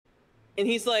And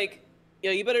he's like,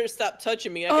 yo, you better stop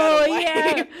touching me. I got a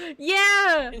wife. Yeah,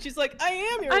 yeah. And she's like, I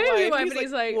am your I wife. am your wife. And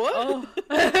he's like, what? oh.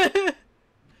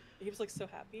 He was like so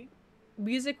happy.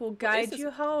 Music will guide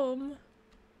you home.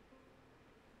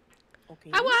 Okay.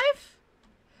 Hi, wife.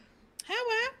 Hi,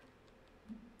 wife.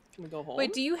 Can we go home?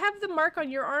 Wait, do you have the mark on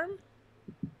your arm?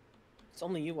 It's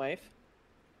only you, wife.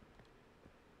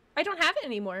 I don't have it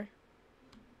anymore.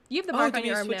 You have the mark on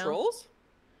your arm now. Switch roles?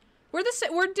 We're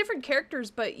different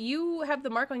characters, but you have the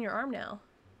mark on your arm now.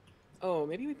 Oh,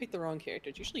 maybe we picked the wrong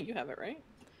characters. Usually you have it, right?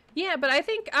 Yeah, but I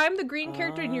think I'm the green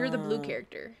character and you're the blue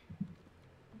character.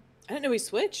 I didn't know we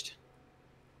switched.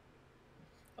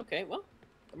 Okay, well,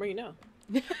 the more you know.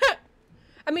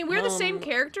 I mean, we're the same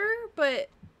character, but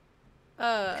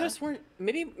I could have sworn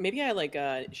maybe I like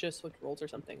should have switched roles or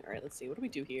something. All right, let's see. What do we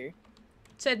do here? It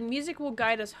said music will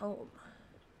guide us home.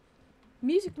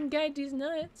 Music can guide these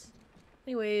nuts.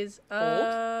 Anyways,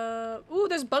 ooh,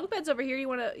 there's bunk beds over here. You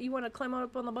wanna climb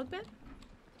up on the bunk bed?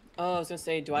 Oh, I was gonna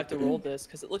say, do I have to roll this?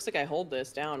 Because it looks like I hold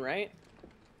this down, right?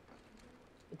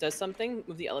 It does something?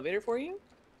 Move the elevator for you?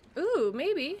 Ooh,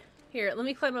 maybe. Here, let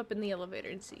me climb up in the elevator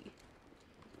and see.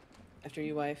 After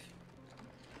you, wife.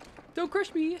 Don't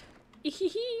crush me.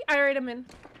 Alright, I'm in.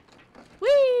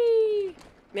 Whee!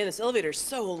 Man, this elevator's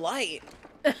so light.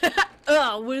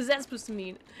 Oh, what is that supposed to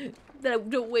mean? That I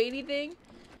don't weigh anything?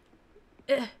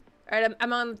 Alright,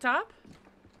 I'm on the top.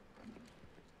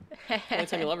 Only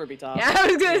time you'll ever be top. Yeah, I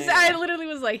was gonna say, I literally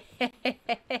was like,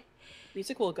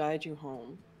 music will guide you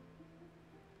home.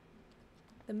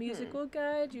 The music will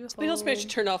guide you home. Please manage to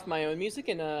turn off my own music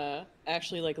and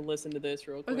actually like listen to this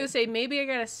real quick. I was gonna say, maybe I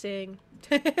gotta sing.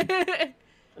 Let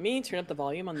me turn up the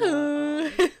volume on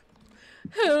the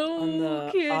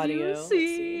can audio. You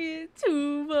see it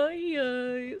to my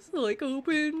eyes like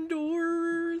open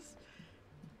doors.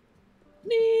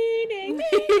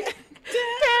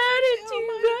 Down into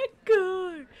my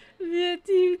car, that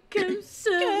you come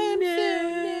so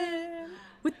near.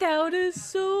 Without a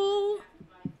soul,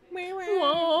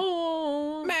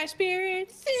 whoa, my spirit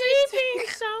sleeping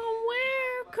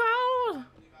somewhere cold.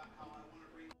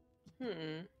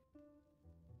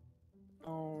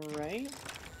 Alright.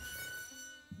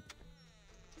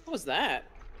 What was that?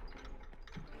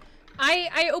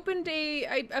 I opened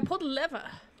I pulled a lever.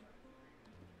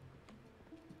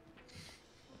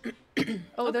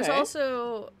 Oh, there's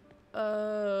also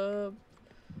what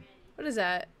is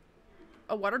that?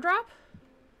 A water drop?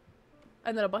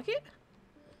 And then a bucket?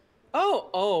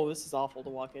 Oh, this is awful to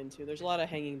walk into. There's a lot of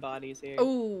hanging bodies here.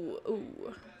 Oh,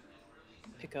 ooh.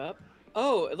 Pick up.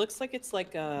 Oh, it looks like it's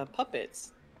like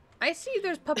puppets. I see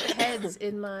there's puppet heads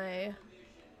in my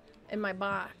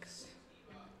box.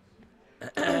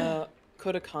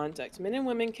 Code of conduct. Men and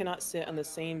women cannot sit on the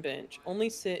same bench. Only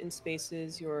sit in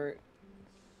spaces your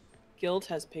guild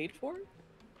has paid for.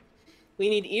 We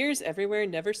need ears everywhere.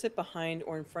 Never sit behind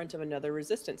or in front of another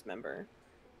resistance member.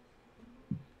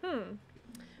 When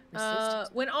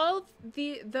all of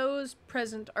those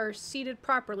present are seated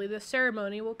properly, the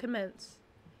ceremony will commence.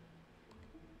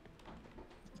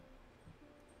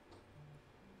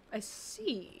 I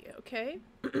see. Okay.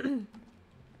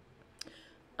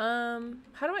 How do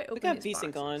I open got these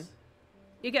VSync boxes? on.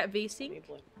 You got VSync?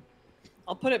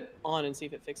 I'll put it on and see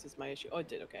if it fixes my issue. Oh, it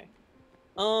did. Okay.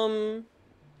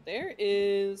 There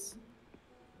is.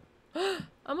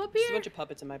 I'm up There's here. a bunch of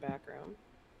puppets in my background.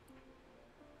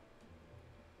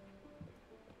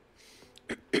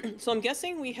 So I'm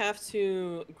guessing we have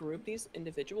to group these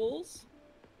individuals.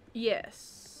 Yes,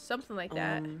 something like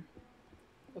that.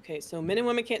 Okay, so men and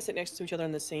women can't sit next to each other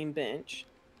on the same bench.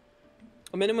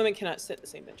 Oh, men and women cannot sit the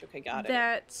same bench. Okay, got it.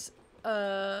 That's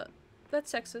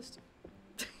sexist.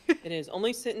 It is.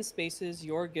 Only sit in spaces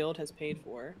your guild has paid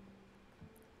for.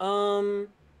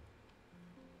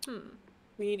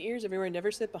 We need ears everywhere.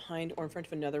 Never sit behind or in front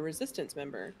of another resistance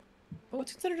member. Oh,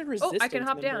 what's considered a resistance member? I can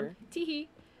hop down. Teehee.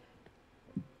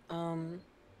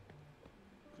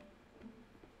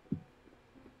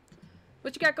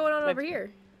 What you got going on over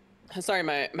here? Sorry,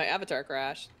 my avatar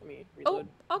crashed. Let me reload.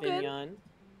 Oh, good.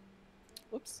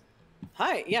 Whoops.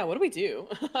 Hi. Yeah, what do we do?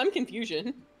 I'm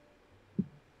confusion.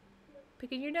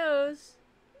 Picking your nose.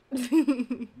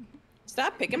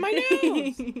 Stop picking my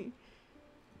nose.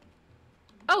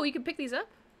 Oh, you can pick these up?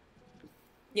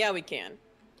 Yeah, we can.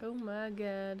 Oh my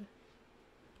god.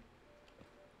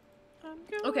 I'm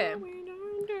going okay.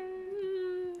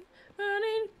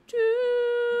 Running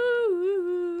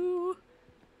to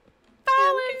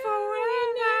falling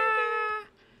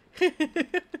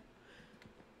forever.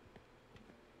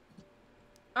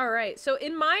 All right. So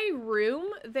in my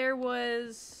room there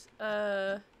was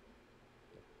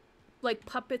like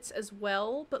puppets as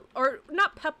well, but or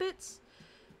not puppets,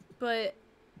 but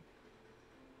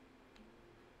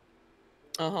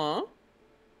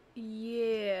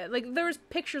yeah, like there was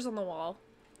pictures on the wall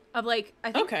of like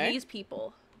I think Okay. these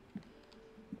people,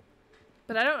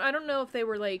 but I don't know if they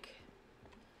were like,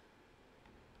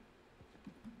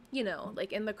 you know,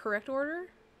 like in the correct order.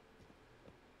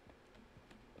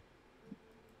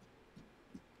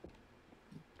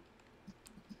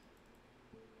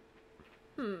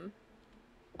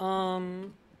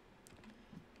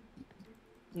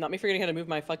 Not me forgetting how to move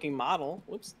my fucking model.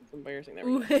 Whoops, that's embarrassing. There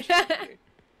we Ooh. go.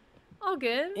 All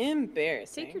good.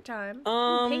 Embarrassing. Take your time.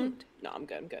 Ooh, paint. No, I'm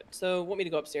good. I'm good. So, want me to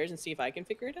go upstairs and see if I can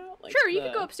figure it out? Like Sure, you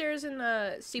could go upstairs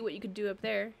and see what you could do up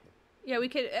there. Yeah, we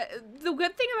could. The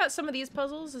good thing about some of these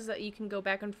puzzles is that you can go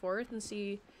back and forth and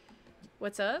see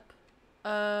what's up.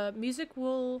 Music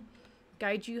will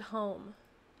guide you home.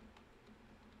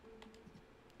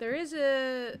 There is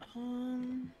a.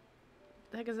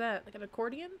 The heck is that? Like an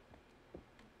accordion?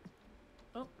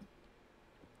 Oh.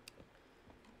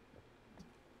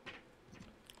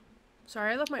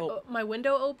 Sorry, I left my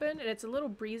window open and it's a little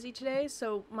breezy today,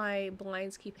 so my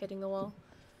blinds keep hitting the wall.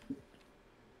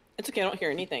 It's okay, I don't hear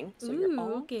anything. So you're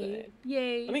all okay. good.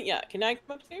 Yay. Can I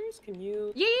come upstairs? Can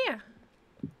you? Yeah.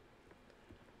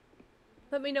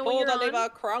 Let me know when you're on. Hold on,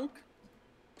 Crunk.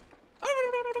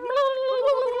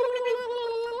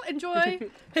 Enjoy.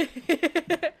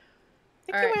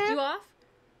 Alright, you off?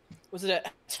 Was it a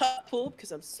top pull?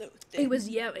 Because I'm so thick. It was,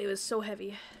 yeah, it was so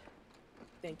heavy.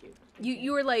 Thank you.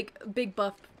 You were like big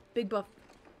buff. Yeah,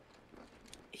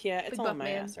 it's big all buff on my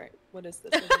man. ass, right? What is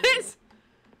this?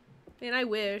 Man, I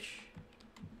wish.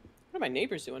 What are my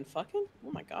neighbors doing? Fucking?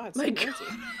 Oh my god, it's My so God. fancy.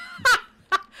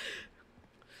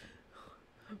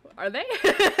 Are they?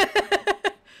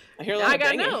 I hear a lot I of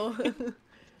gotta banging. know.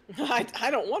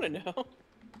 I don't want to know.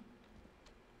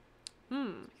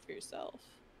 Hmm. Speak for yourself.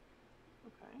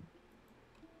 Okay.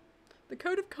 The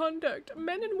code of conduct.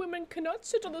 Men and women cannot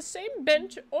sit on the same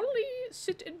bench, only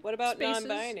sit in What about spaces.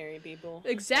 non-binary people?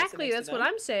 Exactly, that's what them?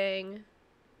 I'm saying.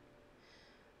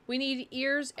 We need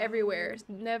ears everywhere.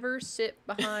 Never sit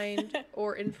behind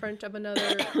or in front of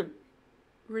another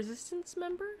resistance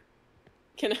member?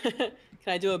 Can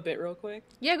I do a bit real quick?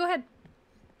 Yeah, go ahead.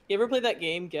 You ever play that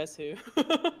game, Guess Who?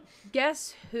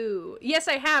 Guess who? Yes,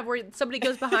 I have, where somebody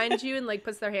goes behind you and like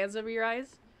puts their hands over your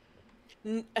eyes.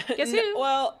 Guess who?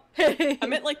 Well, I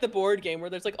meant like the board game where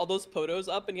there's like all those photos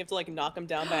up and you have to like knock them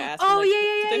down by asking. Oh, like,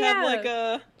 yeah. Do they have like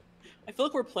a... I feel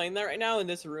like we're playing that right now in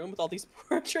this room with all these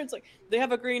portraits. Like, they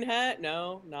have a green hat?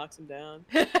 No. Knocks them down.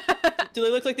 Do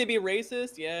they look like they'd be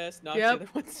racist? Yes. Knocks the other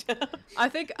ones down. I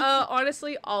think,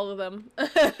 honestly, all of them.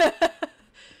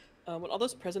 When all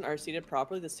those present are seated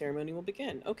properly, the ceremony will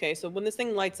begin. Okay, so when this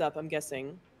thing lights up, I'm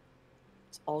guessing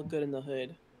it's all good in the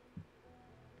hood.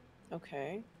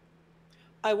 Okay.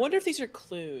 I wonder if these are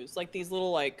clues, like these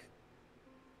little like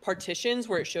partitions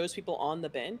where it shows people on the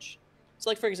bench. So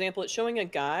like, for example, it's showing a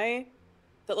guy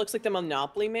that looks like the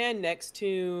Monopoly man next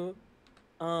to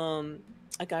a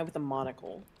guy with a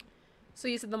monocle. So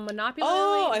you said the Monopoly?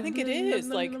 Oh, I think it is.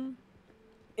 Like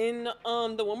in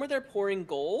the one where they're pouring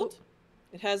gold,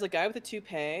 it has a guy with a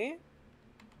toupee.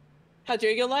 How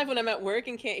dare you go live when I'm at work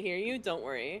and can't hear you? Don't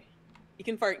worry. You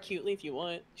can fart cutely if you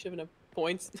want. You should have enough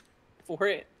points for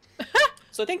it.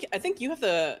 So I think you have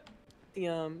the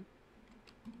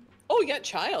oh, you got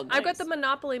child. Nice. I've got the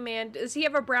Monopoly man. Does he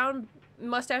have a brown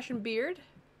mustache and beard?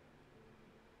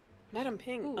 Madam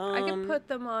Ping. Ooh, I can put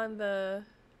them on the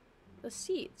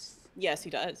seats. Yes, he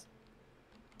does.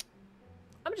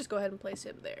 I'm gonna just go ahead and place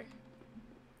him there.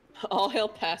 All hail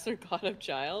Passer, God of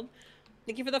Child.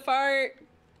 Thank you for the fart.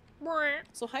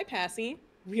 So hi, Passy.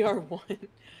 We are one.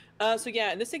 So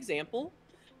yeah, in this example,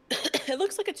 it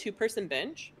looks like a two-person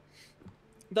bench.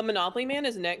 The Monopoly man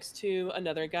is next to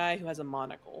another guy who has a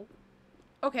monocle.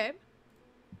 Okay.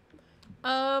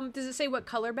 Does it say what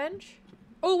color bench?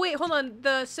 Oh, wait, hold on.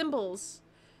 The symbols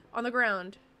on the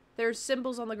ground. There's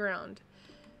symbols on the ground.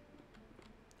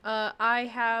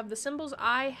 The symbols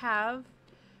I have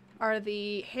are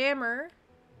the hammer,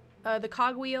 the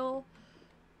cogwheel,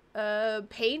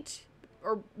 paint,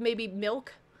 or maybe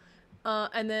milk,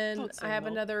 and then I have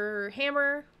another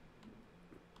hammer.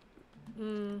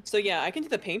 So yeah, I can do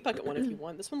the paint bucket one if you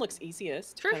want. This one looks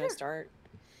easiest to kind of start.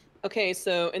 Okay,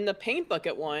 so in the paint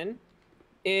bucket one,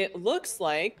 it looks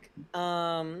like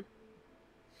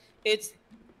it's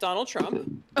Donald Trump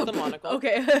with a monocle.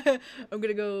 Okay, I'm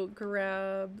gonna go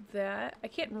grab that. I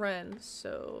can't run,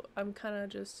 so I'm kind of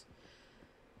just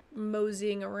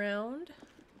moseying around.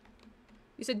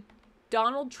 You said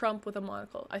Donald Trump with a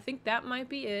monocle. I think that might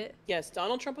be it. Yes,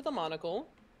 Donald Trump with a monocle.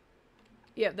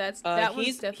 Yeah, that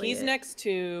one's definitely he's it. next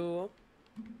to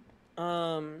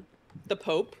the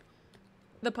Pope.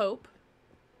 The Pope.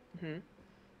 Mm-hmm.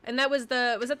 And that was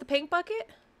that the paint bucket?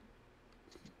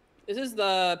 This is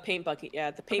the paint bucket.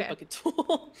 Yeah, the paint bucket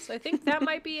tool. So I think that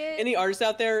might be it. Any artists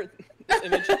out there? This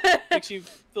image makes you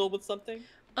filled with something.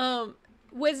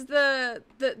 Was the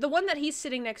one that he's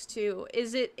sitting next to?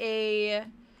 Is it a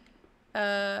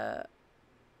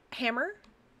hammer?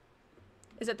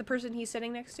 Is that the person he's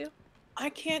sitting next to? I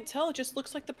can't tell. It just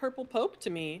looks like the purple Pope to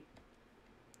me.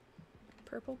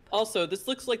 Purple Pope. Also, this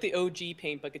looks like the OG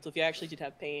paint bucket. So if you actually did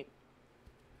have paint.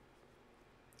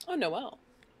 Oh, Noel.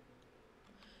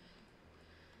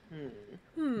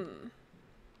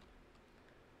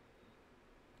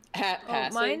 Oh,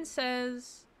 mine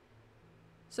says.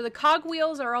 So the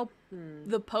cogwheels are all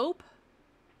the Pope.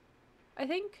 I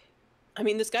think. I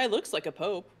mean, this guy looks like a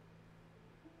Pope.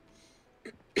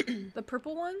 The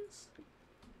purple ones.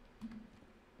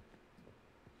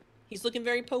 He's looking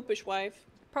very Popish, wife.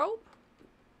 Pope.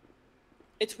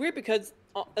 It's weird because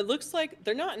it looks like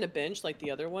they're not in a bench like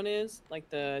the other one is. Like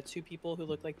the two people who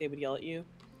look like they would yell at you.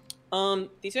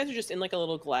 These guys are just in like a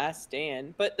little glass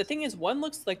stand. But the thing is, one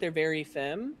looks like they're very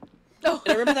femme. Oh.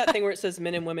 And I remember that thing where it says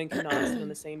men and women cannot sit on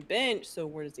the same bench. So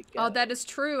where does it go? Oh, that is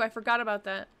true. I forgot about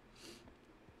that.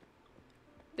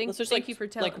 Thank you for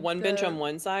telling. Like one bench on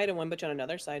one side and one bench on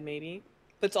another side, maybe.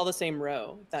 But it's all the same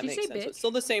row. If that makes sense. So it's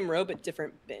still the same row, but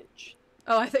different bench.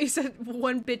 Oh, I thought you said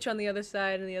one bitch on the other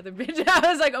side and the other bitch.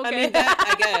 I was like, okay. I mean,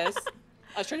 I guess.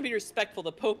 I was trying to be respectful.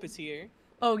 The Pope is here.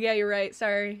 Oh, yeah, you're right.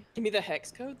 Sorry. Give me the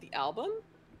hex code, the album.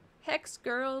 Hex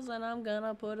girls, and I'm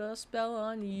gonna put a spell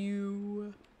on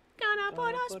you. Gonna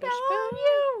put a spell on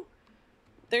you.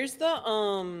 There's the,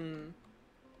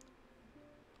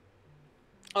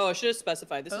 Oh, I should have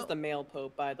specified. This is the male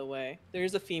Pope, by the way.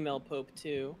 There's a female Pope,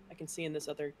 too. I can see in this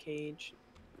other cage.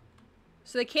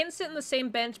 So they can't sit in the same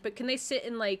bench, but can they sit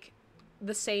in, like,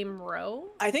 the same row?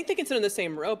 I think they can sit in the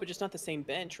same row, but just not the same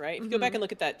bench, right? If you go back and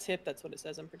look at that tip, that's what it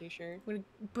says, I'm pretty sure. I'm gonna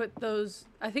put those...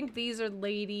 I think these are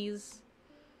ladies.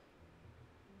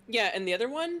 Yeah, and the other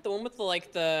one, the one with,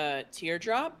 the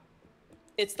teardrop,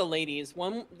 it's the ladies.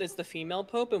 One is the female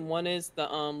Pope, and one is the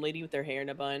lady with their hair in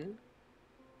a bun.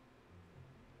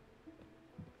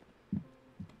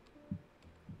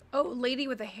 Oh, lady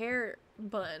with a hair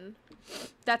bun.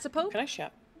 That's a Pope? Can I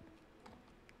shout?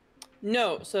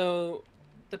 No, so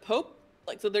the Pope,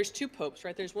 so there's two Popes,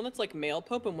 right? There's one that's like male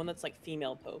Pope and one that's like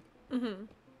female Pope.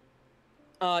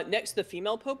 Mm-hmm. Next to the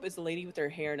female Pope is the lady with her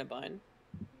hair in a bun.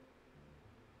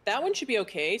 That one should be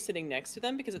okay sitting next to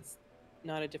them because it's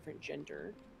not a different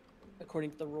gender,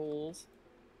 according to the rules.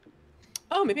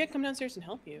 Oh, maybe I can come downstairs and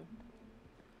help you.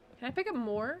 Can I pick up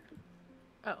more?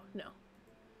 Oh, no.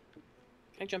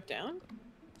 Can I jump down?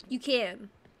 You can.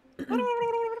 How do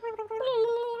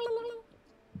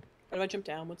I jump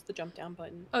down? What's the jump down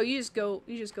button? Oh, you just go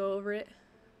over it.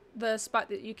 The spot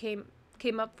that you came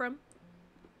up from.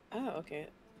 Oh, okay.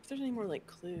 If there's any more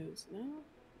clues. No? I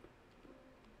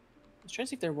was trying to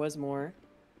see if there was more.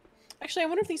 Actually, I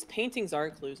wonder if these paintings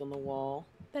are clues on the wall.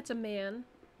 That's a man.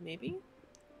 Maybe?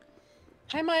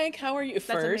 Hi, Mike. How are you? That's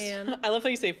first? A man. I love how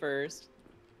you say first.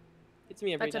 It's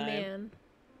me every time. That's a man.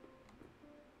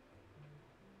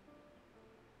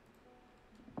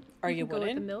 Are you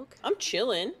winning? The milk? I'm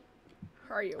chilling.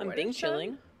 Are you I'm being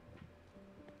chilling.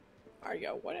 Are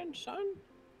you winning, son?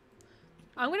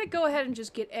 I'm gonna go ahead and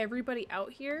just get everybody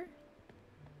out here.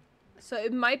 So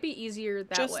it might be easier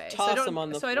that way. Just toss them on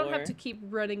the floor. So I don't have to keep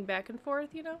running back and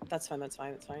forth, you know? That's fine, that's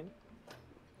fine, that's fine.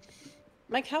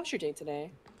 Mike, how's your day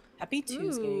today? Happy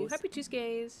Tuesdays. Ooh, happy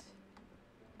Tuesdays.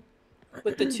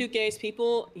 With the two gays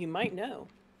people you might know.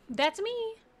 That's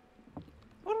me.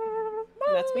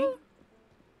 That's me.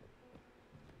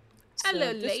 Hello,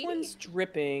 so lady. This one's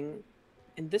dripping,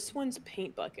 and this one's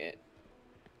paint bucket.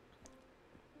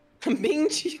 Bing,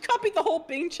 you copied the whole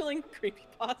Bing chilling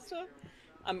creepypasta?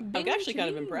 I'm actually kind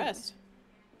of impressed.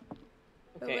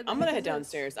 Okay, I'm gonna head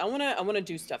downstairs. I wanna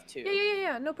do stuff too.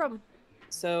 Yeah, no problem.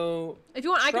 So if you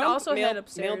want, I can also head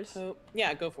upstairs. Male Pope.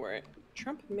 Yeah, go for it.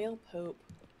 Trump male Pope.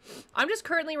 I'm just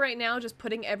currently right now just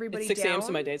putting everybody down. It's 6 a.m.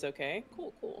 so my day's okay.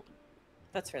 Cool.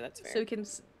 That's fair. So we can.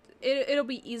 It'll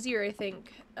be easier, I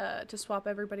think, to swap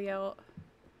everybody out.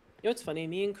 You know what's funny?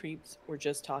 Me and Creeps were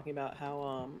just talking about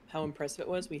how impressive it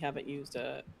was. We haven't used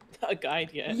a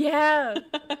guide yet. Yeah.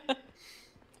 I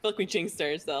feel like we jinxed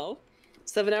ourselves.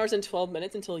 7 hours and 12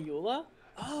 minutes until Eula.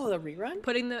 Oh, the rerun.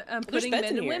 Putting men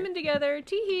and women together.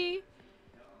 Teehee.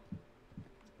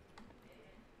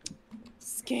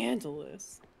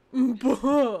 Scandalous.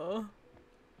 Blah.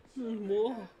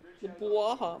 Blah.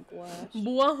 Blah.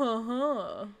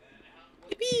 Blah.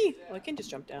 Yippee! Yippee! Well, I can just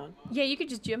jump down. Yeah, you could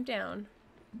just jump down.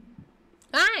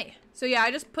 Hi! So yeah,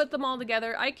 I just put them all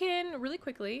together. I can, really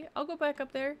quickly, I'll go back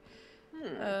up there.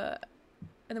 And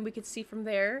then we can see from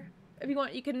there. If you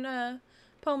want, you can,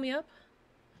 pull me up.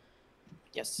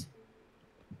 Yes.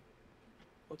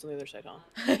 What's on the other side, huh?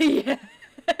 Yeah.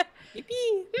 Yippee!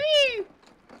 Whee!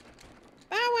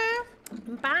 Bow wow!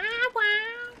 Bow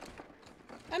wow!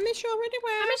 I miss you already, wow!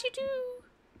 I miss you too!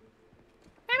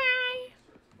 Bye-bye!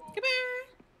 Goodbye!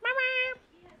 Bye-bye!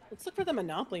 Let's look for the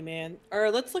Monopoly Man. Or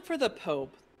let's look for the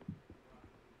Pope.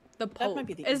 The Pope. That might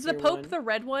be the Is the easier Pope one. the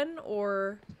red one,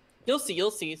 or...? You'll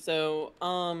see. So,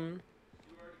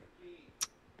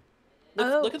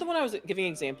 look at the one I was giving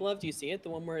an example of. Do you see it? The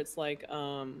one where it's like,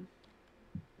 The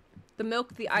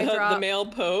milk, the eye drop. The male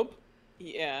Pope.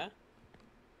 Yeah.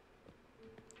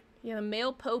 Yeah, the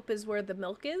male Pope is where the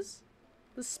milk is.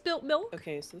 The spilt milk.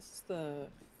 Okay, so this is the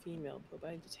female Pope.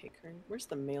 I need to take her. Where's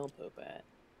the male Pope at?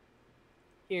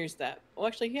 Here's that. Oh,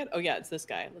 actually, he had... Oh, yeah, it's this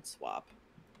guy. Let's swap.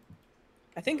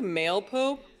 I think male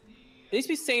Pope... It needs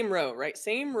to be same row, right?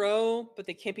 Same row, but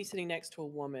they can't be sitting next to a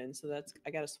woman. So that's... I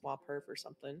gotta swap her for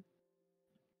something.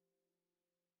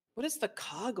 What is the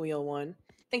cogwheel one?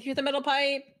 Thank you for the metal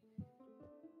pipe!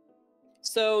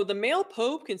 So the male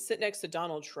Pope can sit next to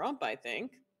Donald Trump, I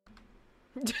think.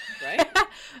 Right?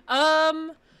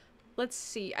 Let's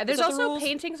see. There's also rules?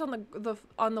 paintings on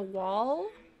the wall.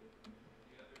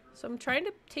 So I'm trying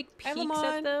to take peeks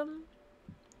at them.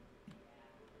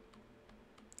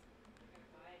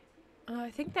 I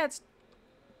think that's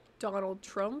Donald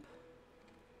Trump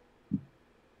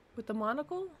with the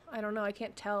monocle. I don't know. I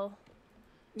can't tell.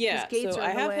 Yeah, so I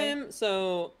have him.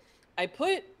 So I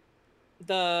put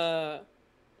the...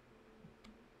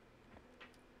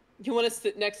 You want to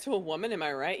sit next to a woman, am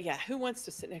I right? Yeah, who wants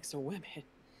to sit next to women?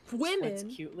 Women? That's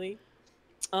cutely.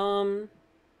 So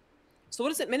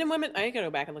what is it? Men and women? I gotta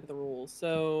go back and look at the rules.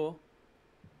 So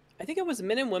I think it was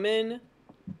men and women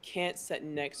can't sit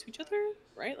next to each other,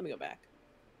 right? Let me go back.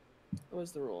 What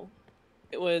was the rule?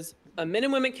 It was men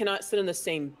and women cannot sit on the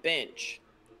same bench.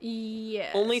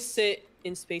 Yes. Only sit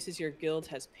in spaces your guild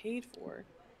has paid for.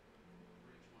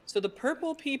 So the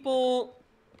purple people...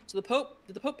 So the Pope...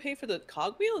 Did the Pope pay for the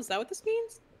cogwheel? Is that what this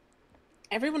means?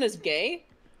 Everyone is gay?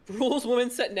 Rules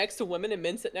women sit next to women and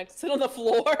men sit on the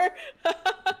floor?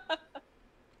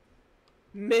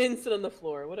 Men sit on the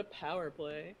floor. What a power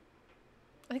play.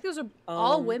 I think those are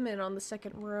all women on the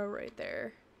second row right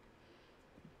there.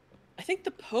 I think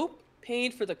the Pope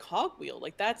paid for the cogwheel.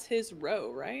 Like, that's his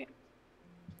row, right?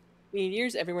 We need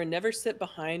ears everywhere. Never sit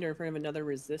behind or in front of another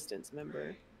resistance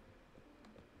member.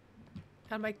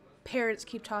 God, my parents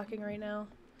keep talking right now.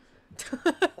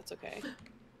 That's okay.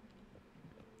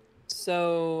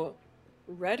 So,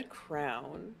 red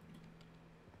crown.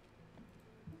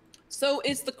 So,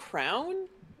 is the crown...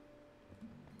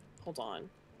 Hold on.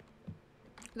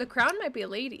 The crown might be a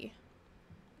lady.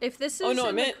 If this is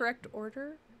in the correct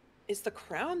order... Is the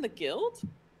crown the guild?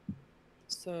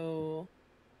 So...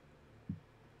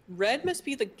 Red must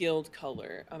be the guild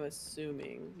color, I'm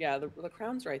assuming. Yeah, the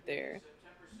crown's right there.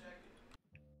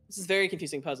 This is a very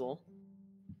confusing puzzle.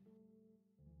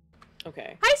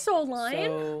 Okay. Hi, Soul Lion!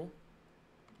 So...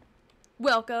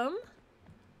 Welcome.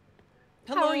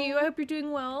 Hello. How are you? I hope you're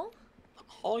doing well.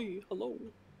 Hi, hello.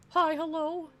 Hi,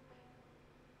 hello.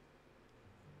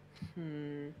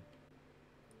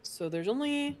 So there's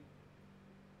only...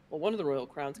 Well, one of the royal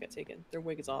crowns got taken. Their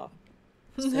wig is off.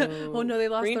 So oh no, they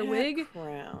lost their wig?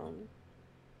 Crown.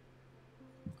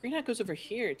 Green hat goes over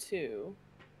here, too.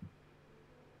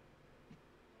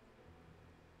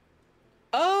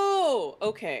 Oh,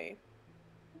 okay.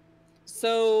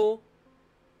 So...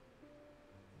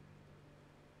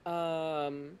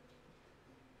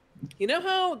 You know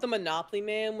how the Monopoly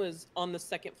Man was on the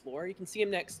second floor? You can see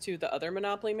him next to the other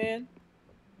Monopoly Man?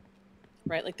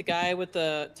 Right? Like the guy with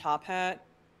the top hat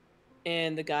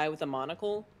and the guy with the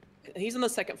monocle? He's on the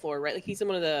second floor, right? Like he's in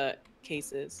one of the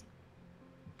cases.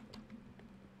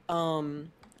 So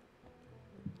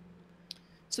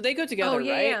they go together,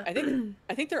 right? Yeah.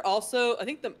 I think they're also... I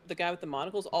think the guy with the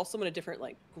monocle is also in a different,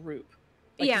 like, group.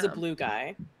 Like, he's a blue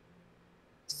guy.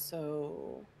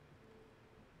 So...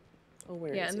 Oh,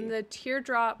 where is he? Yeah, and the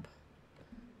teardrop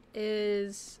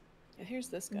is... Yeah, here's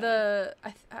this guy.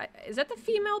 Is that the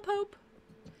female Pope?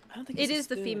 I don't think it is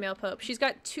the female Pope. She's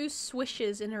got 2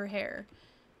 swishes in her hair.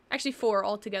 Actually 4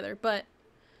 altogether, but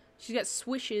she's got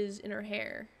swishes in her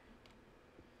hair.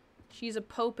 She's a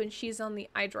Pope and she's on the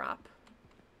eye drop.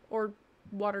 Or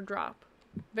water drop.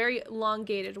 Very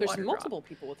elongated water drop. There's multiple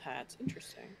people with hats.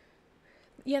 Interesting.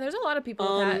 Yeah, there's a lot of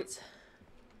people with hats.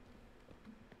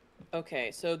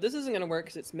 Okay, so this isn't gonna work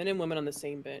because it's men and women on the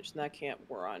same bench, and that can't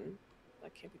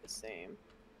that can't be the same.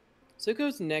 So it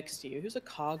goes next to you. Who's a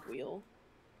cogwheel?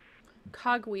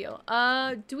 Cogwheel.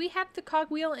 Do we have the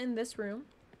cogwheel in this room?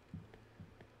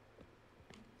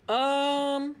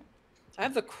 I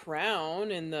have the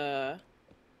crown and the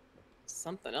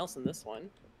something else in this one.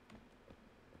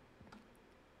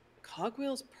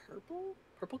 Cogwheel's purple?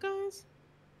 Purple guys?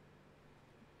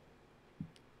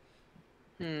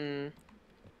 I feel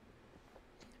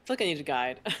like I need a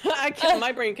guide. I can't.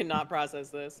 My brain cannot process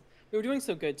this. We were doing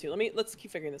so good too. Let's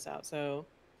keep figuring this out. So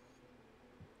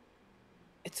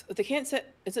they can't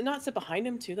sit. Is it not sit behind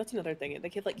him too? That's another thing. They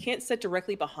can't sit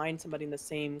directly behind somebody in the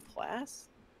same class.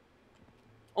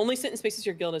 Only sit in spaces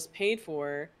your guild has paid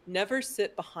for. Never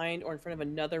sit behind or in front of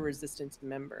another resistance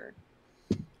member.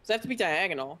 So they have to be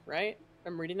diagonal, right? If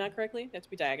I'm reading that correctly, they have to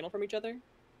be diagonal from each other.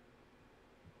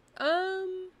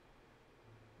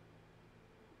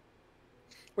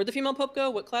 Where'd the female pope go?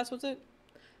 What class was it?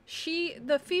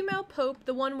 The female pope,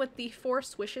 the one with the 4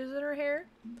 swishes in her hair,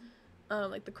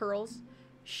 like the curls,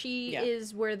 she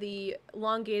is where the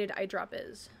elongated eye drop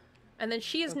is. And then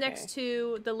she is next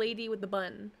to the lady with the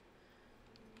bun.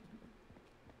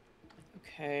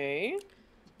 Okay.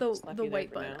 The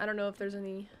white bun. I don't know if there's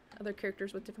any other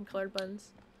characters with different colored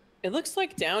buns. It looks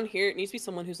like down here it needs to be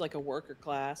someone who's like a worker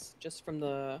class, just from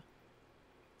the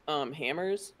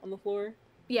hammers on the floor.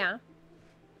 Yeah.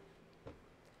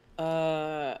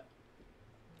 But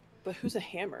who's a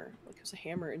hammer? Like, who's a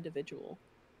hammer individual?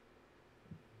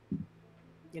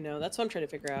 You know, that's what I'm trying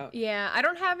to figure out. Yeah, I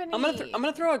don't have any. I'm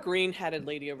gonna throw a green-hatted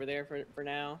lady over there for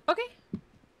now. Okay.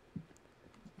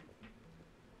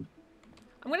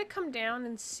 I'm gonna come down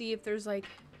and see if there's like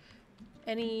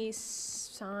any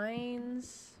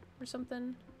signs or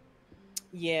something.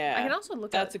 Yeah. I can also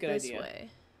look that's up a good this idea. way.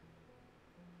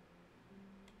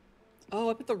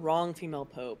 Oh, I put the wrong female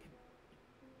pope.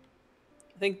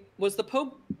 I think, was the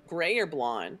pope gray or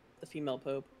blonde? The female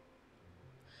pope.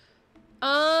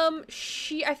 I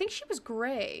think she was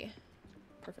gray.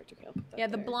 Perfect. Okay, I'll put that Yeah,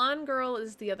 the there. blonde girl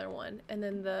is the other one, and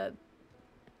then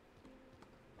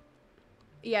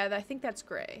yeah, I think that's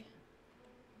gray.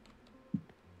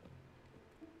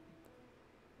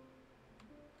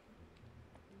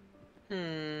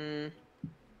 Hi,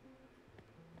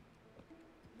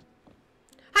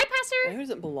 Pastor! Who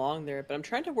doesn't belong there? But I'm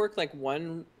trying to work like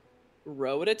one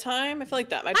row at a time. I feel like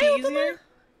that might be Hi, easier. Obama.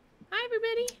 Hi,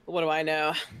 everybody. But what do I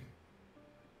know?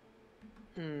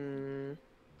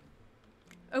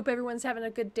 Hope everyone's having a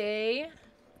good day.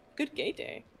 Good gay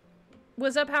day.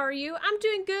 What's up? How are you? I'm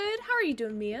doing good. How are you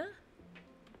doing, Mia?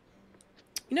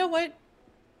 You know what?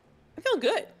 I feel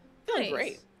good. Feeling Nice.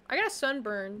 great. I got a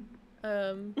sunburn.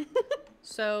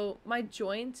 So my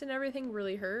joints and everything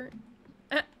really hurt.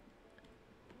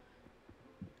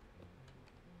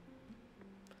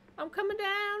 I'm coming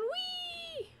down.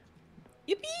 Whee!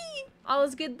 Yippee! All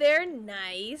is good there.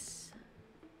 Nice.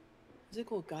 Music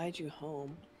will guide you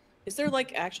home. Is there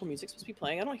like actual music supposed to be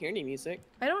playing? I don't hear any music.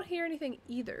 I don't hear anything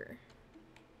either.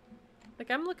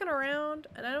 Like, I'm looking around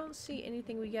and I don't see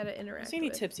anything we gotta interact I don't see any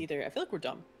with. tips either. I feel like we're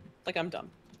dumb. Like, I'm dumb.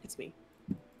 It's me.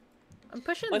 I'm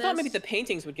pushing Well, I this. thought maybe the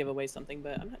paintings would give away something,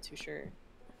 but I'm not too sure.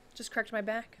 Just cracked my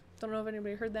back. Don't know if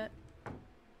anybody heard that.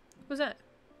 What was that?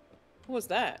 What was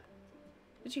that?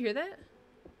 Did you hear that?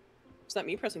 Was that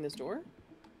me pressing this door?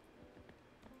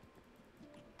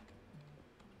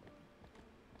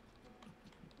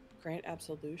 Grant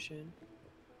absolution.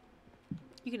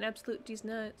 You can absolute these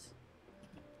nuts.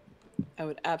 I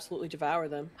would absolutely devour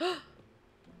them. So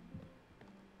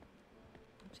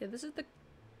yeah, this is the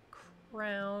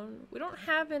crown. We don't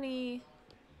have any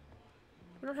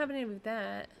of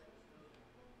that.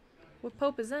 What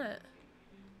pope is that?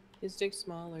 His dick's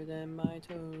smaller than my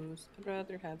toes. I'd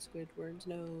rather have Squidward's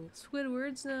nose.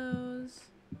 Squidward's nose.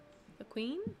 The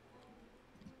queen?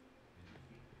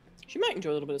 She might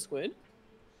enjoy a little bit of squid.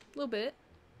 A little bit.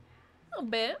 A little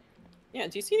bit. Yeah,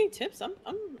 do you see any tips? I'm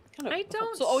kind of... I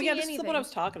don't so, oh yeah, see this is what anything. I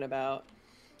was talking about.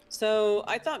 So,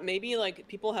 I thought maybe, like,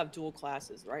 people have dual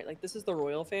classes, right? Like, this is the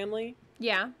royal family.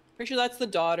 Yeah. Pretty sure that's the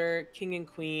daughter, king and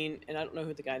queen, and I don't know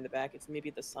who the guy in the back is. Maybe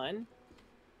the son.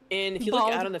 And if you look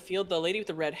Bald. out on the field, the lady with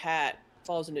the red hat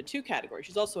falls into 2 categories.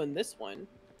 She's also in this one,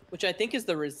 which I think is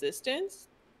the resistance.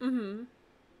 Mm-hmm.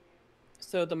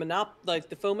 So the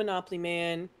the faux Monopoly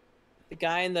man, the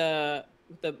guy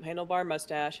with the handlebar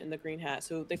mustache and the green hat.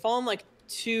 So they fall in like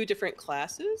 2 different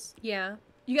classes. Yeah.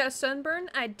 You got a sunburn?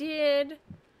 I did.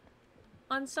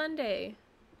 On Sunday.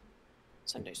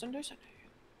 Sunday.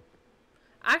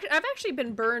 I've actually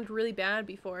been burned really bad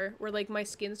before, where like my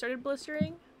skin started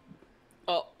blistering.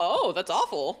 Oh, that's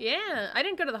awful. Yeah, I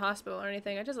didn't go to the hospital or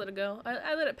anything. I just let it go.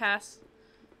 I let it pass.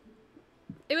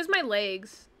 It was my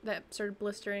legs that started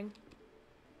blistering.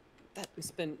 That must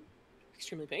have been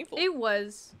extremely painful. It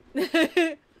was.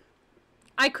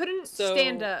 I couldn't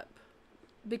stand up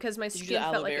because my skin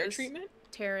felt like it was treatment?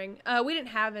 tearing. We didn't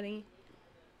have any.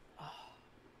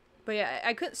 But yeah,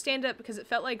 I couldn't stand up because it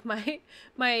felt like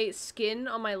my skin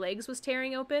on my legs was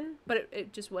tearing open, but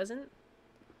it just wasn't.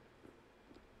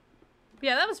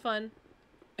 Yeah, that was fun.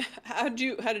 How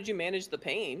did you manage the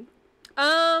pain?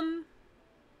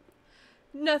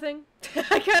 Nothing.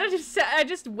 I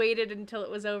just waited until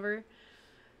it was over.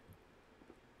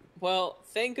 Well,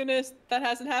 thank goodness that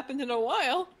hasn't happened in a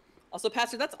while. Also,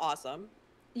 Pastor, that's awesome.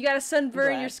 You got a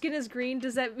sunburn, your skin is green.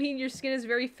 Does that mean your skin is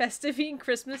very festive-y and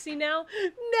Christmassy now?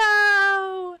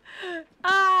 No!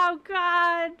 Oh,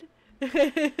 God.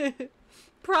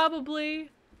 Probably.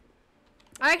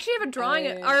 I actually have a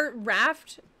drawing. Our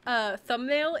raft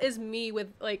thumbnail is me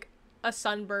with, like, a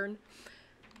sunburn.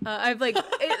 I've, like,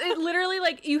 it literally,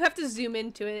 like, you have to zoom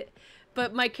into it.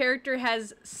 But my character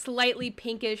has slightly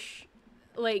pinkish,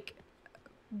 like,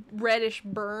 reddish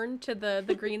burn to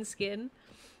the green skin.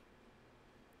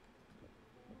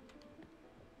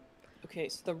 Okay,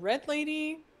 so the red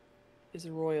lady is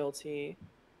royalty.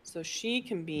 So she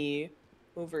can be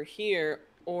over here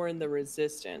or in the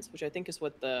resistance, which I think is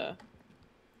what the...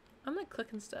 I'm like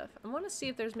clicking stuff. I want to see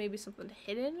if there's maybe something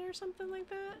hidden or something like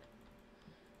that.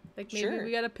 Like maybe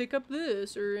we gotta pick up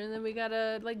this, and then we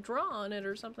gotta like draw on it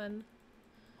or something.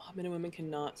 Oh, men and women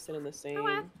cannot sit in the same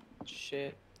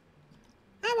shit.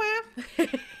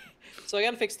 So I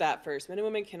gotta fix that first. Men and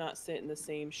women cannot sit in the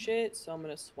same shit, so I'm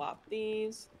gonna swap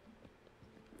these.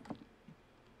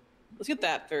 Let's get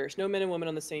that first. No men and women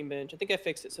on the same bench. I think I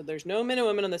fixed it. So there's no men and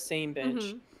women on the same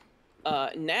bench.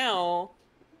 Now,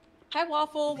 hi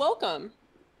Waffle, welcome.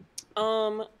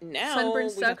 Now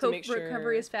sunburn suck. Hope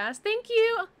recovery is fast. Thank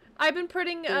you. I've been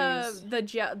putting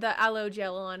the aloe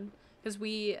gel on because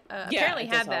we apparently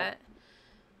had that,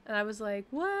 and I was like,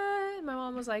 what? My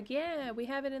mom was like, yeah, we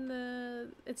have it in the.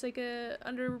 It's like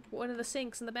under one of the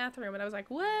sinks in the bathroom, and I was like,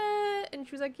 what? And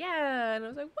she was like, yeah, and I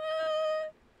was like, what?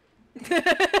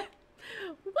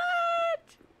 What?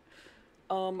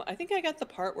 I think I got the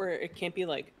part where it can't be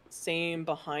like same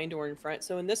behind or in front.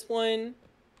 So in this one,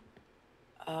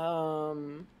 I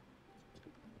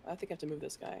think I have to move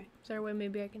this guy. Is there a way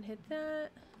maybe I can hit that?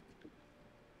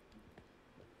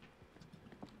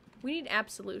 We need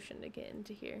absolution to get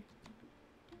into here.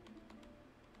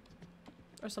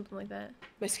 Or something like that.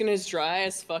 My skin is dry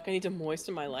as fuck. I need to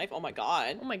moisten my life. Oh my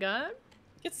god. Oh my god.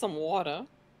 Get some water.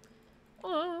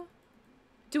 Oh.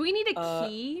 Do we need a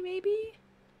key, maybe?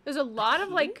 There's a lot of,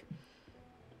 like,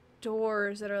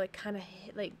 doors that are, like, kind of,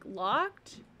 like,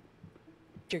 locked.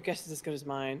 Your guess is as good as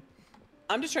mine.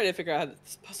 I'm just trying to figure out how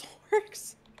this puzzle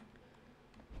works.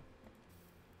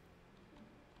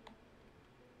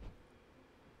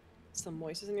 Some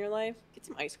moistness in your life? Get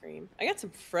some ice cream. I got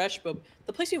some fresh boba.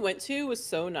 The place we went to was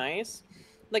so nice.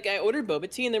 Like, I ordered boba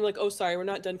tea, and they were like, oh, sorry, we're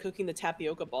not done cooking the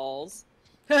tapioca balls.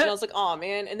 And I was like, oh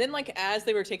man. And then like as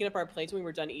they were taking up our plates when we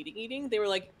were done eating, they were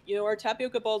like, you know, our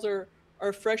tapioca balls are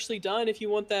freshly done if you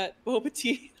want that boba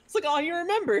tea. I was like, oh, you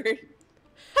remembered.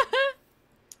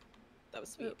 That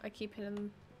was sweet. Ooh, I keep hitting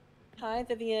them. Hi,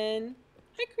 Vivian.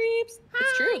 Hi, creeps. Hi.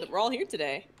 It's true that we're all here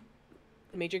today.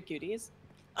 The major cuties.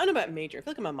 I don't know about major. I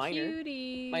feel like I'm a minor.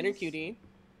 Cuties. Minor cutie.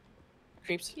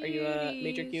 Creeps, cuties. Are you a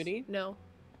major cutie? No.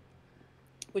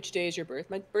 Which day is your birth?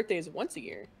 My birthday is once a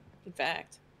year, in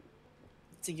fact.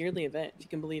 It's a yearly event, if you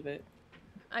can believe it.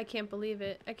 I can't believe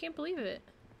it. I can't believe it.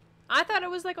 I thought it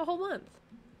was like a whole month.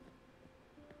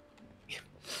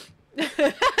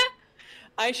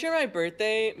 I share my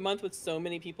birthday month with so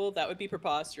many people, that would be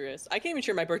preposterous. I can't even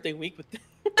share my birthday week with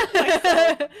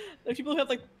myself. The people who have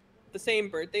like the same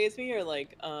birthday as me are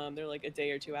like, they're like a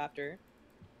day or two after.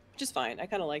 Which is fine. I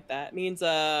kind of like that. It means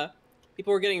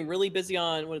people were getting really busy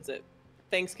on, what is it,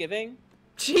 Thanksgiving?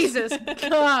 Jesus.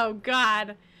 Oh,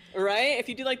 God. Right? If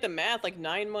you do like the math, like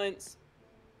 9 months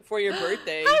before your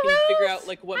birthday, you can figure out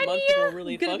like what month people are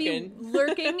really fucking. Be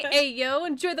lurking. Hey, yo,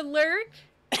 enjoy the lurk.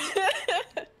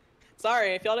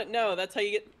 Sorry, if y'all didn't know, that's how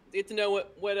you get to know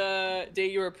what day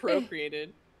you were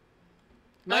procreated.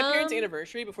 My parents'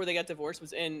 anniversary before they got divorced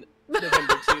was in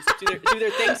November too. So it's either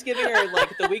Thanksgiving or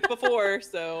like the week before.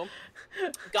 So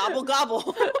gobble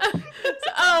gobble.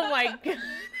 Oh my god,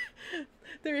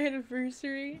 their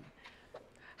anniversary.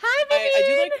 Hi,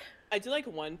 Vivian. I do like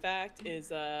one fact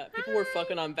is people were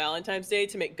fucking on Valentine's Day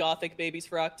to make gothic babies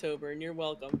for October, and you're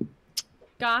welcome.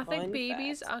 Gothic fun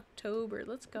babies fact. October.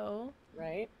 Let's go.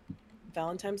 Right.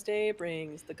 Valentine's Day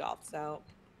brings the goths out.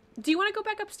 Do you want to go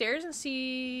back upstairs and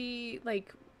see,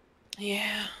 like...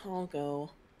 Yeah, I'll go.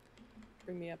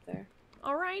 Bring me up there.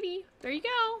 Alrighty, there you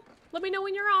go. Let me know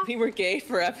when you're off. We were gay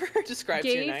forever. Describes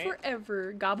your night. Gay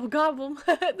forever. Gobble gobble.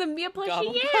 The Mia plushie,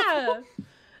 Gobble, yeah. gobble.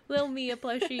 Little Mia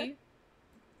plushie.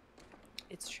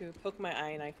 It's true. Poke my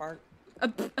eye and I fart.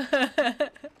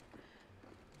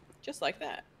 Just like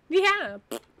that. Yeah.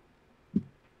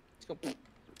 Let's go.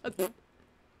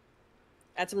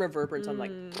 Add some reverberance on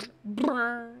like.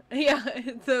 Yeah,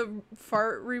 the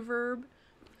fart reverb.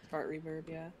 Fart reverb,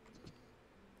 yeah.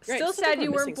 Still sad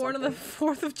you weren't born on the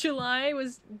 4th of July. It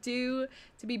was due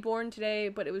to be born today,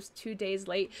 but it was 2 days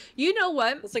late. You know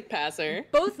what? It's like passer.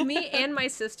 Both me and my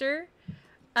sister,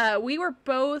 we were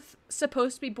both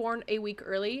supposed to be born a week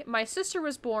early. My sister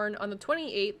was born on the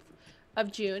 28th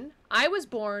of June. I was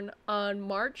born on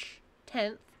March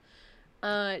 10th.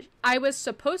 I was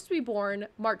supposed to be born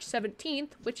March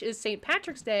 17th, which is St.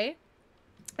 Patrick's Day.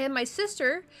 And my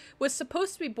sister was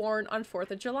supposed to be born on 4th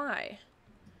of July.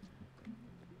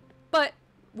 But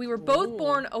we were both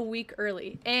born a week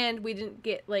early, and we didn't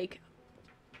get, like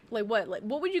what? Like,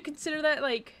 what would you consider that,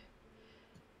 like...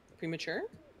 Premature?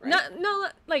 Right?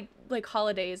 Not like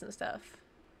holidays and stuff.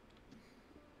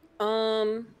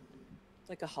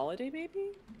 Like a holiday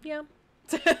baby? Yeah.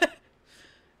 I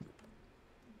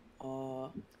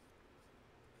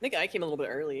think I came a little bit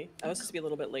early. I was supposed to be a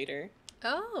little bit later.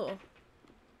 Oh.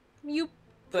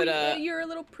 But you're a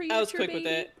little premature. I was quick baby.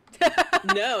 with it.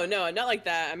 No, not like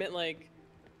that. I meant like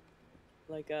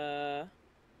a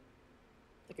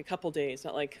couple days,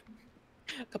 not like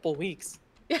a couple weeks.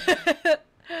 You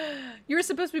were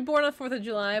supposed to be born on 4th of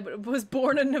July, but was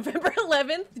born on November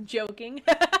 11th. Joking.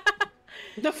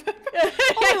 November? A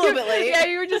little bit late. Yeah,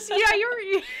 you were just,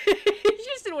 you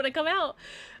just didn't want to come out.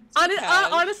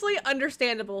 Honestly,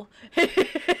 understandable.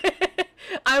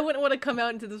 I wouldn't want to come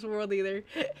out into this world either.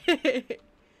 Yeah,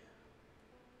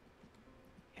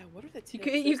 what are the tips?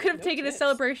 You could have taken a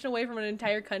celebration away from an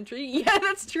entire country. Yeah,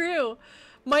 that's true.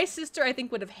 My sister, I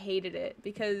think, would have hated it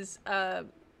because,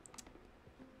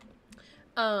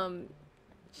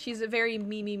 she's a very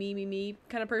me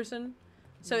kind of person.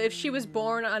 So if she was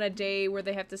born on a day where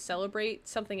they have to celebrate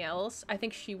something else, I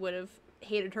think she would have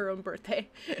hated her own birthday.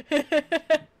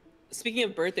 Speaking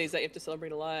of birthdays that you have to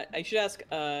celebrate a lot, I should ask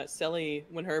Sally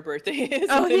when her birthday is,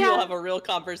 oh, and then yeah. you'll have a real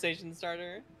conversation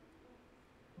starter.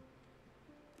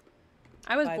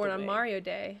 I was born on Mario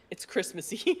Day. It's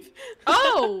Christmas Eve.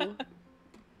 Oh!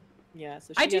 Yeah,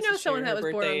 so I do know someone that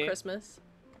was born on Christmas.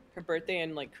 Her birthday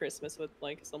and like Christmas with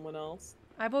like someone else.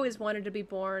 I've always wanted to be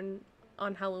born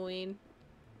on Halloween.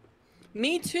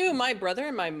 Me too. My brother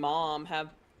and my mom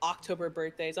have October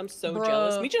birthdays. I'm so Bruh.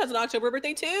 jealous. Meechin has an October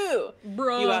birthday too.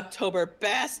 Bruh. You October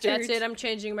bastard. That's it. I'm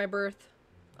changing my birth.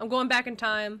 I'm going back in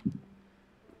time.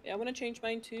 Yeah, I want to change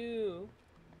mine too.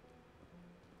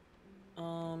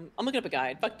 I'm looking up a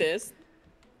guide. Fuck this.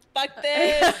 Fuck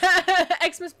this.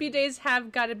 Xmas B days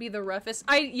have got to be the roughest.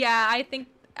 I think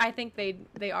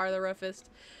they are the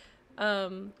roughest. Yeah,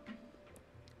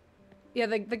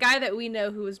 the guy that we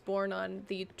know who was born on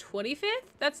the 25th.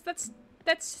 That's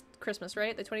Christmas,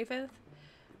 right? The 25th.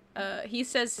 He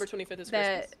says October 25th is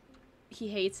that Christmas. he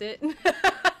hates it.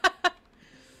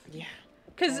 Yeah.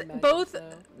 Because both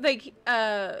like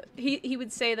he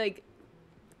would say like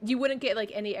you wouldn't get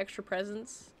like any extra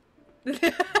presents. I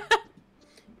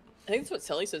think that's what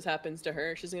Sally says happens to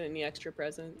her. She doesn't get any extra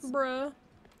presents. Bruh.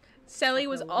 Sally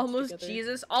was almost together.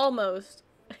 Jesus. Almost.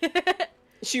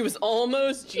 She was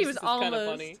almost Jesus. She was almost. Kind of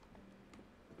funny.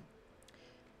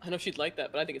 I don't know if she'd like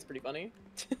that, but I think it's pretty funny.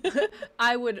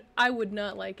 I would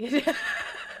not like it.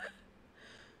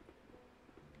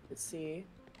 Let's see.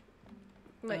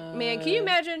 Like, man, can you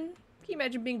imagine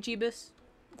being Jeebus?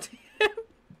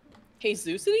 Hey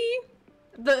Zeusity?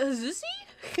 The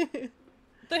Zussi?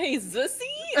 The Hey Zussi?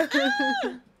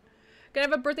 Gonna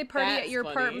have a birthday party That's at your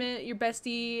funny. apartment. Your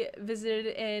bestie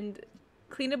visited and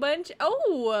cleaned a bunch.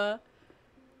 Oh!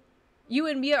 You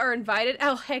and Mia are invited?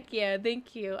 Oh, heck yeah.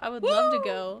 Thank you. I would love to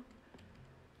go.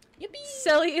 Yippee!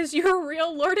 Sally is your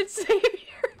real Lord and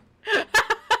Savior.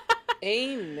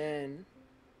 Amen.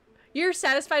 You're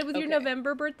satisfied with your Okay.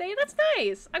 November birthday? That's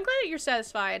nice. I'm glad that you're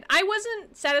satisfied. I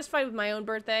wasn't satisfied with my own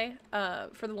birthday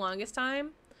for the longest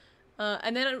time.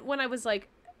 And then when I was like,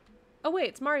 oh wait,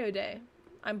 it's Mario Day.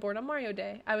 I'm born on Mario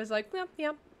Day. I was like,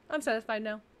 yeah, I'm satisfied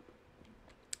now.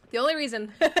 The only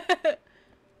reason...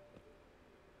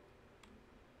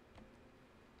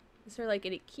 Is there like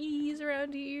any keys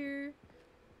around here?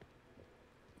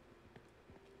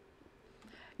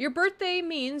 Your birthday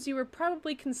means you were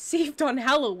probably conceived on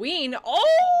Halloween.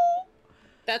 Oh!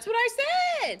 That's what I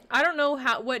said. I don't know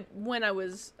when I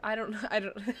was. I don't.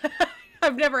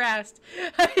 I've never asked.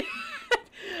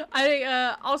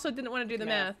 I also didn't want to do the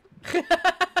math.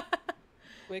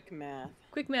 Quick math.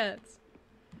 Quick maths.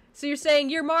 So you're saying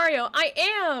you're Mario? I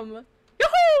am.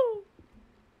 Yahoo!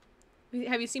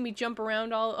 Have you seen me jump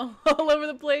around all over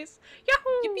the place?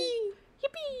 Yahoo! Yippee!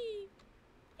 Yippee!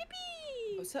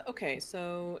 Yippee! Oh, so, okay,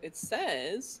 so it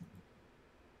says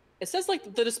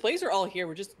like the displays are all here.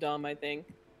 We're just dumb, I think.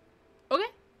 Okay.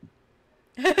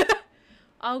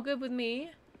 All good with me.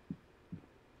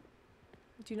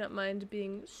 Do not mind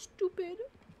being stupid.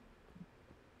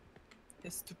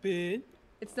 It's stupid.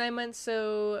 It's 9 months,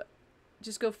 so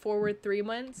just go forward 3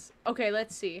 months. Okay,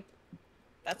 let's see.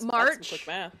 That's March, some quick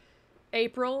math.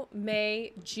 April,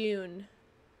 May, June.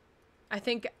 I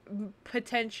think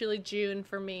potentially June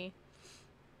for me.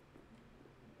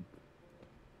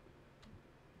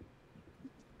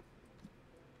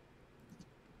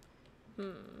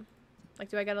 Like,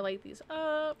 do I gotta light these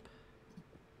up?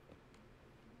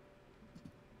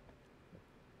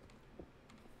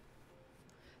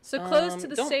 So close to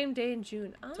the same day in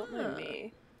June. Don't mind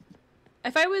me.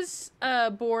 If I was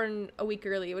born a week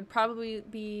early, it would probably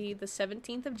be the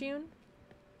 17th of June.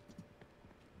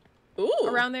 Ooh,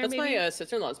 around there, that's maybe? my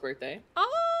sister-in-law's birthday.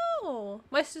 Oh,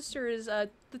 my sister is the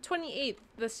 28th,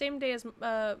 the same day as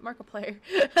Markiplier.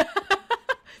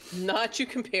 Not you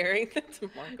comparing that to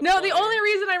Markiplier. No, the only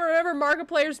reason I remember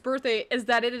Markiplier's birthday is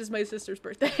that it is my sister's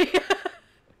birthday.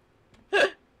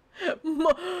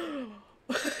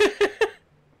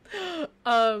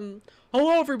 Hello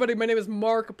everybody, my name is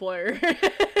Markiplier.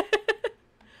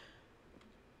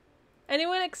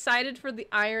 Anyone excited for the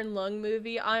Iron Lung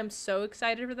movie? I am so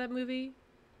excited for that movie.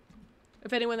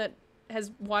 If anyone that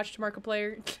has watched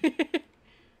Markiplier.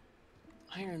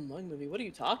 Iron Lung movie? What are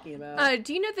you talking about?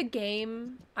 Do you know the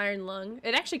game Iron Lung?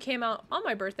 It actually came out on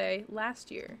my birthday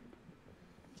last year.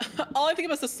 All I think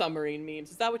about is the submarine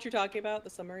memes. Is that what you're talking about? The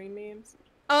submarine memes?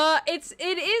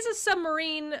 It is a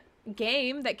submarine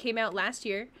game that came out last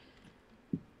year.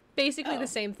 Basically the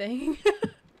same thing.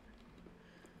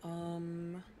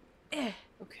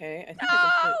 Okay, I think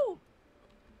No!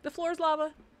 The floor's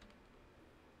lava.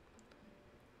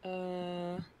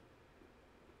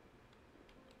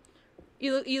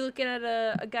 You looking at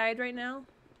a guide right now?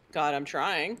 God, I'm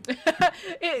trying.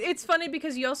 It's funny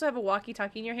because you also have a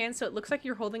walkie-talkie in your hand, so it looks like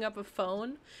you're holding up a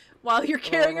phone while you're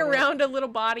carrying around a little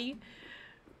body.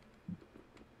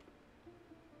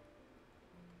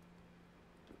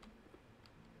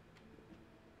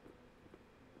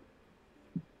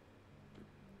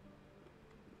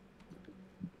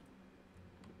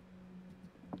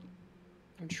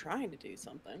 I'm trying to do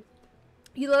something.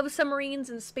 You love submarines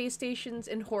and space stations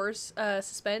and horse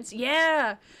suspense.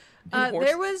 Yeah. And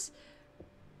there was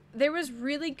a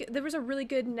really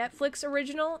good Netflix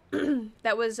original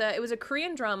that was it was a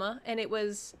Korean drama, and it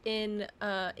was in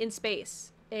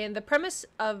space. And the premise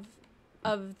of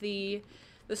the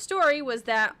story was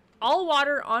that all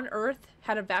water on Earth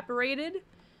had evaporated.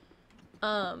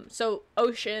 So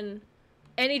ocean,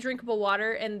 any drinkable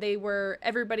water, and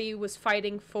everybody was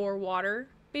fighting for water,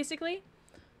 basically.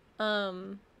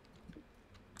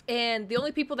 And the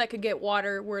only people that could get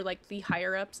water were like the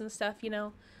higher ups and stuff, you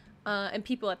know, and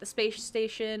people at the space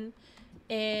station.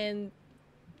 And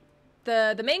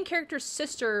the main character's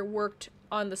sister worked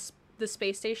on the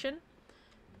space station,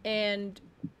 and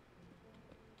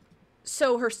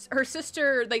so her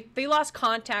sister, like, they lost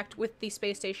contact with the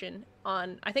space station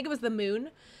on, I think it was the moon.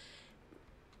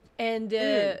 And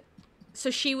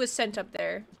so she was sent up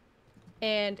there,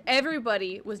 and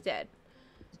everybody was dead.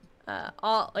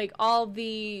 All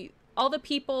the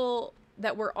people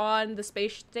that were on the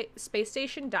space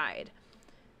station died.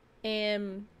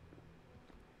 And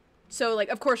so, like,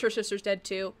 of course her sister's dead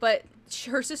too, but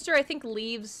her sister, I think,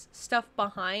 leaves stuff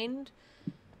behind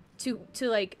to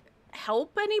like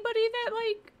help anybody that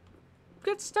like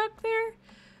gets stuck there.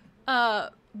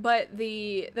 But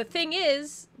the thing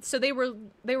is, so they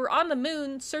were on the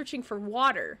moon searching for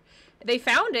water. They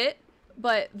found it,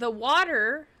 but the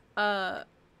water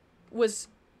was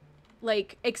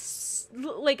like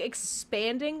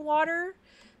expanding water.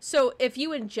 So if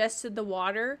you ingested the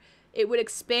water, it would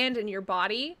expand in your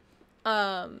body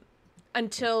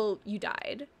until you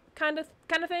died, kind of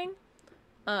thing.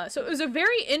 So it was a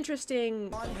very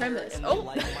interesting premise.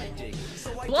 Oh,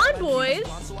 blonde boys.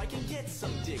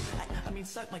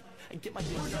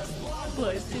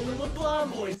 Boys do what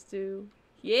blonde boys do.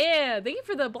 Yeah, thank you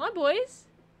for the blonde boys.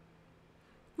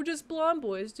 We're just blonde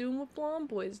boys doing what blonde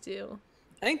boys do.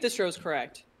 I think this row's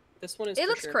correct. This one is It for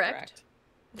looks sure correct.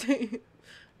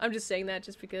 I'm just saying that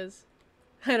just because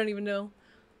I don't even know.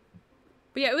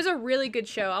 But yeah, it was a really good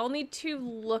show. I'll need to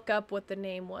look up what the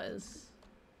name was.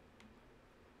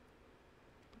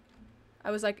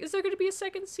 I was like, is there going to be a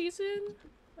second season?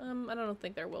 I don't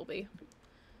think there will be.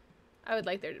 I would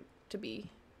like there to be.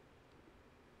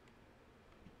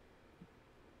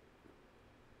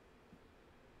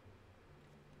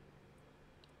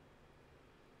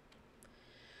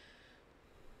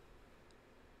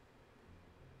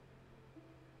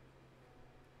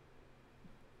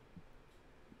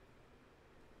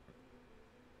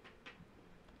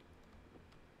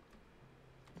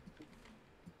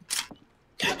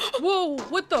 Whoa,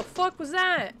 what the fuck was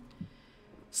that?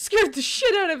 Scared the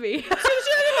shit out of me.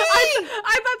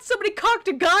 I thought somebody cocked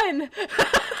a gun.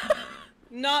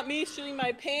 Not me shooting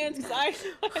my pants because I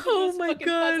Oh my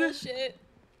god. puzzle shit.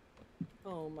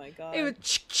 Oh my god. It was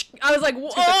I was like, whoa.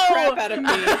 Took the crap out of me.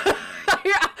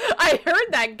 I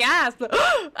heard that gasp.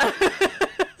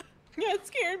 Yeah, it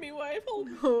scared me, wife.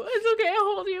 Oh, it's okay,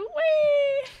 I'll hold you.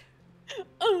 Whee!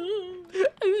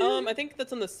 I think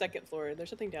that's on the second floor. There's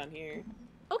something down here.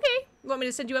 Okay. You want me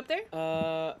to send you up there?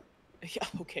 Yeah,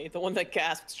 okay. The one that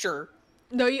gasped, sure.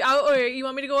 No, you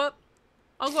want me to go up?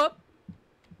 I'll go up.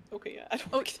 Okay, yeah. I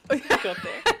don't want to go up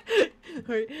there.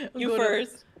 Alright, you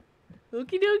first.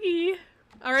 Okie dokie.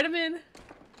 Alright, I'm in.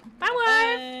 Bye,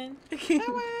 wife. Bye,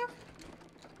 wife.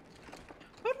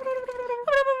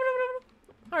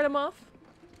 Alright, I'm off.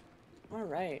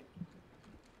 Alright.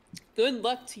 Good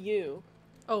luck to you.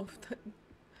 Oh, I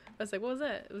was like, what was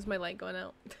that? It was my light going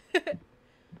out.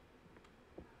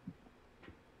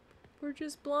 We're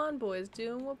just blonde boys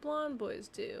doing what blonde boys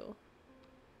do.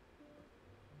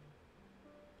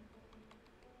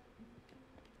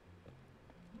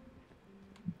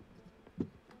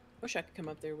 Wish I could come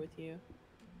up there with you.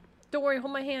 Don't worry,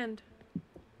 hold my hand.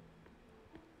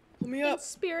 Pull me In up.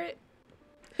 spirit.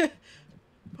 Pull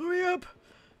me up.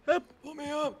 Up. Pull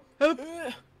me up. Up.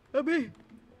 Up me.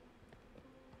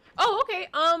 Oh, okay.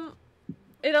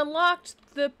 It unlocked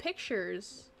the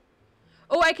pictures.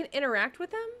 Oh, I can interact with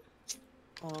them?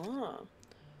 Ah.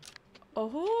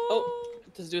 Oh. Oh,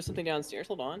 does it do something downstairs?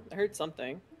 Hold on. I heard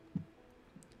something.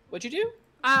 What'd you do?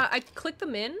 I clicked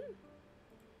them in.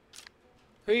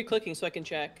 Who are you clicking so I can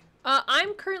check?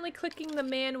 I'm currently clicking the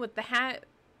man with the hat.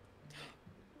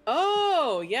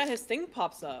 Oh, yeah, his thing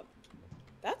pops up.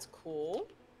 That's cool.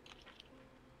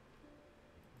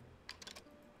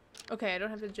 Okay, I don't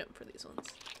have to jump for these ones.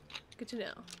 Good to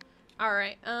know.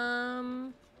 Alright,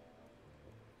 Are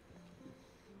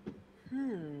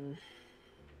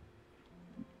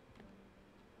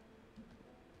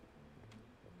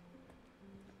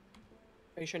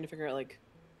you trying to figure out, like...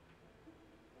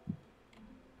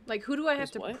 Like, who do I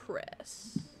have to what?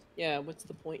 press? Yeah, what's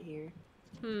the point here?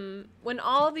 When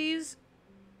all these...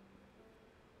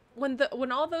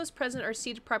 When all those present are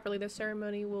seated properly, the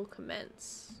ceremony will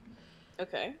commence.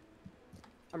 Okay.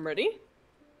 I'm ready.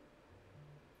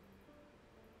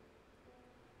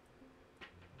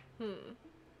 Do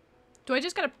I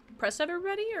just gotta press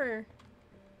everybody, or...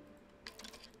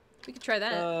 We could try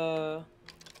that.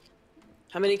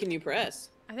 How many can you press?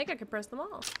 I think I could press them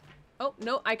all. Oh,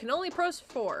 no, I can only press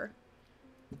 4.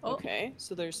 Oh. Okay,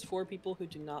 so there's 4 people who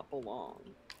do not belong.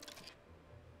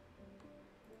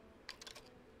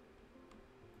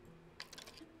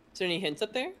 Is there any hints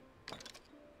up there?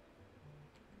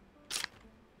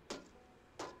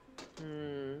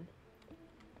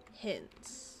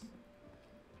 Hints.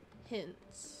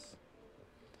 Hints.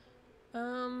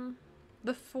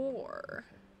 The 4.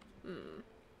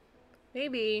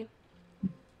 Maybe.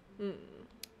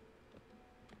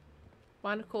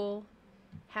 Monocle.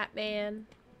 Hat man.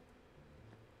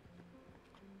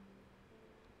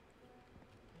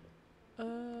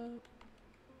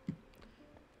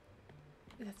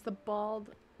 That's the bald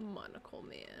monocle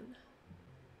man.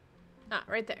 Ah,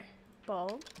 right there.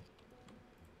 Bald.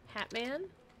 Hat man.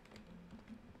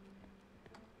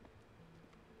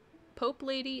 Pope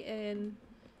lady and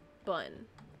bun.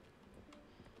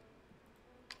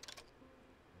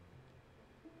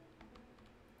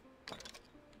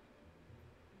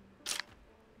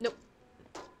 Nope.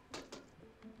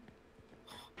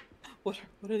 What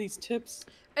are these tips?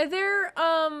 Are there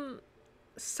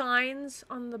signs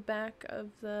on the back of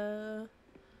the...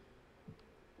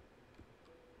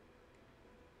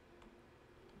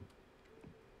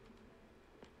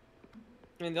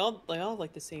 I mean, they all have,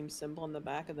 like, the same symbol on the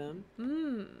back of them.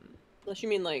 Unless you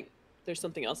mean, like, there's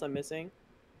something else I'm missing.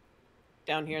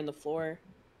 Down here on the floor.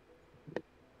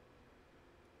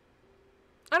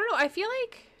 I don't know, I feel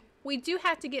like we do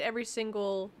have to get every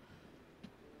single,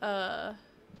 like,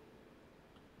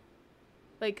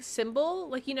 symbol.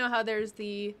 Like, you know how there's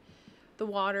the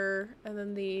water, and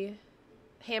then the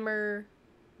hammer,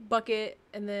 bucket,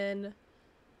 and then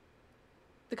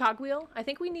the cogwheel. I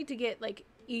think we need to get, like,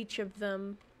 each of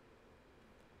them.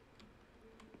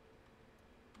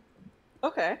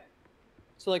 Okay.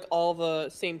 So like all the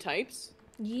same types?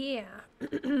 Yeah.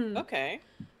 Okay.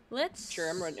 Let's... Sure,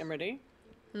 I'm ready.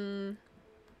 Hmm.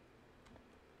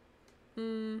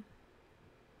 Hmm.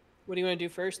 What do you want to do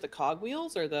first? The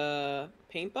cogwheels or the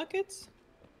paint buckets?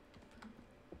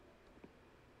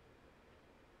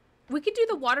 We could do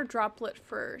the water droplet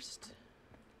first.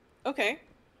 Okay.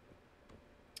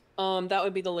 That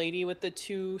would be the lady with the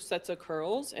 2 sets of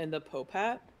curls and the Pope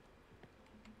hat.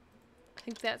 I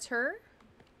think that's her.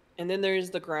 And then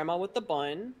there's the grandma with the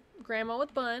bun. Grandma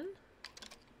with bun.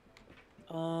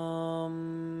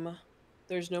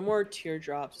 There's no more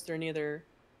teardrops. Is there any other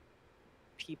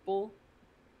people?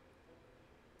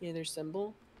 Any other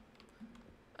symbol?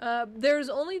 There's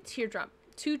only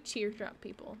two teardrop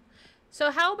people.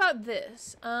 So how about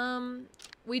this?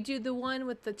 We do the one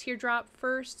with the teardrop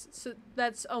first. So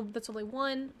that's only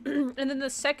one, and then the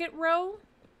second row.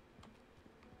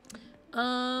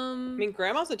 I mean,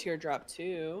 grandma's a teardrop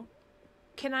too.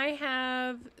 Can I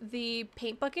have the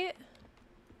paint bucket?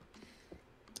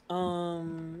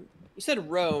 You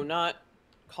said row, not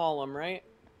column, right?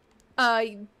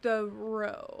 The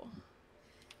row.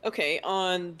 Okay,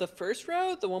 on the first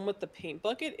row, the one with the paint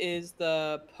bucket is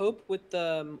the Pope with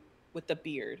the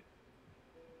beard.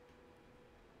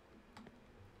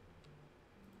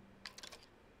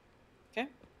 Okay.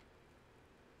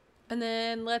 And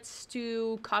then let's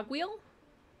do cogwheel.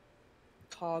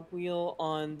 Cogwheel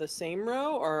on the same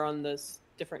row or on this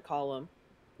different column?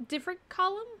 Different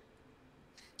column.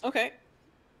 Okay.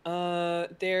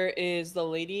 There is the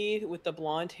lady with the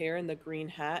blonde hair and the green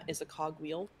hat is a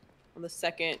cogwheel on the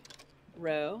second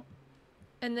row.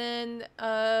 And then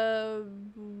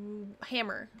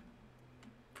hammer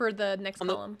for the next On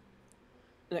column.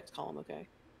 The next column, okay.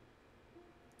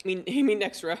 You mean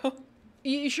next row?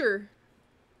 You sure?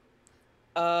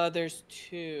 There's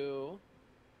 2.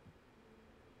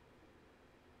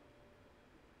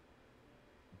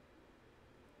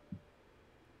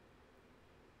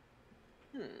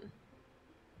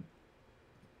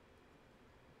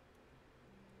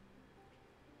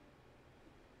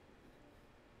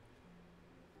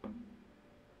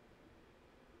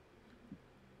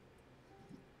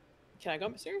 Can I go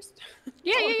upstairs?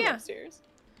 Yeah, I wanna go yeah. Upstairs.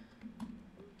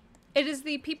 It is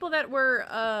the people that were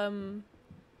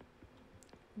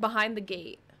behind the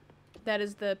gate. That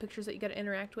is the pictures that you got to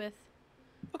interact with.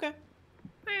 Okay.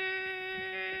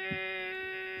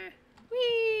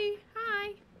 Wee!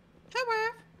 Hi.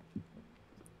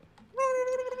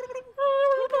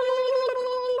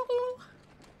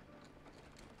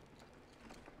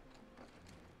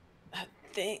 Hi,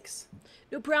 thanks.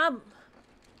 No problem.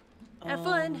 Have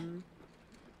fun.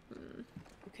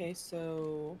 Okay,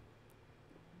 so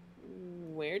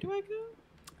where do I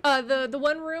go? The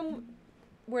one room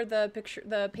where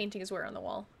the painting is on the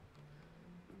wall.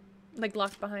 Like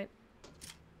locked behind.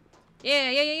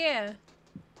 Yeah.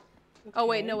 Okay. Oh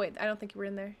wait, no wait. I don't think you were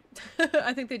in there.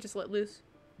 I think they just let loose.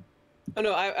 Oh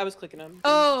no, I was clicking them.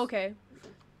 Oh, okay.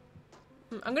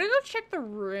 I'm gonna go check the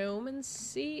room and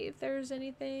see if there's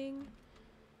anything.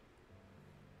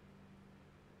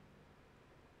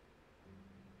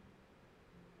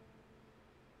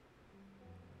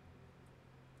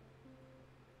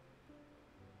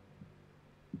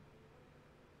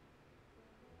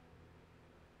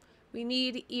 We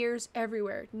need ears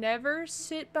everywhere. Never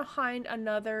sit behind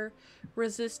another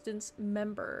resistance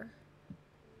member.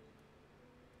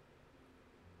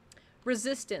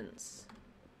 Resistance.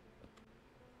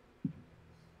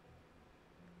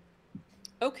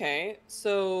 Okay,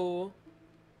 so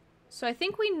I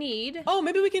think we need... Oh,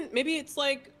 maybe it's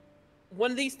like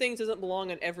one of these things doesn't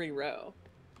belong in every row.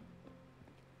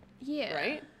 Yeah.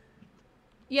 Right?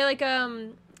 Yeah,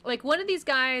 like one of these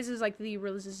guys is like the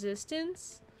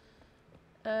resistance.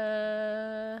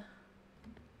 It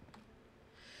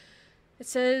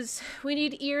says, we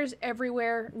need ears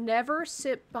everywhere. Never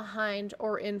sit behind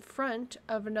or in front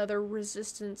of another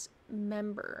resistance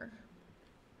member.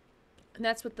 And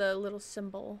that's with the little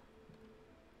symbol.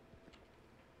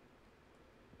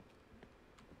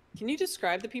 Can you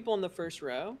describe the people in the first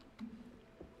row?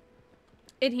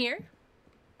 In here?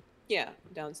 Yeah,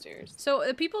 downstairs. So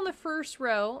the people in the first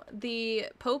row, the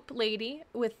Pope lady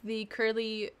with the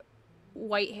curly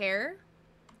white hair.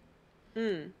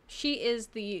 She is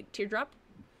the teardrop.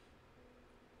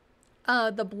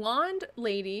 The blonde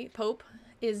lady, Pope,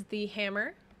 is the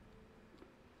hammer.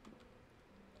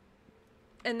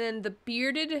 And then the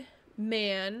bearded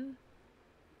man,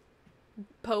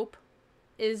 Pope,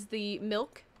 is the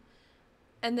milk.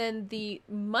 And then the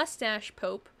mustache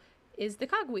pope is the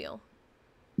cogwheel.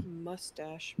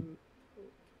 Mustache.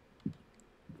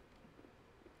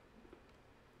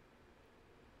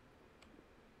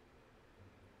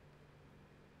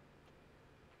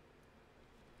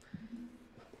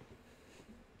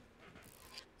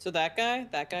 So that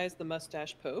guy's the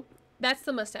mustache pope? That's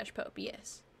the mustache pope,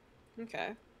 yes.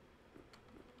 Okay.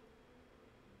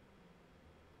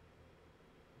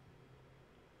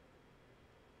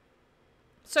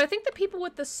 So I think the people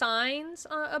with the signs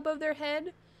above their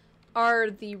head are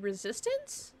the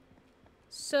resistance.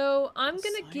 So I'm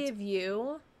going to give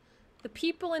you the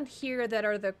people in here that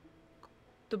are the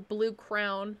blue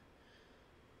crown.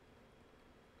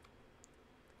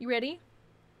 You ready?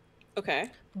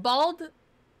 Okay. Bald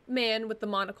man with the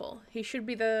monocle. He should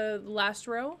be the last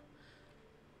row.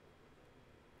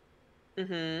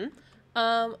 Mm-hmm.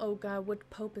 Oh god, what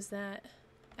pope is that?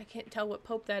 I can't tell what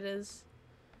pope that is.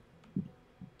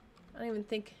 I don't even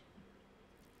think.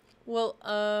 Well,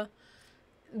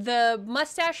 the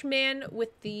mustache man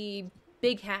with the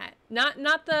big hat. Not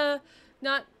the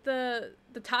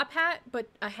top hat, but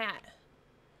a hat.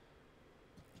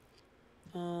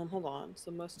 Hold on.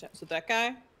 So mustache. So that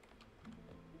guy?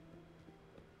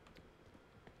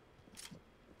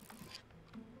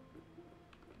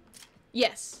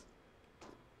 Yes.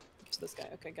 It's this guy.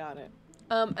 Okay, got it.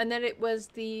 And then it was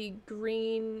the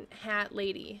green hat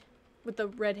lady with the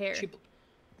red hair.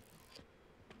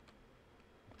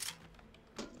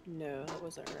 No, that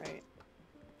wasn't right.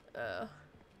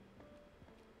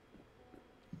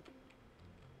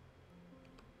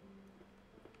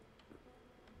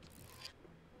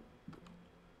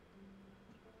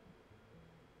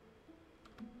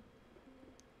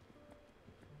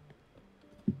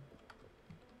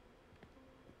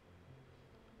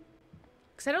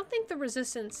 Because I don't think the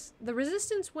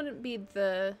resistance wouldn't be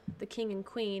the king and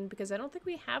queen, because I don't think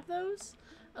we have those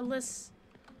unless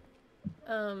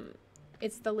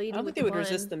it's the lady. I don't think they would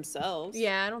resist themselves.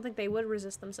 Yeah, I don't think they would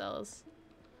resist themselves.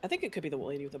 I think it could be the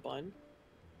lady with the bun.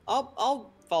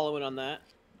 I'll follow it on that.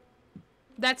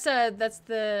 That's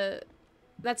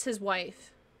his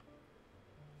wife.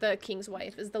 The king's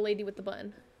wife is the lady with the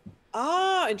bun.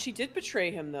 Ah, and she did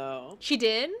betray him though. She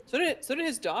did? So did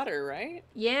his daughter, right?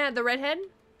 Yeah, the redhead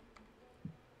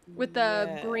with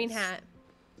the green hat.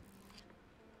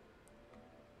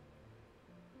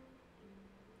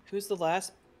 Who's the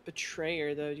last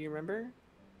betrayer though? Do you remember?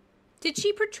 Did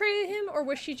she betray him, or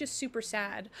was she just super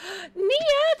sad? Nia,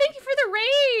 thank you for the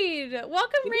raid.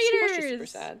 Welcome, Maybe raiders. She was just super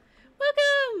sad.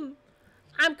 Welcome.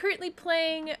 I'm currently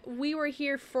playing We Were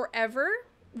Here Forever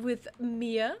with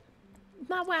Mia,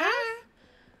 my wife.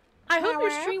 I hope your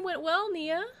stream went well,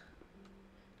 Nia.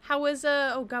 How was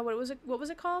oh god, what was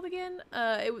it called again?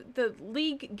 The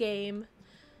league game.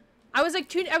 I was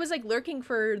like lurking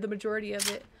for the majority of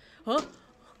it. Huh?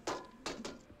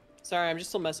 Sorry, I'm just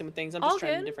still messing with things. I'm All just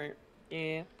trying good. different.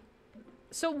 Yeah.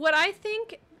 So what I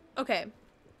think, okay,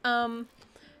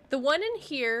 the one in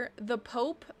here, the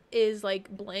Pope is like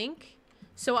blank.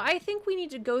 So I think we need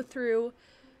to go through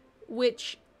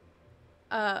which,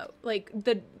 like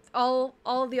all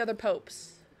of the other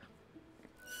popes.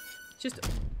 Just.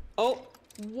 Oh.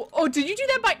 Oh, did you do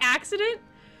that by accident?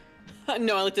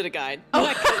 No, I looked at a guide. Oh. No,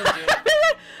 I couldn't do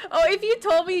it. Oh, if you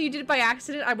told me you did it by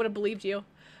accident, I would have believed you.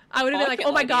 I would have been like,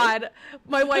 oh my god,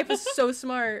 my wife is so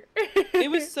smart.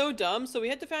 It was so dumb. So we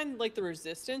had to find like the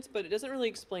resistance, but it doesn't really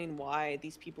explain why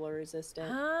these people are resistant.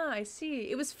 Ah, I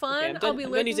see. It was fun. Okay, I'll be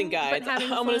looking, using guides. but having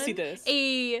I fun. want to see this.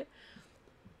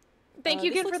 Thank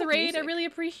you again for the raid. Music. I really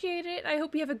appreciate it. I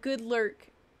hope you have a good lurk.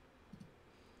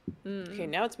 Okay,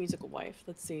 now it's musical wife.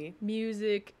 Let's see.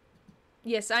 Music.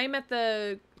 Yes, I am at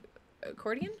the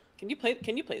accordion. Can you play the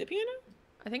piano?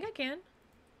 I think I can.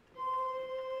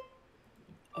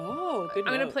 Oh, good.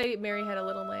 I'm gonna play Mary Had a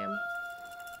Little Lamb.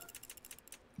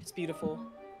 It's beautiful.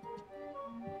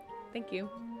 Thank you.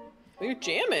 Oh, you're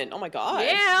jamming. Oh my god.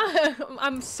 Yeah,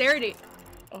 I'm serenading.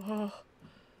 Oh.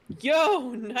 Yo,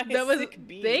 nice. That was sick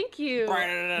beat. Thank you.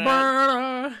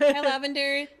 Hi,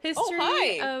 Lavender.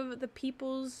 History of the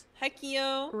people's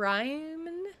Hekio. Rhyme.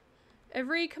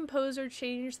 Every composer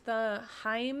changed the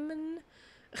hymen,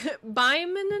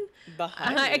 byman.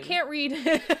 I can't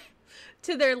read.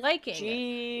 To their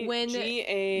liking. When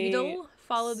Idol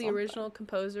followed the original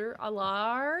composer,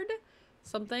 Allard,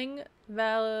 something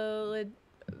valid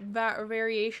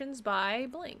variations by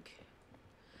blank.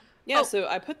 Yeah, so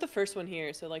I put the first one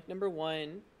here. So like number 1,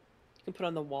 you can put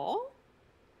on the wall.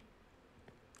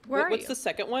 What's the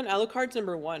second one? Alucard's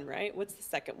number 1, right? What's the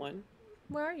second one?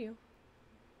 Where are you?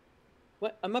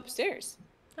 What? I'm upstairs.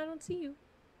 I don't see you.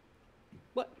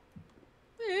 What?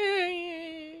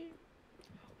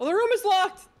 Oh, the room is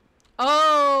locked!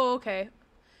 Oh, okay.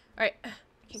 All right. Can't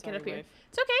Sorry, get up here. wife.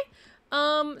 It's okay.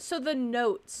 So the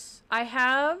notes I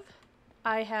have,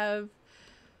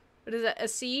 what is that? A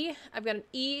C. I've got an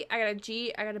E. I got a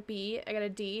G. I got a B. I got a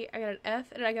D. I got an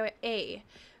F, and I got an A.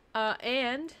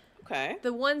 And Okay.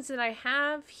 the ones that I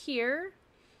have here,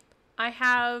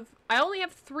 I only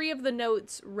have 3 of the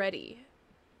notes ready.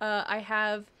 I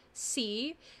have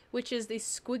C, which is the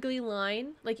squiggly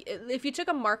line. Like if you took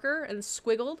a marker and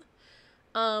squiggled,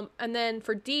 and then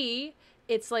for D,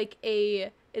 it's like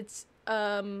it's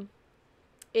got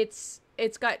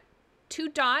 2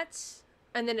 dots,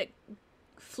 and then it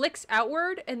flicks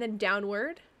outward and then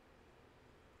downward.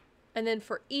 And then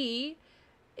for E,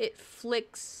 it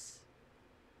flicks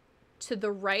to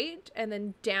the right and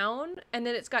then down, and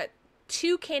then it's got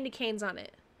 2 candy canes on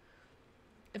it.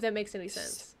 If that makes any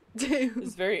sense.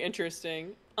 It's very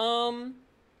interesting. I'm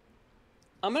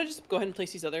gonna just go ahead and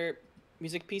place these other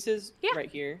music pieces right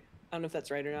here. I don't know if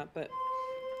that's right or not, but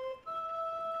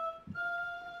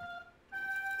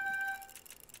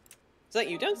is that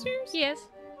you downstairs? Yes.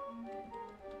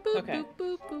 Boop, Okay. boop,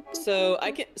 boop, boop, boop, So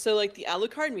boop, so like the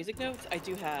Alucard music notes I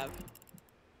do have.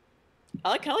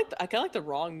 I kind of like the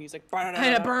wrong music.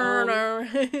 and a burner.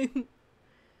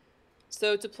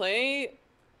 So to play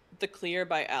the Clear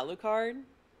by Alucard,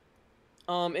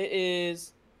 it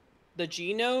is the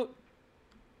G note,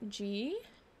 G.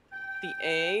 the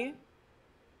A,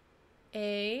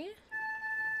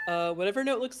 whatever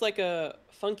note looks like a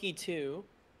funky 2.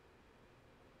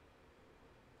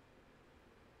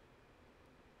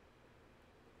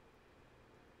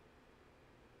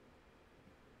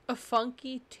 A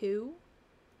funky 2.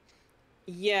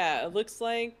 Yeah, it looks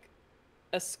like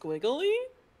a squiggly.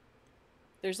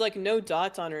 There's like no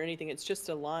dots on or anything. It's just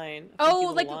a line.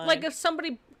 Oh, like if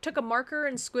somebody took a marker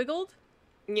and squiggled?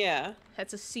 Yeah.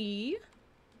 That's a C.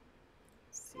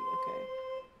 C, okay.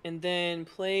 And then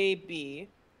play B.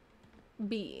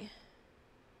 B.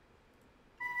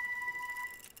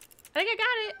 I think I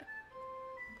got it.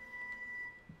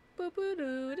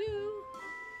 Boo-boo-doo-doo.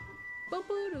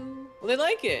 Boo-boo-doo. Well, they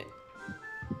like it.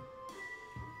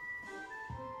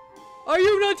 Are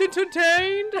you not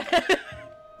entertained?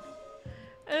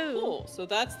 Oh. Cool. So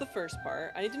that's the first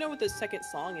part. I need to know what the second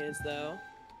song is, though.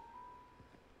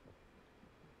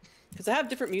 Because I have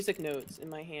different music notes in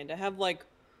my hand. I have, like,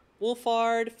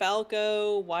 Wolfard,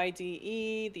 Falco,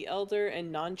 YDE, The Elder,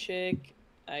 and Non-Chick.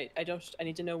 I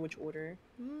need to know which order.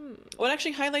 Oh, it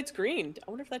actually highlights green. I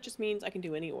wonder if that just means I can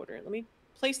do any order. Let me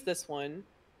place this one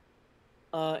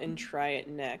and try it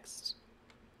next.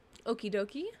 Okie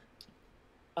dokie.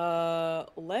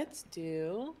 Let's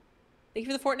do... Thank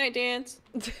you for the Fortnite dance.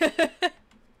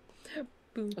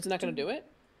 Boom. Was it not gonna do it?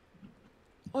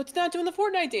 Oh, it's not doing the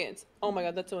Fortnite dance. Oh my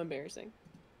god, that's so embarrassing.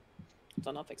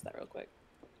 Hold on, I'll fix that real quick.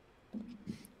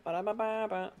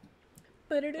 Ba-da-ba-ba-ba.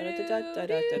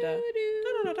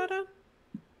 Da-da-da-da-da-da-da.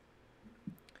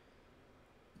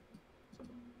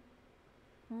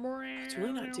 It's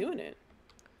really not doing it.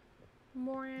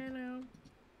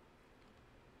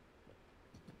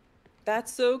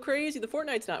 That's so crazy. The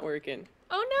Fortnite's not working.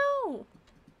 Oh no!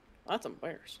 That's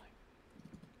embarrassing.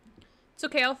 It's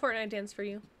okay, I'll Fortnite dance for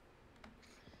you.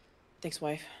 Thanks,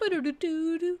 wife. I've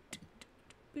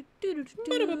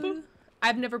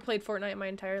never played Fortnite in my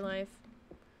entire life.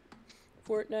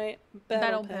 Fortnite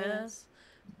Battle Pass.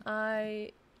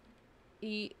 I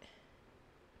eat.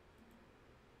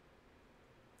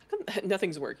 How come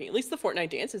nothing's working? At least the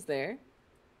Fortnite dance is there.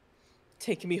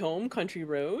 Take me home, country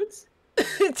roads.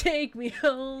 Take me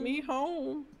home. Me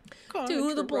home.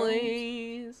 To the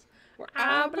place where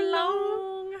I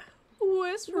belong.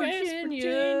 West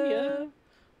Virginia.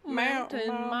 Mountain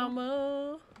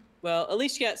Mama. Well, at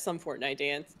least you got some Fortnite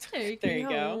dance. Take there me you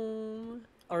go. home.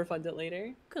 I'll refund it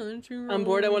later. Country road. I'm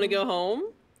bored. I want to go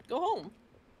home. Go home.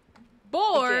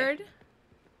 Bored?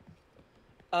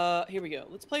 Okay. Here we go.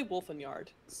 Let's play Wolfen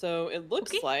Yard. So it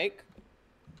looks like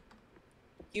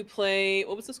you play.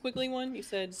 What was the squiggly one? You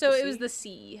said. So it was the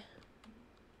C.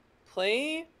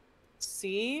 Play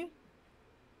C.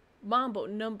 Mambo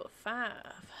number 5.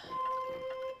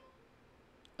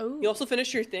 Oh. You also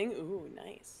finished your thing. Ooh,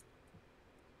 nice.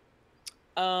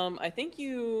 I think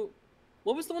you.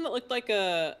 What was the one that looked like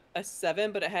a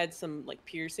 7, but it had some like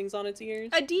piercings on its ears?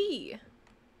 A D.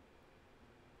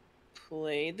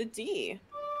 Play the D.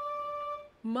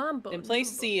 Mambo. And play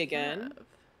C again. 5.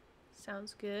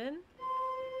 Sounds good.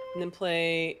 And then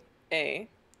play A.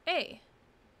 A.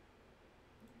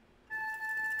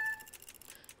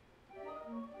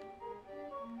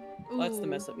 Well, that's the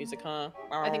mess up music, huh?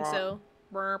 I think so.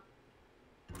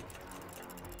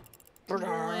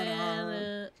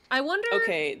 I wonder.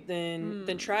 Okay, then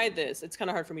try this. It's kind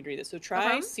of hard for me to read this. So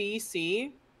try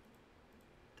CC.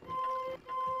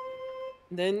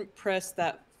 Then press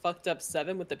that fucked up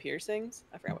 7 with the piercings.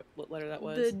 I forgot what letter that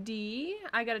was. The D.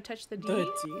 I gotta touch the D. The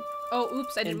D. Oh,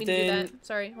 oops! I didn't mean to do that.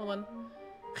 Sorry, hold on.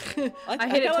 I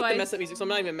hit it twice. I like the mess up music, so I'm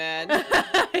not even mad.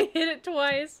 I hit it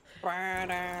twice.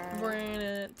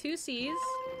 2 C's,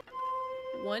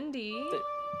 1 D,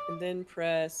 and then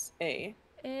press A.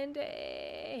 And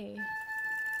A.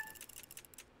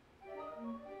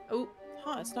 Oh.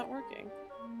 Huh, it's not working.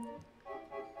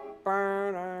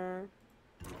 Burner.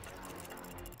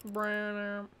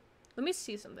 Let me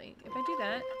see something. If I do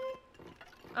that.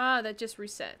 Ah, that just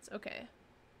resets. Okay.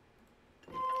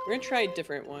 We're gonna try a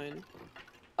different one.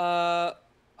 I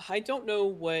don't know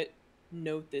what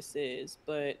note this is,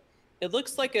 but it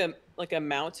looks like a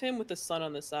mountain with the sun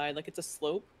on the side. Like it's a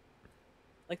slope.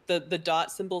 Like the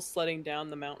dot symbol sledding down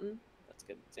the mountain. If that's a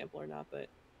good example or not, but.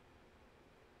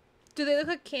 Do they look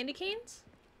like candy canes?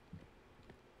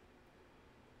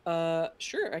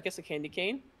 Sure. I guess a candy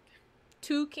cane.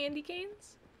 2 candy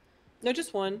canes? No,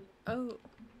 just 1. Oh.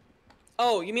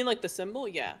 Oh, you mean like the symbol?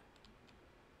 Yeah.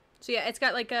 So yeah, it's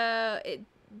got like it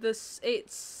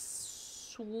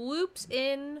swoops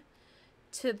in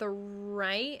to the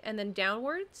right and then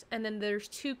downwards, and then there's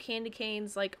 2 candy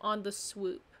canes like on the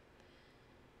swoop.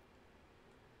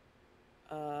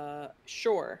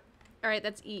 Sure. All right,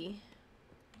 that's E.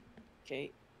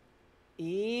 Okay.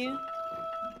 E.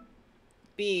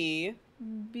 B.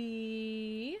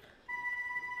 B.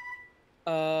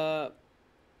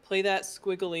 Play that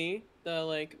squiggly, the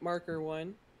like marker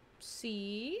one.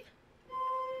 C.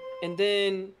 And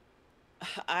then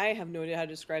I have no idea how to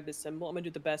describe this symbol. I'm gonna do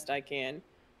the best I can.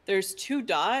 There's 2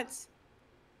 dots,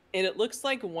 and it looks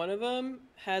like one of them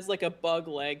has like a bug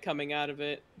leg coming out of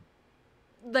it.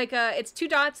 Like it's 2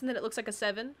 dots and then it looks like a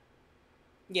 7.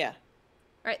 Yeah.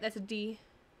 All right, that's a D.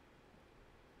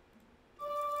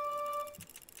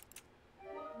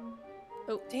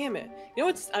 Oh, damn it! You know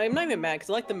what's? I'm not even mad because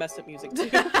I like the messed up music too.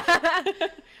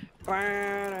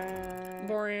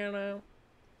 Borano.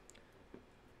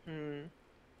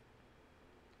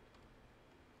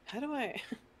 How do I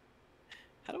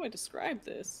describe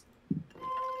this?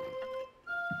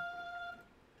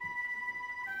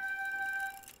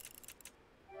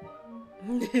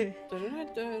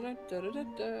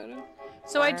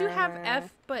 So I do have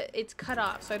F, but it's cut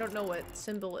off, so I don't know what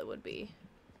symbol it would be.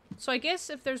 So I guess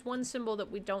if there's one symbol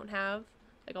that we don't have,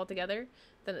 like altogether,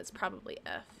 then it's probably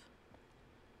F.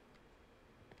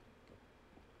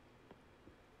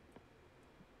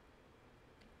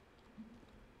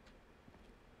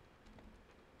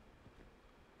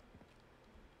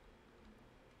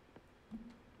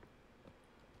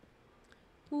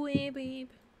 Weeb weeb.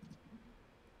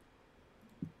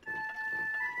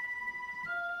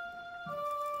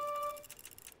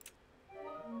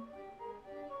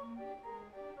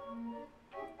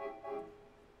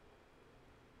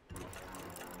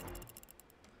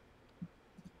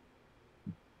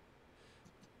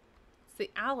 It's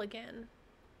the owl again.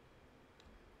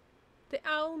 The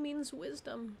owl means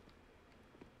wisdom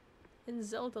in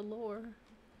Zelda lore.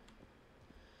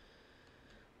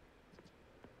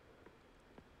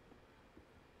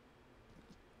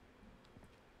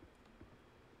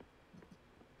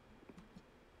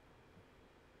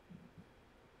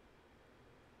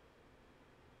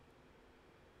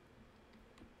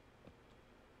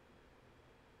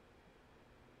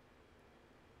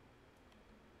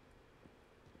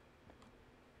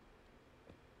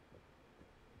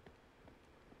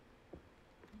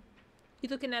 You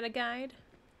looking at a guide?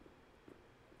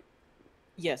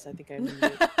 Yes, I think I remember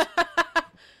it.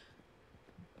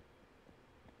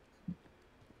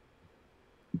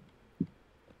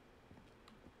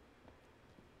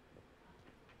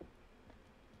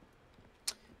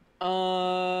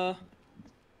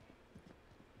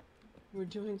 We're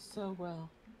doing so well.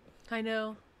 I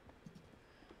know.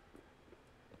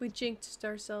 We jinxed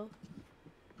ourselves.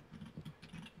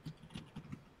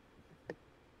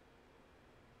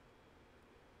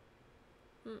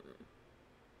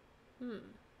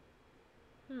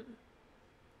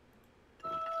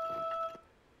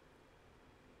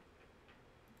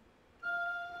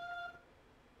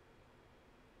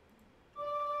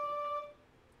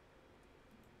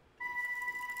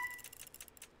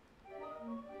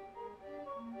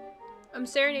 I'm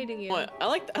serenading you. What? I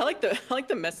like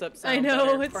the mess up sound. I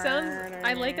know, better. it sounds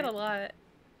I like it a lot.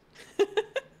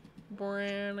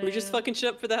 We just fucking shit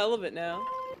up for the hell of it now.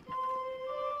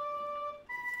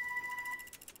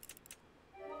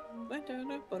 Can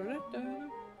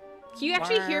you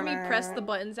actually hear me press the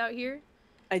buttons out here?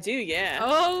 I do, yeah.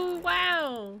 Oh,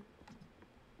 wow.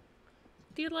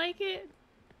 Do you like it?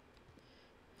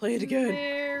 Play it again.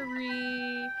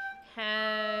 Mary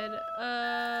had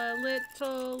a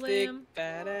little Big lamb.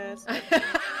 fat ass.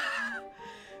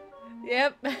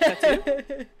 Yep.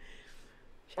 That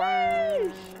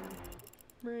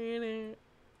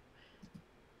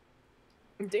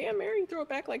Damn, Mary, throw it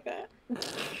back like that.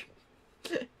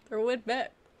 Throw it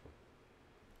back.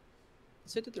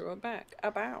 Said to throw it back.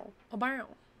 A bow. A bow.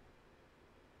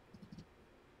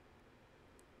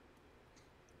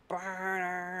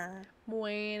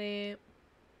 Bueno.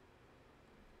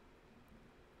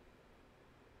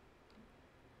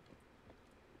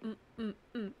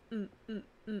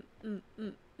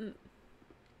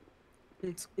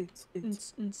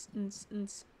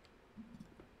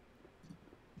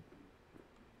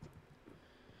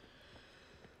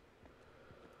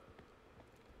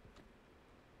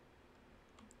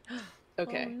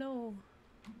 Okay. Oh no.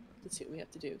 Let's see what we have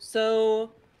to do.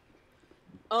 So,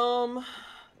 oh,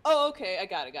 okay, I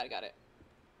got it.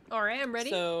 All right, I'm ready.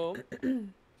 So,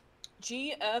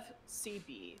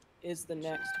 GFCB is the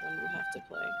next one you have to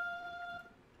play.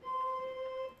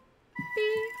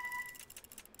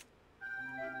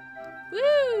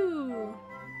 Woo!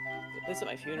 This is at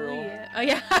my funeral. Oh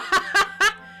yeah.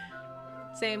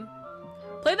 Same.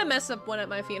 Play the mess up one at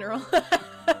my funeral.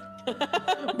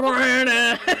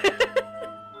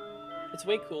 It's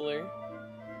way cooler.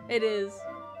 It is.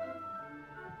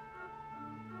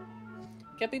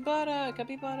 Capybara. This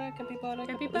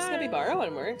capybara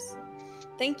one works.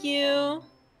 Thank you.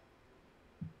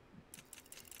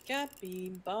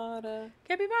 Capybara.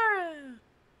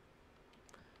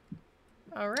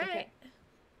 All right. Okay.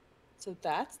 So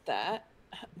that's that.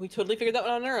 We totally figured that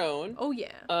one on our own. Oh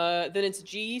yeah. Then it's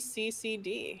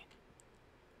GCCD.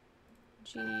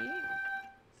 GCCD.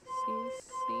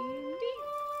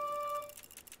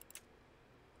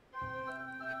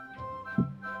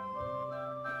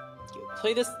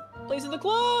 Play this place in the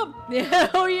club. Yeah.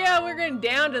 Oh yeah. We're going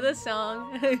down to this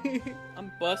song.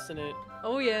 I'm busting it.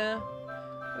 Oh yeah.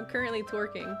 I'm currently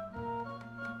twerking.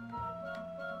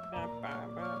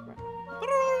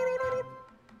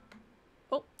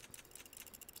 Oh.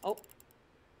 Oh.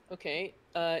 Okay.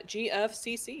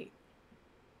 GFCC.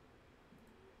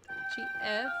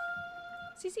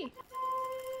 GFCC.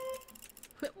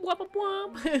 Wop wop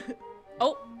wop.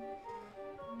 Oh.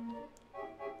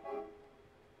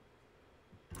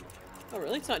 Oh,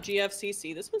 really? It's not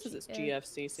GFCC. This one says it's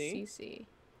GFCC. CC.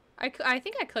 I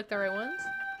think I clicked the right ones.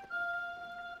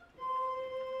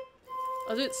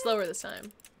 I'll do it slower this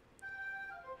time.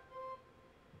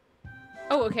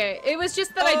 Oh, okay. It was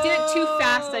just that I did it too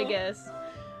fast, I guess.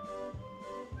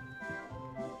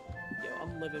 Yo,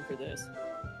 I'm living for this.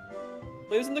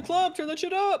 Ladies in the club, turn that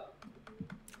shit up!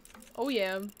 Oh,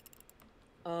 yeah.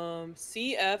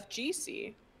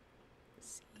 CFGC.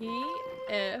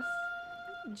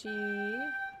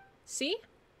 CFGC?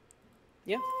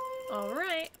 Yeah.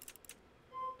 Alright.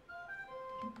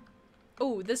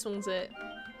 Oh, this one's it.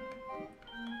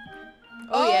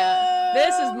 Oh, yeah.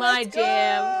 This is my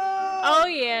jam. Oh,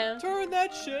 yeah. Turn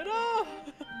that shit off!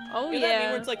 Oh, You know what I mean, yeah.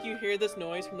 where it's like you hear this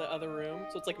noise from the other room,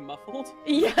 so it's like muffled?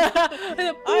 Yeah.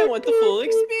 I want the full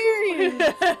experience!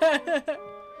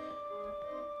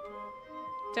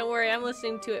 Don't worry, I'm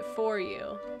listening to it for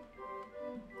you.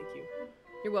 Thank you.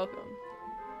 You're welcome.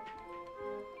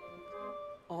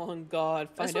 Oh God,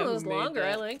 find This out one who was made longer.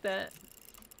 I that. like that.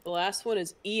 The last one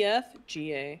is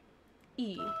EFGA.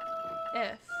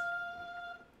 EFGA.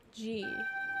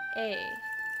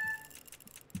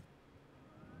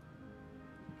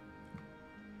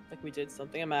 Like we did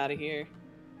something. I'm out of here.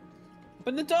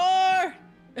 Open the door! I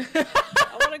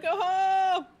want to go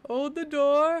home! Hold the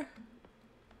door.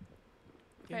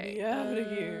 Get me out of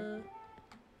here.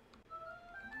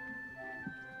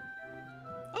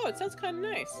 Oh, it sounds kind of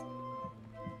nice.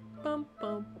 Bum,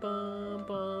 bum, bum,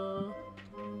 bum.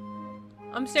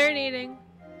 I'm serenading.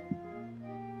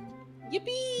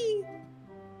 Yippee!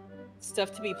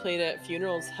 Stuff to be played at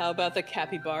funerals. How about the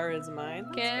capybara is mine?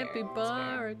 That's fair, that's fair.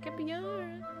 Capybara,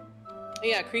 capybara.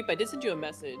 Yeah, Creep, I did send you a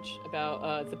message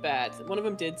about the bats. One of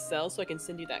them did sell, so I can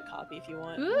send you that copy if you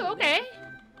want. Ooh, okay.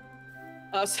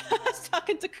 So I was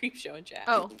talking to Creep Show in chat.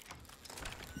 Oh.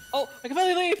 Oh, I can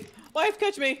finally leave! Wife,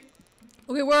 catch me!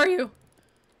 Okay, where are you?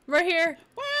 Right here.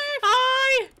 Wife!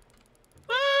 Hi!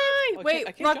 Hi! Oh, Wait,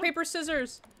 I can't rock, jump? paper,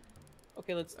 scissors.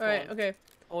 Okay, let's... Alright, okay.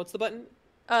 Oh, what's the button?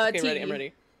 Okay, ready, I'm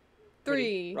ready. 3.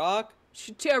 Ready. Rock.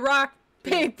 Rock,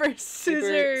 paper,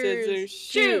 scissors,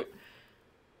 shoot!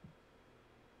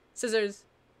 Scissors.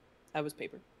 That was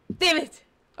paper. Damn it!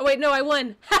 Oh wait, no, I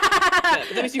won. Yeah,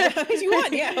 but that means you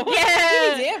won, yeah.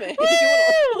 Yeah! Damn it.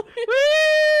 Woo!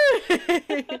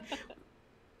 Woo!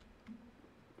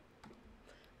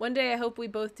 One day I hope we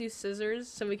both do scissors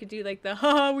so we could do like the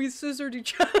haha we scissored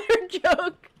each other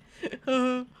joke.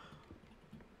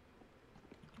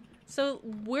 So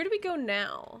where do we go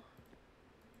now?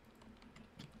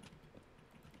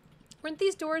 Weren't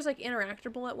these doors like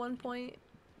interactable at one point?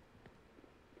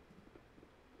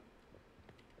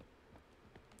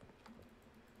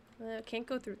 Can't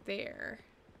go through there.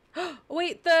 Oh,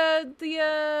 wait,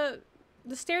 the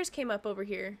stairs came up over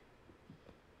here.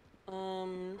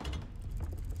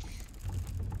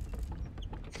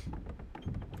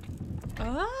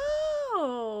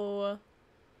 Oh.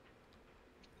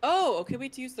 Oh, okay,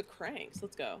 wait to use the cranks.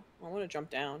 Let's go. I want to jump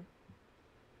down.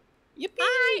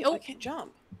 Yippee! Oh. I can't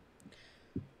jump.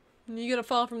 You gonna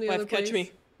fall from the Wife, other place. catch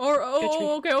me. Or Catch me.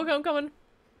 okay, I'm coming.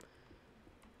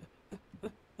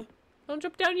 Don't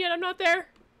jump down yet. I'm not there.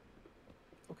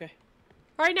 Okay.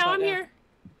 All right, now About I'm now. here.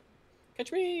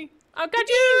 Catch me. I got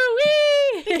you.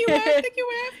 Whee! Thank you, Wife. Thank you,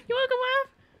 Wife. You're welcome,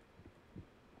 Wife.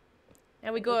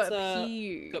 And we go Let's, up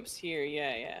here. Go up here.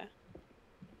 Yeah, yeah. You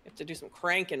have to do some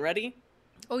cranking. Ready?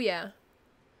 Oh yeah.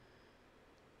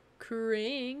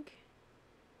 Crank.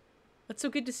 That's so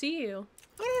good to see you.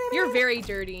 You're very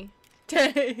dirty.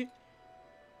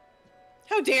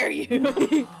 How dare you?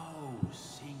 Oh,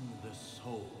 sing the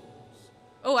souls.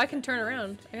 Oh, I can turn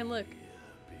around. I can look.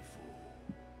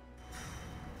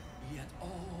 Yet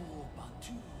all but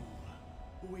two,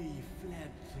 we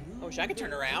fled through. Oh, shit, I can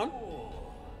turn around. door.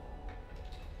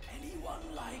 Anyone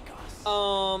like us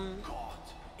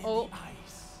caught in Oh. the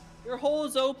ice. Your hole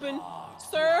is open,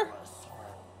 sir.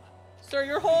 Sir,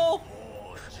 your hole.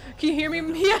 Can you hear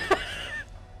me? Yeah.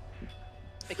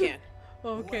 I can.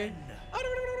 Okay.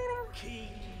 King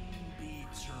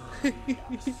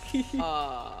betrayed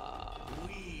us.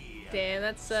 We Damn,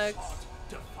 that sucks.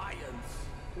 defiance.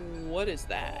 What is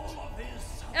that? All of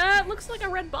this It looks like a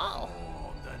red ball.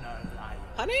 more than a lie.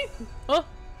 Honey? Oh,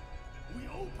 We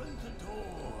opened the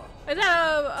door. is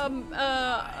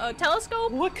that a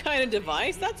telescope? What kind of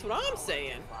device? That's what I'm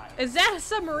saying. Is that a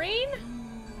submarine?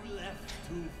 You left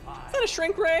to fight. Is that a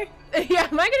shrink ray? Yeah,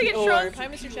 am I gonna get Or shrunk? hi,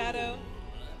 Mr. Shadow.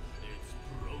 It's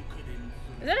broken in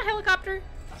Is that a helicopter?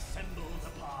 Assemble the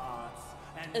parts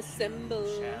and Assemble.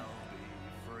 you shall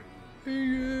be free.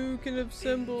 You can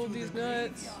assemble Into these the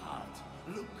nuts. graveyard,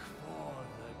 look for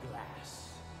the glass.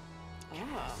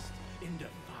 Ah. In the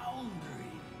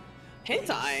foundry.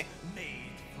 Hentai. Is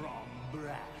made from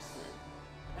brass.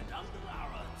 And under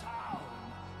our town,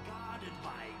 guarded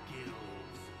by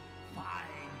guilds,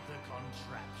 find the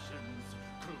contraptions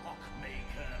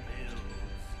clockmaker builds.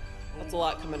 That's a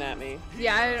lot coming at me.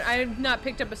 Yeah, I've not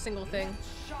picked up a single thing.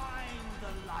 Shine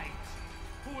the light,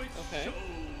 which Okay. shows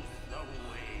the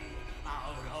way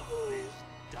out of this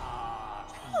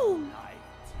dark night.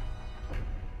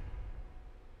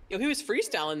 Yo, he was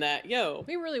freestyling that. Yo.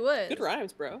 We really would. Good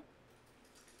rhymes, bro.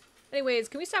 Anyways,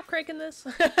 can we stop cranking this?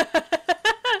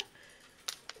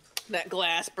 That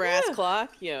glass brass Yeah.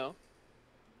 clock. Yo.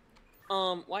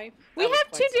 Wife. We that was have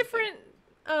quite two something. different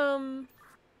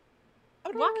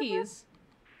walkies.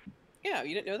 Yeah,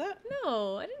 you didn't know that?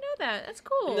 No, I didn't know that. That's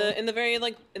cool. In the very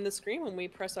in the screen when we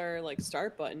press our like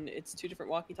start button, it's two different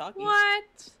walkie-talkies.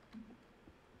 What?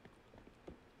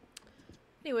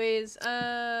 Anyways,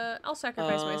 I'll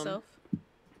sacrifice myself.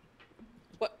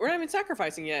 What? We're not even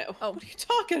sacrificing yet. Oh. What are you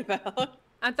talking about?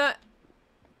 I thought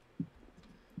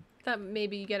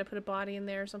maybe you gotta put a body in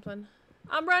there or something.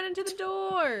 I'm running to the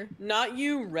door. Not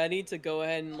you ready to go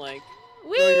ahead and like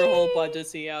Whee! throw your whole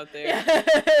buddusy out there.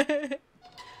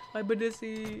 My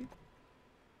buddusy.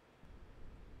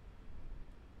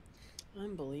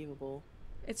 Unbelievable.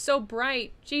 It's so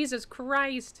bright. Jesus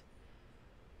Christ.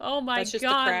 Oh my That's just the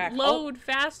god. crack. Load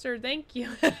faster. Thank you.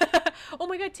 Oh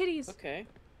my god, titties. Okay.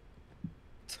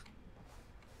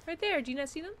 Right there. Do you not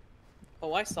see them?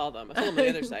 Oh, I saw them. I saw them on the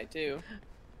other side too.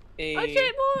 Oh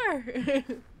shit, more.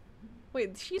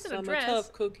 Wait, she's in a I'm dress.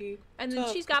 tough cookie. And then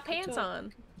Tough she's got cookie, pants tough.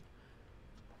 on.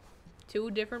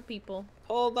 Two different people.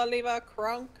 Hold the lever,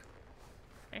 crunk.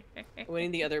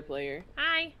 Winning the other player.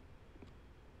 Hi.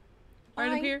 Right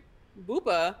Hi. up here.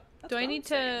 Booba. That's Do I what need I'm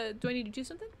saying. to do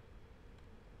something?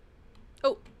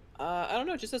 Oh, I don't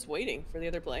know. It just says waiting for the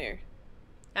other player.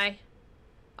 hi.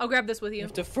 I'll grab this with You you.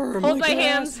 have to firmly Hold my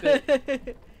hands. grasp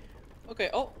it. Okay.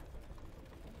 Oh.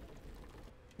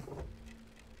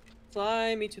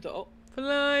 Fly me to the. Oh.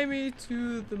 Fly me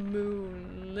to the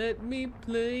moon. Let me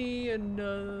play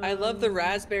another. I love the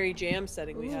raspberry jam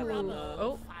setting we have on Ooh. the.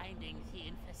 Oh. Finding the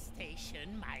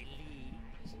infestation, my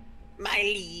liege. My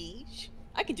liege.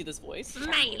 I can do this voice.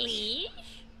 My liege?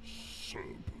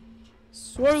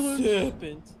 Swirling.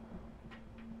 Serpent.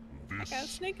 I This got a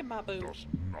snake in my boot. does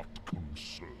not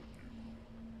concern you.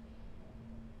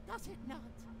 Does it not?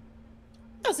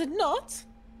 Does it not?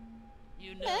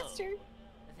 You know, Master.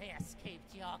 they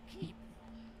escaped your keep.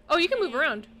 Oh, you can move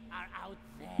around. Are out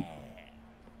there.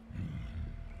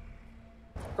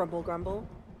 Grumble, grumble.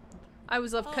 I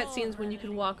always love cutscenes when you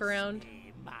can walk around. Release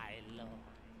me, my lord.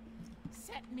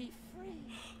 Set me free,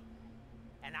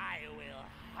 and I will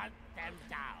hunt them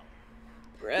down.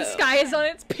 Bro. The sky is on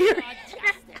its period. For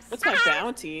justice. What's my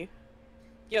bounty?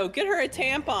 Yo, get her a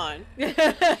tampon. So be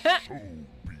it.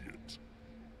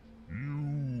 You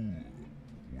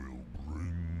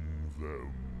will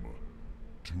bring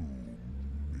them to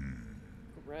me.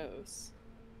 Gross.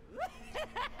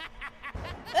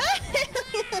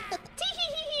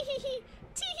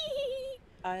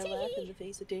 I laugh in the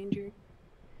face of danger.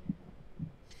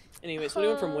 Anyways, we're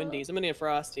doing from Wendy's. I'm gonna get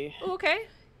Frosty. Ooh, okay. Do you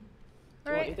want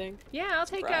Alright. anything? Yeah, I'll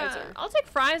take Fries or- I'll take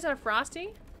fries and a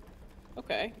frosty.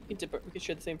 Okay. We can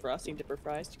share the same Frosty and dip our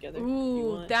fries together. if you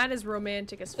Ooh, want. that is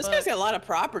romantic as fuck. This guy's got a lot of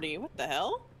property. What the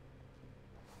hell?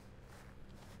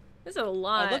 This is a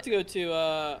lot. I'd love to go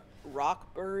to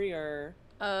Rockbury or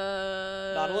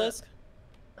Nautilus.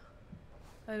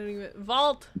 I don't even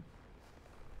Vault.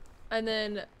 And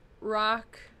then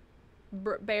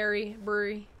Berry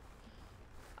Brewery.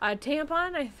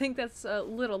 Tampon, I think that's a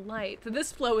little light.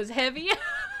 This flow is heavy.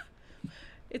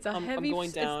 It's a I'm heavy.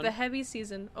 going down. It's the heavy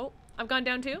season. Oh, I've gone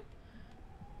down too.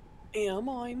 Am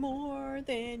I more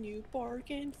than you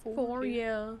bargained for? For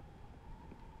you.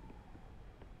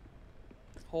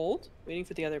 Hold. Waiting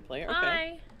for the other player. Okay.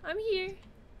 Hi, I'm here.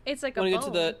 It's like a Want to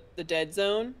bone. go to the dead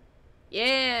zone?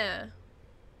 Yeah.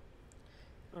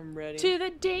 I'm ready. To the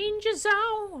danger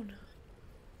zone.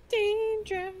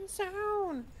 danger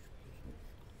zone.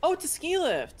 Oh, it's a ski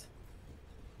lift.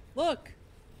 Look.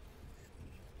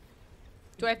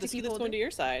 Do I have The to ski keep lift's going holding? to your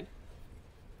side.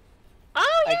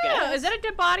 Oh I yeah, guess. is that a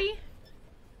dead body?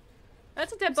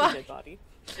 That's a dead It's a body. dead body.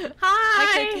 Hi.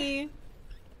 Hi, Cookie.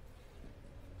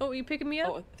 Oh, you picking me up?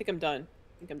 Oh, I think I'm done.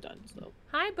 So.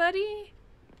 Hi, buddy.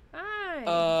 Hi.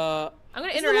 I'm gonna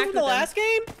Isn't that interact from with the them. last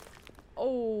game?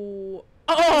 Oh.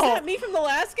 Is Oh. that me from the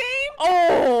last game?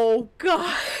 Oh God.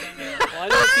 Well, I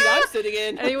know what seat I'm sitting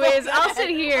in. Anyways, Oh, I'll man. sit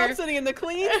here. I'm sitting in the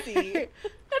clean seat.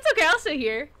 That's okay. I'll sit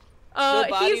here. No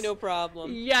body, he's- no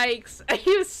problem. Yikes.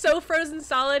 He was so frozen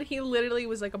solid, he literally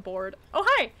was like a board. Oh,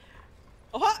 hi.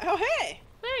 Oh, hi. Oh, hey.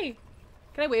 Hey.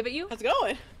 Can I wave at you? How's it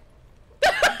going?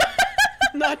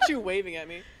 Not you waving at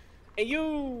me. And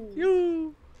you.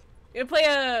 You gonna play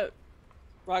a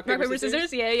Rock, rock, paper,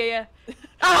 scissors? Yeah, yeah, yeah.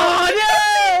 Oh,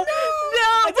 Oh,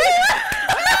 no! No!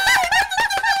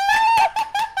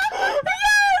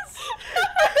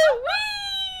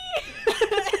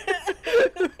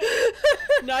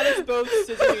 Not us both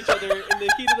scissoring each other in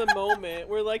the heat of the moment.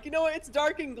 We're like, you know what? It's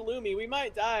dark and gloomy. We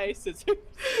might die. Scissors.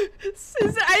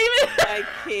 I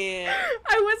can't.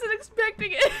 I wasn't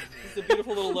expecting it. It's a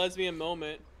beautiful little lesbian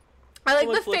moment. I like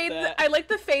Someone the flip fade. that. I like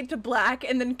the fade to black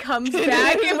and then comes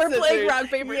back and we're playing Scissors. rock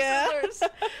paper Yeah. scissors.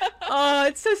 Oh,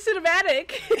 it's so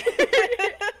cinematic.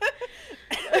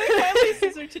 We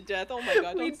scissored to death. Oh my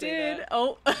god! Don't We say did. that.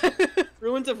 Oh.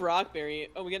 Ruins of Rockberry.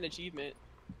 Oh, we got an achievement.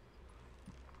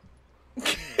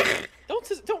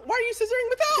 Don't. Why are you scissoring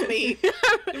without me?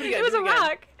 It was a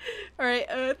rock. All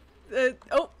right.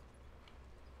 Oh.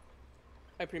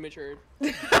 I prematured.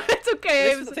 It's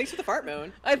okay. Thanks for the fart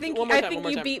moan. I think One more I time, think one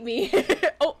more you time. beat me.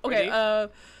 Oh, okay.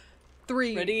 Ready?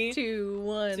 3, Ready? 2,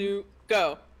 1. To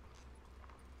go.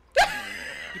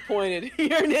 You pointed.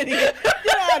 You're an idiot.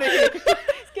 Get out of here.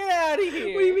 Get out of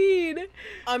here. What do you mean?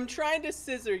 I'm trying to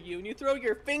scissor you, and you throw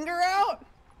your finger out.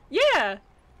 Yeah.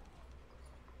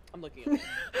 I'm looking at you.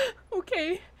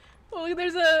 Okay. Well,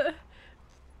 there's a.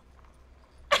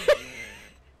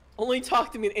 Only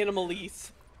talk to me in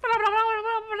Animalese.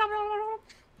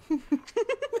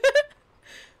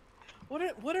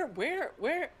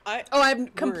 Where I. Oh, I'm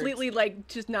completely like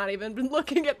just not even been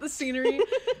looking at the scenery.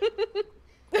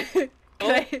 Can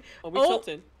I- we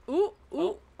tilted. Ooh,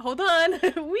 Oh. hold on.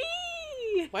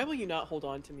 Wee. Why will you not hold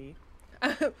on to me?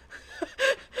 I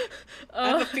Uh,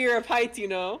 have a fear of heights, you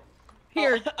know.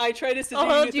 Here. I try to scissor I'll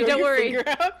you. hold you, throw don't your worry. finger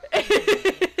out.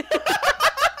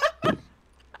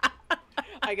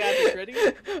 I got this. Ready?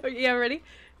 Yeah, ready?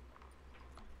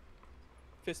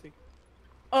 Fist me.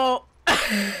 Oh.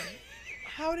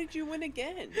 How did you win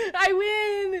again? I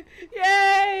win!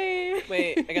 Yay!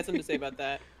 Wait, I got something to say about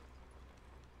that.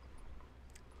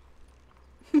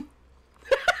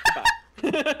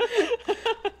 Goodbye.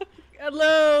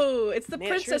 Hello! It's the Man,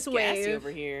 princess sure is gassy wave.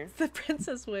 over here. It's the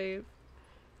princess wave.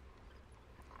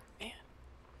 Man.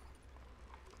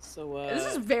 So This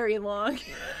is very long.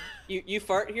 you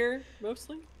fart here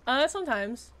mostly?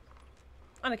 Sometimes.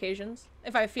 On occasions.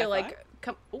 If I feel High like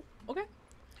come. Oh, okay.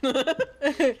 Oh.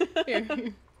 Here.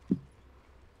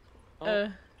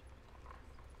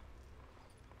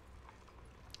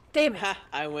 Damn it. Ha!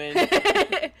 I win.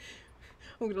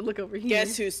 I'm gonna look over here.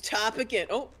 Guess who's top again?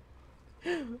 Oh,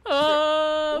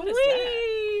 Oh, what is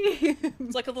that?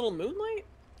 it's like a little moonlight,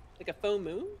 like a faux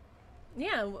moon.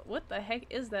 Yeah, what the heck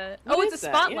is that? What oh, it's is a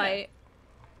that? Yeah. spotlight.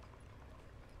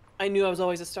 I knew I was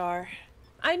always a star.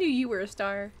 I knew you were a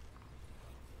star.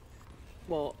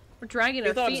 Well, We're dragging I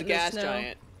our thought I feet was a in the gas snow.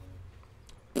 giant.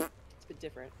 It's a bit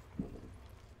different.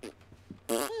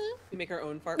 We make our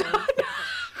own fart moan.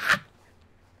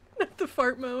 Not the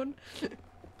fart moan.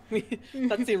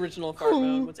 That's the original fart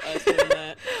moan. What's us doing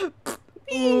that?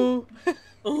 Ooh.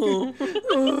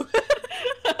 Oh.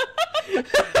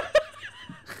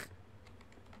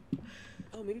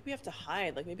 Oh, maybe we have to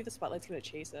hide. Like maybe the spotlight's gonna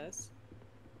chase us.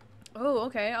 Oh,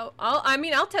 okay.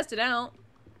 I'll test it out.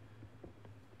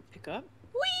 Pick up.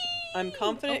 Whee! I'm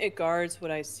confident Oh. it guards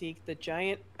what I seek. The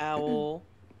giant owl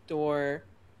door.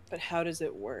 But how does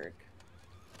it work?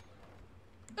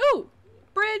 Ooh,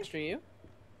 bridge. After you?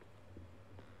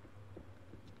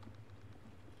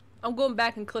 I'm going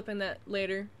back and clipping that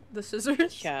later. The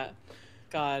scissors. Yeah.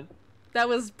 God. That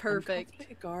was I'm perfect.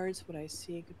 confident it guards what I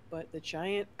seek, but the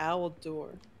giant owl door.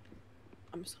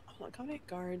 I'm confident it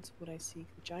guards what I seek.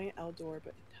 The giant owl door,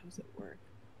 but how does it work?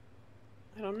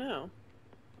 I don't know.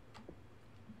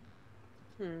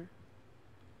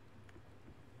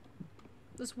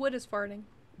 This wood is farting.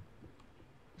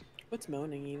 What's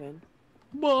moaning even?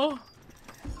 Bah.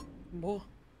 Whoa.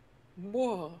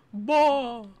 Whoa.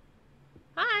 Bah.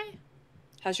 Hi.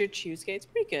 How's your Tuesday? It's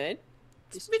pretty good.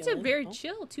 Just It's a chilling. very Oh,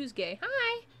 chill Tuesday.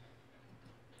 Hi.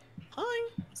 hi.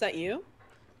 Is that you?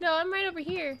 No, I'm right over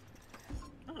here.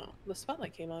 Oh, the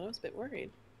spotlight came on. I was a bit worried.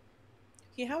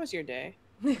 Yeah, how was your day?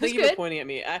 I It's think you were good. pointing at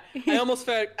me. I almost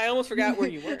forgot where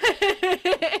you were.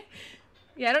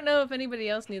 Yeah, I don't know if anybody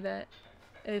else knew that.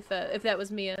 If that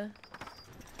was Mia.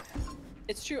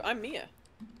 It's true. I'm Mia.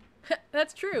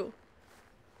 That's true.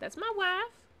 That's my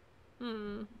wife.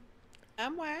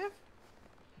 I'm wife.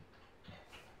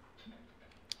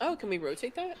 Oh, can we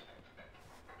rotate that?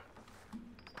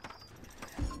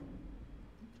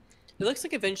 It looks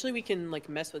like eventually we can like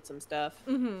mess with some stuff.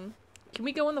 Can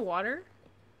we go in the water?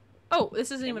 Oh,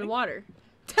 this isn't Can even we? water.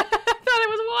 I thought it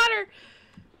was water.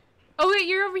 Oh wait,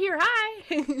 you're over here. Hi.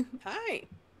 Hi.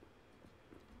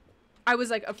 I was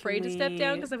like afraid to step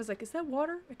down we- because I was like, is that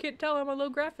water? I can't tell. I'm on low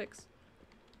graphics.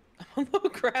 I'm on low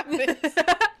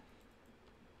graphics.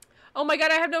 Oh my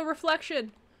god, I have no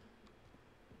reflection.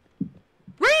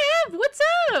 Rev, what's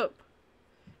up?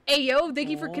 Hey yo, thank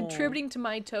you for Oh. contributing to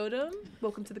my totem.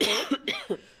 Welcome to the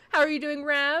club. How are you doing,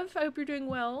 Rav? I hope you're doing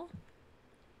well.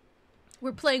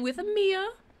 We're playing with Mia.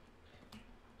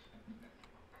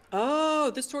 Oh,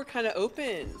 this door kind of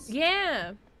opens.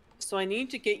 Yeah. So I need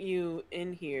to get you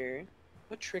in here.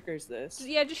 What triggers this?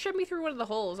 Yeah, just shove me through one of the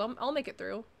holes. I'll make it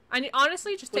through.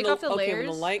 Honestly, just take off the okay, layers.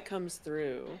 when the light comes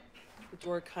through, the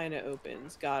door kind of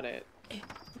opens. Got it.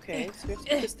 Okay, so we have to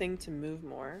get this thing to move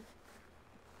more.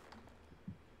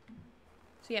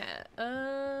 So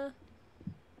yeah,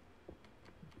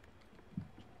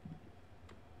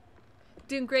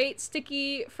 doing great.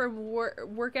 Sticky from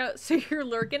workout, so you're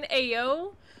lurking.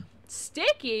 Ayo,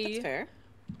 Sticky. That's fair.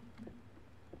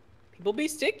 People be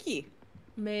sticky.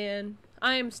 Man,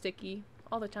 I am sticky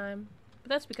all the time, but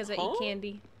that's because I Huh? eat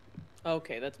candy.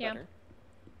 Okay, that's Yeah. better.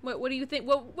 What do you think?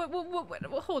 What,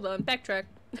 hold on, backtrack.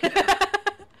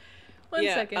 One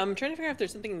Yeah, second. I'm trying to figure out if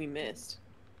there's something we missed.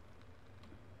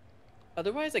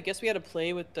 Otherwise, I guess we had to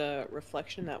play with the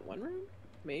reflection in that one room?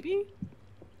 Maybe?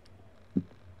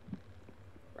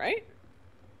 Right?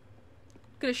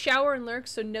 Gonna shower and lurk,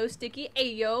 so no sticky.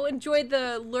 Ayo, enjoy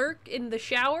the lurk in the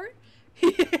shower.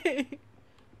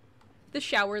 The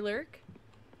shower lurk.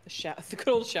 The good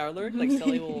old shower lurk. Like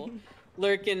Sully will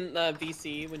lurk in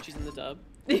VC when she's in the dub.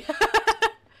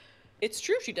 It's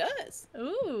true, she does.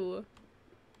 Ooh.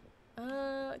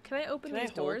 Can I open Can I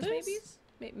these hold doors, this?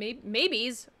 maybe?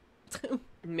 Maybes?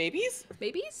 Maybes?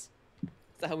 Maybes? Is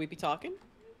that how we be talking?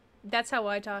 That's how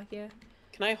I talk, yeah.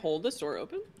 Can I hold this door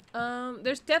open?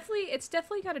 It's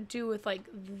definitely got to do with, like,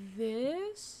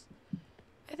 this,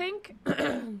 I think.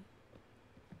 I'm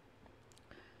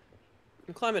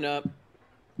climbing up.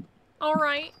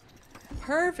 Alright.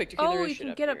 Perfect. Okay, Oh, there is you shit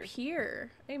can get up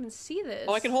here. I didn't even see this.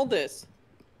 Oh, I can hold this.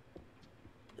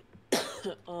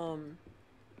 Man,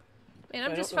 I I'm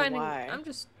don't just know finding, why.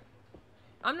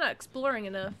 I'm not exploring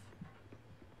enough.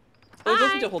 Oh, we both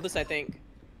Hi. need to hold this, I think.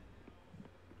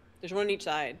 There's one on each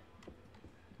side.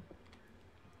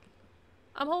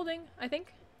 I'm holding, I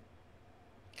think.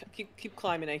 Keep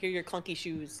climbing. I hear your clunky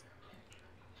shoes.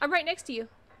 I'm right next to you.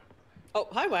 Oh,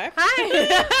 hi, wife.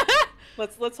 Hi.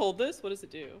 Let's hold this. What does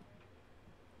it do?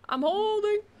 I'm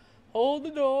holding. Hold the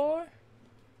door.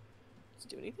 Does it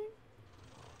do anything?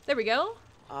 There we go.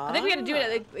 I think we got to do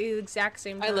it at the exact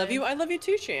same time. I love you. I love you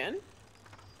too, Shan.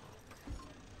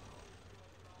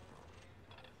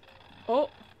 Oh.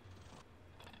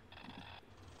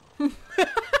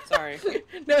 Sorry.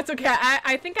 No, it's okay.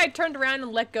 I think I turned around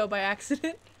and let go by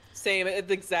accident. Same. It's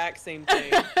the exact same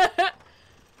thing.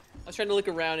 I was trying to look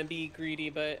around and be greedy,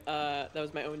 but that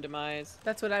was my own demise.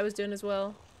 That's what I was doing as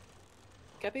well.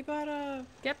 Capybara.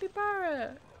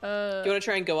 Capybara. Do you want to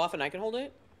try and go off and I can hold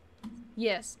it?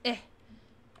 Yes. All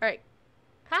right.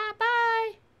 Hi.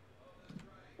 Bye.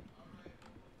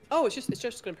 Oh, it's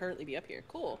just gonna permanently be up here.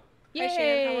 Cool. Yay. Hi,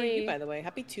 Shan. How are you, by the way?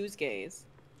 Happy Tuesdays.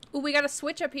 Ooh, we got a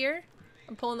switch up here.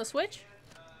 I'm pulling the switch.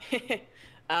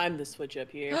 I'm the switch up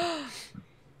here. Oh,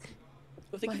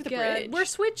 thank you for the God. bridge. We're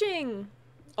switching.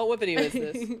 Oh, what video is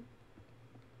this?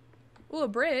 Ooh, a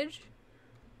bridge.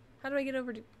 How do I get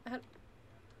over to...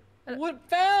 What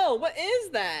fell? What is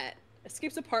that?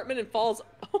 Escapes apartment and falls.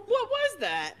 What was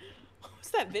that? What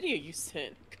was that video you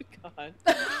sent? Good God.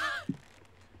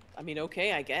 I mean,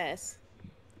 okay, I guess.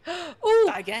 Ooh,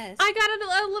 I guess. I got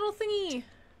a little thingy. Is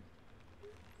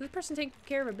this person taking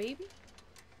care of a baby?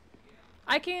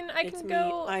 I can It's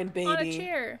go me. I'm baby. on a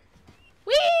chair.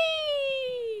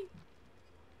 Whee!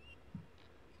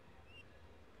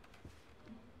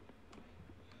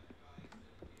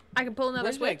 I can pull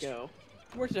another switch. Where did I go?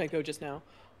 Where did I go just now?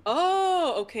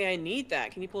 Oh, okay, I need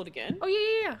that. Can you pull it again? Oh,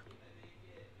 yeah.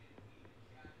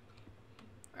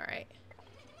 All right.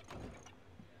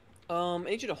 I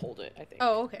need you to hold it, I think.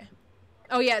 Oh, okay.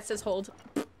 Oh, yeah, it says hold.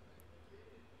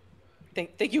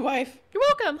 Thank you, wife. You're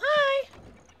welcome. Hi.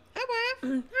 Hi,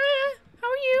 wife. Hi. How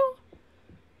are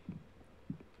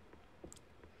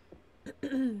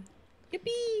you?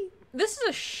 Yippee. This is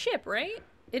a ship, right?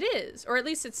 It is. Or at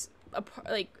least it's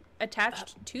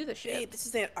attached to the ship. Hey, this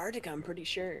is Antarctica, I'm pretty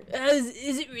sure.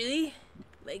 Is it really?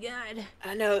 My God.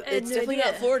 I know, it's no definitely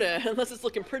idea. not Florida, unless it's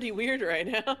looking pretty weird right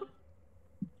now.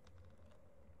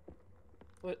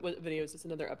 What video is this?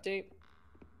 Another update?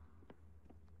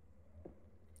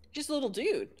 Just a little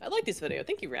dude. I like this video.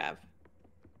 Thank you, Rav.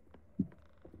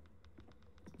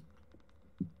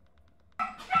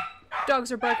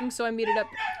 Dogs are barking, so I muted up.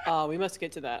 Oh, we must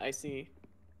get to that. I see.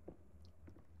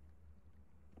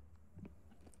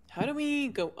 How do we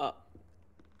go up?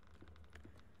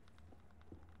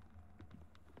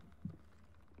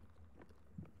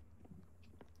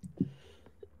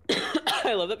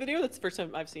 I love that video. That's the first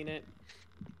time I've seen it.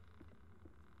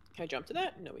 Can I jump to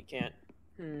that? No, we can't.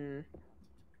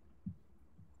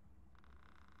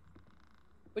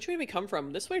 Which way did we come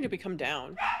from? This way or did we come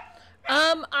down?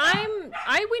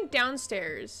 I went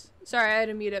downstairs. Sorry, I had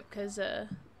to mute up because the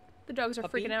dogs are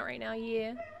Puppy? freaking out right now.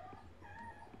 Yeah.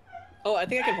 Oh, I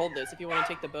think I can hold this if you want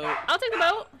to take the boat. I'll take the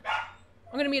boat.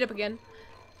 I'm gonna mute up again.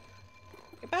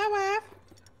 Goodbye, wife.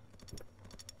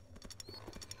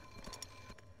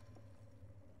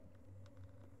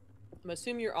 I'm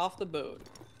assuming you're off the boat.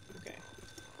 Okay.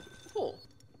 Cool.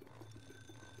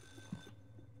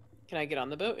 Can I get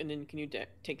on the boat and then can you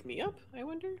take me up, I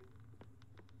wonder?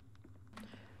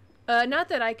 Not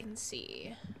that I can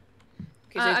see.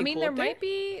 Okay, is there I anything mean, cool there up might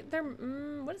be.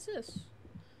 What is this?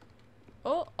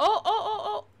 Oh.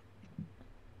 Oh,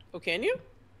 can you?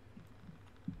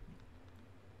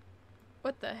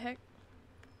 What the heck?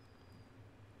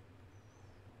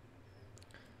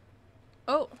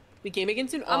 Oh. We game again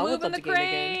soon? Oh, I'm I would moving love the to game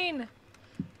again. crane.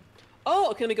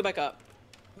 Oh, okay, let me go back up.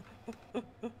 But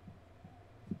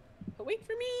wait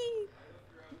for me.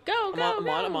 Go, go, I'm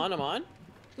go. on.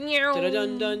 Meow. Dun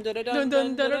dun dun dun dun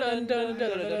dun dun dun dun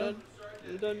dun dun.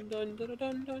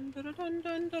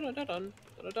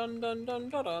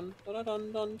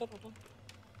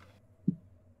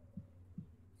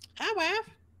 Hi, wife.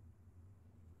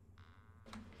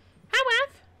 Hi,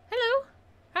 wife. Hello.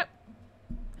 Hi.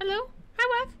 Hello. Hi,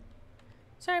 wife.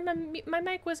 Sorry, my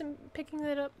mic wasn't picking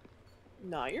that up.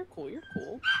 Nah, you're cool. You're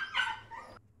cool.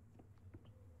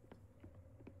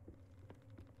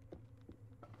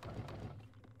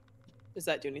 Does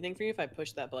that do anything for you if I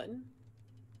push that button?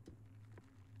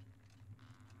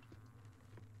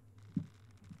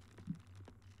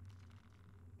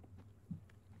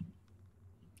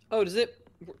 Oh, does it?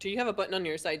 Do you have a button on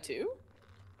your side too?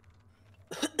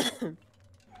 I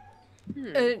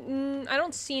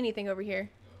don't see anything over here.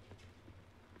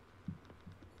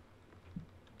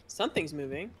 Something's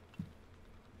moving.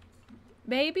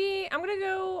 Maybe I'm gonna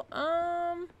go.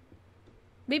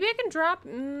 Maybe I can drop.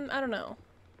 I don't know.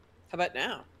 How about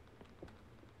now?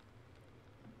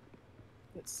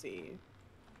 Let's see.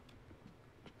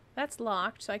 That's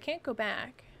locked, so I can't go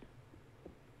back.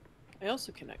 I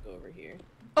also cannot go over here.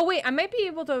 Oh wait, I might be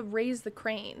able to raise the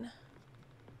crane.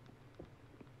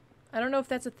 I don't know if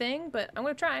that's a thing, but I'm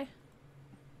gonna try.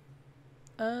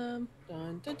 Dun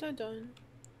dun dun dun.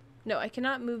 No, I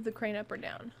cannot move the crane up or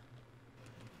down.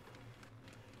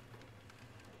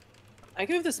 I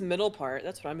can move this middle part.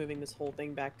 That's what I'm moving this whole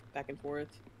thing back and forth.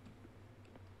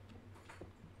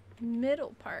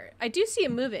 Middle part. I do see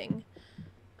it moving.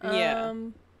 Yeah.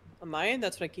 On my end,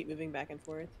 that's what I keep moving back and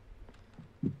forth.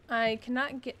 I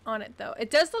cannot get on it though. It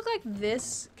does look like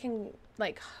this can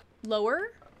like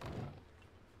lower.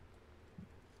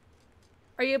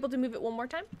 Are you able to move it one more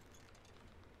time?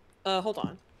 Hold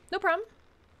on. No problem.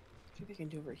 See if I can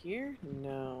do over here?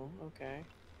 No. Okay.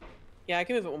 Yeah, I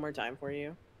can move it one more time for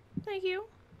you. Thank you.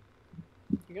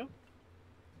 Here you go.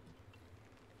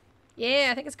 Yeah,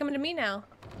 I think it's coming to me now.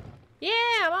 Yeah,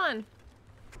 I'm on.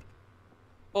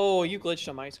 Oh, you glitched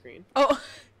on my screen. Oh.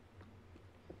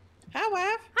 Hi,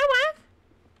 wife. Hi, wife.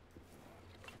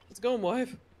 How's it going,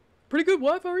 wife? Pretty good,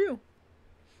 wife. How are you?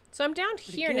 So I'm down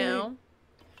Pretty here good. now.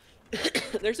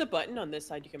 There's a button on this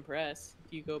side you can press.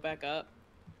 If you go back up.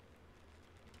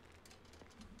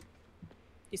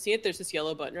 You see it? There's this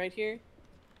yellow button right here.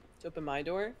 To open my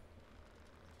door.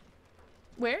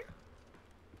 Where?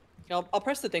 I'll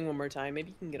press the thing one more time. Maybe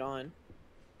you can get on.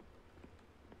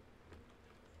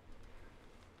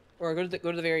 Or go to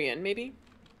the very end, maybe.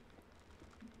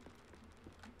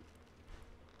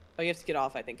 Oh, you have to get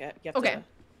off. I think. You have Okay. To,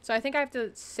 So I think I have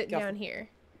to sit Get off. down here.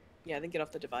 yeah, then get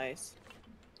off the device.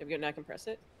 There we go. Now I can press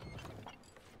it.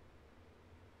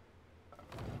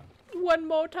 One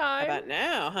more How time. about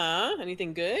now, huh?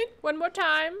 Anything good? One more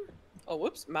time. Oh,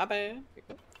 whoops. My bad. Here you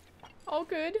go. All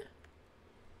good.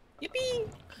 Yippee!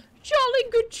 Jolly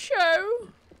good show.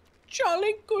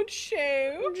 Jolly good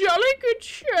show. Jolly good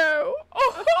show.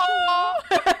 Oh.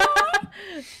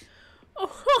 The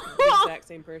exact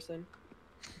same person.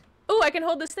 Oh, I can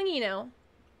hold this thingy now.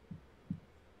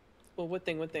 Well, what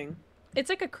thing? What thing? It's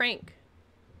like a crank.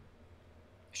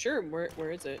 Sure.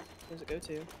 Where is it? Where does it go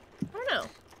to? I don't know.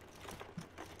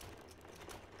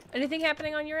 Anything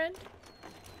happening on your end?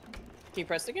 Can you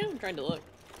press it again? I'm trying to look.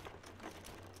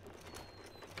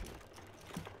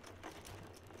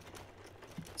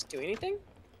 Does it do anything?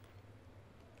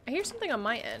 I hear something on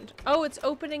my end. Oh, it's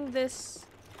opening this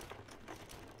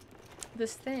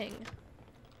thing.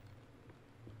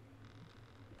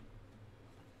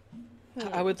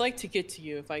 I would like to get to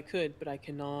you if I could, but I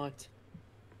cannot.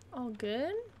 All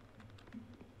good.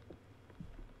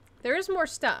 There is more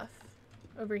stuff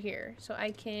over here, so I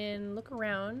can look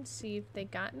around, see if they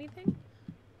got anything.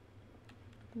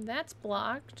 That's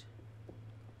blocked.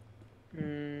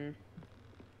 Hmm.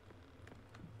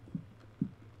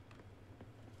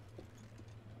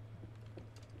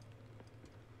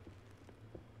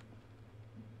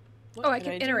 What Oh, I I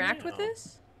can do interact with now?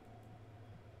 this?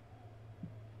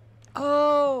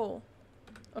 Oh.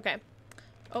 Okay.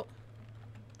 Oh.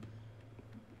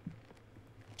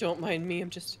 Don't mind me, I'm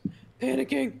just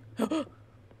panicking.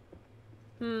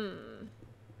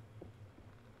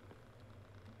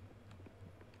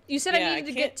 You said Yeah, I I needed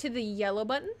to can't- get to the yellow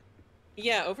button?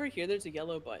 Yeah, over here there's a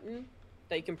yellow button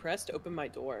that you can press to open my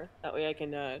door. That way I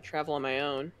can travel on my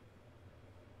own.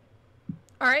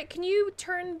 Alright, can you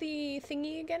turn the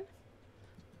thingy again?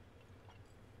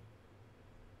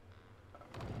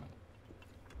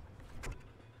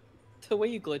 The way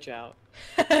you glitch out.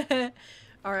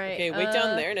 Alright. Okay, wait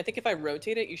down there, and I think if I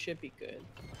rotate it, you should be good.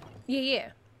 Yeah, yeah.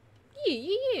 Yeah,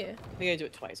 yeah, yeah. I think I do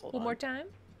it twice. Hold One on. more time.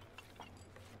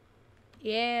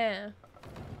 Yeah.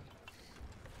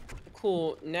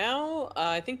 Cool. Now,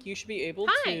 I think you should be able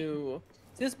Hi. to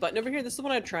see this button over here. This is the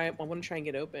one I want to try and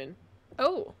get open.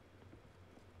 Oh.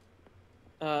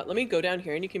 Let me go down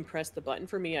here, and you can press the button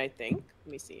for me. I think.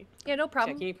 Let me see. Yeah, no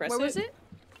problem. can you press Where was it? it?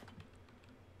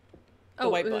 The Oh,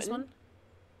 white this button.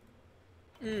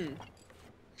 one? Hmm.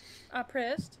 I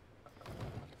pressed.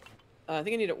 I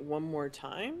think I need it one more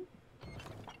time.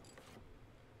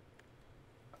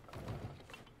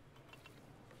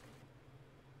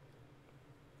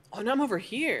 Oh, now I'm over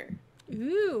here.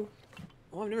 Ooh.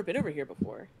 Oh, I've never been over here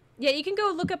before. Yeah, you can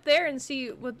go look up there and see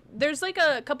what. There's like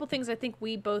a couple things I think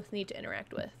we both need to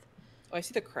interact with. Oh, I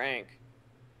see the crank.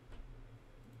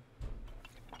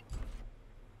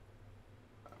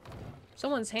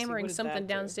 Someone's what hammering does that something do?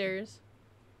 downstairs.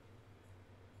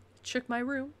 Shook my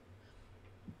room.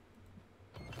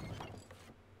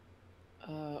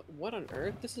 What on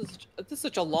earth? This is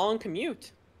such a long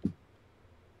commute.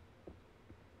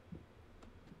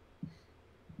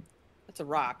 That's a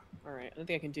rock. All right, I don't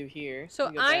think I can do here. So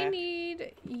Let me go I back.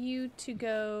 need you to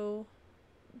go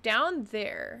down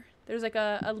there. There's like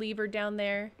a lever down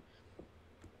there.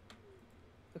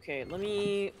 Okay, let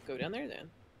me go down there then.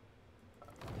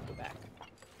 Go back.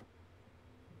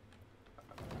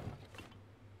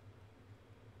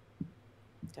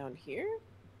 Down here?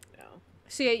 No.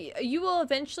 So yeah, you will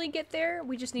eventually get there.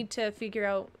 We just need to figure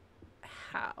out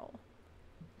how.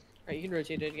 Alright, you can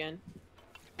rotate it again.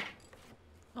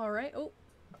 All right. Oh.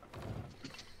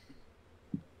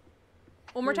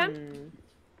 One more time?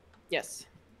 Yes.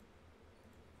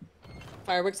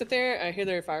 Fireworks up there? I hear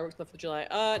there are fireworks on the 4th of July.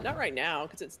 Not right now,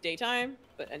 because it's daytime,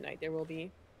 but at night there will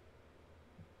be.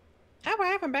 Ah,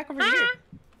 I'm back over here.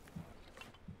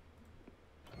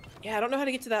 Yeah, I don't know how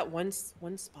to get to that one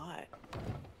spot.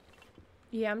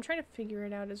 Yeah, I'm trying to figure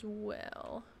it out as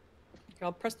well. Here,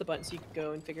 I'll press the button so you can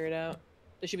go and figure it out.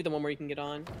 This should be the one where you can get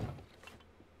on.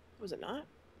 Was it not?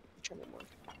 Try one more.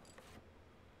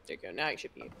 There you go. Now it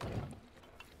should be.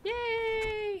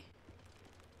 Yay!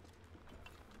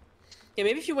 Yeah,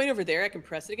 maybe if you wait over there, I can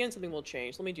press it again. Something will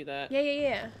change. Let me do that.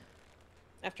 Yeah.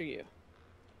 After you.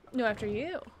 No, after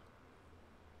you.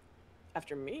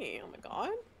 After me? Oh my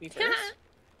god. Me first?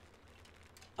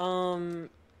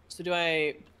 So do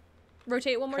I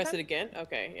rotate one more press time? it again?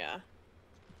 Okay, yeah.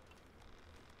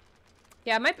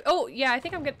 Yeah, I might. Oh, yeah. I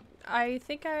think I'm good. I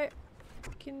think I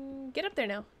can get up there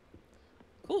now.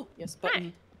 Cool. Yes,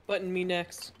 button. Button me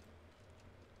next.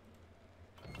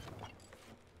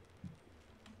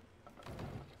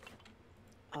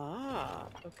 Ah,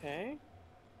 okay.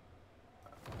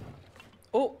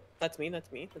 Oh, that's me.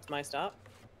 That's me. That's my stop.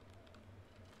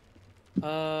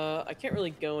 I can't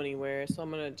really go anywhere, so I'm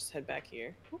gonna just head back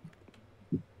here. Oop.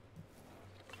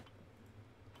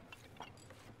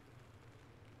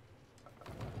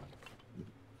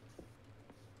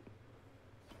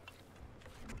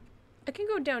 I can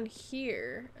go down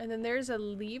here, and then there's a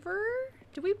lever.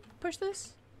 Did we push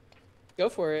this? Go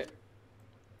for it.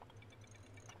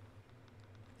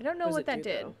 I don't know what that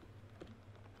did. Though?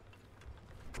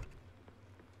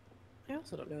 I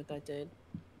also don't know what that did.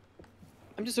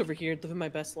 I'm just over here living my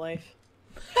best life.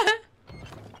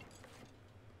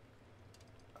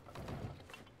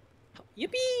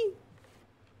 Yippee!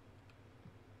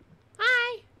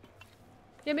 Hi!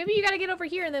 Yeah, maybe you gotta get over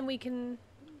here and then we can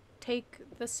take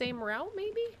the same route,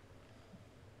 maybe?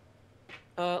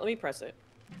 Let me press it.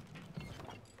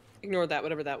 Ignore that,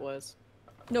 whatever that was.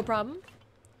 No problem.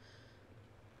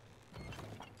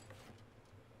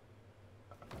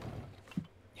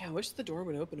 Yeah, I wish the door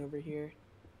would open over here.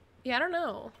 Yeah, I don't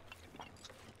know.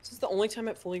 This is the only time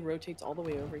it fully rotates all the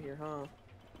way over here, huh?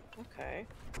 Okay.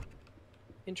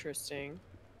 Interesting.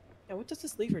 Yeah, what does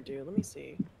this lever do? Let me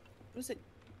see. What is it?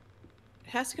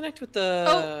 It has to connect with the...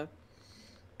 Oh!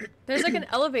 There's like an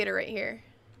elevator right here.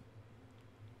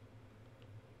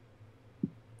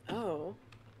 Oh.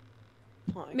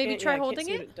 Huh, Maybe try holding I can't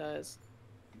see it? what it does.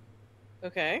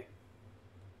 Okay.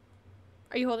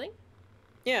 Are you holding?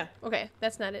 Yeah. Okay,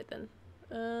 that's not it then.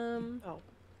 Oh.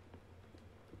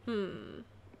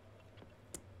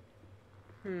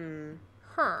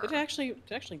 Huh. Did it actually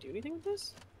do anything with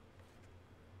this?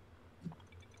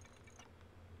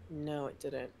 No, it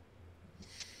didn't.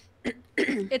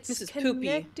 It's This is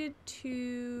connected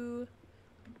to...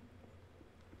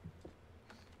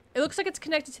 It looks like it's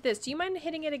connected to this. Do you mind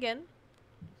hitting it again?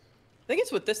 I think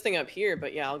it's with this thing up here,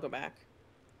 but yeah, I'll go back.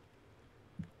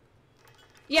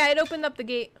 Yeah, it opened up the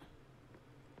gate.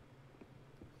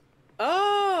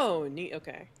 Oh, neat.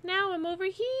 Okay. Now I'm over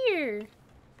here.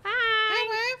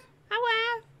 Hi.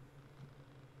 Hi,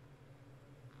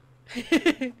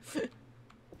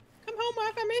 Come home,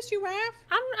 wife. I miss you, wife.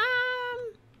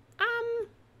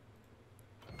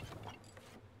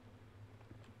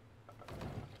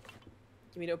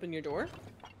 Do you need me to open your door?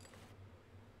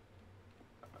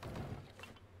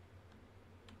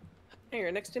 Hey,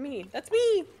 you're next to me. That's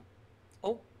me.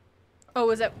 Oh, Oh,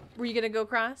 was that... Were you gonna go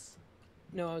across?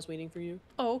 no, I was waiting for you.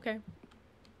 Oh, okay.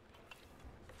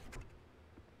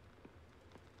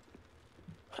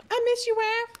 I miss you,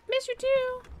 wife. Miss you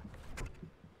too.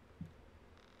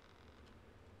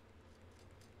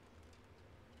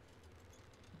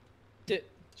 Did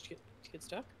you get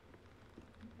stuck?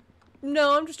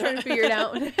 No, I'm just trying to figure it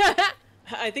out.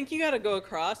 I think you gotta go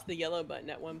across the yellow button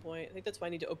at one point. I think that's why I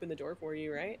need to open the door for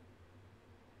you, right?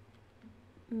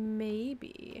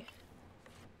 Maybe.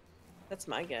 That's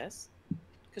my guess.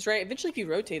 Because, right, eventually if you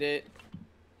rotate it,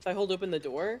 if I hold open the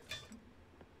door,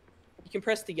 you can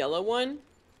press the yellow one,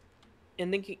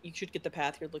 and then you should get the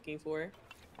path you're looking for.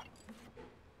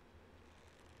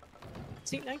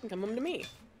 See, now you can come home to me.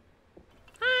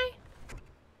 Hi.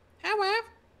 Hi, wife.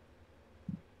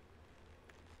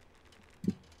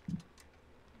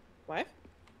 Wife?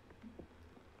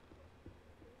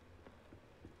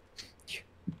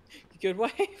 Good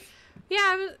wife.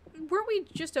 Yeah, weren't we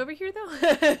just over here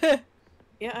though?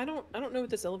 Yeah, I don't know what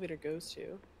this elevator goes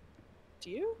to. Do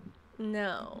you?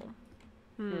 No.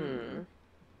 Hmm.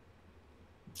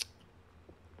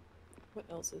 What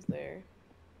else is there?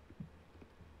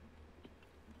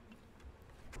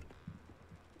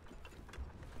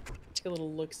 Take a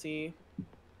little look-see.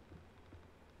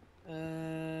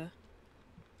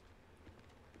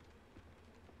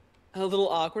 A little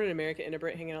awkward in America and a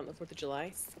Brit hanging out on the 4th of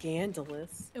July.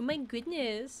 Scandalous. Oh my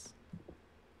goodness.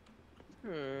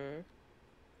 Hmm.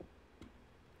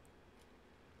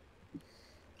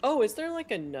 Oh, is there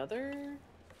like another?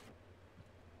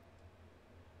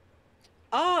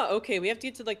 Ah, okay, we have to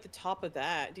get to like the top of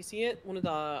that. Do you see it? One of the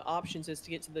options is to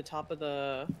get to the top of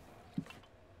the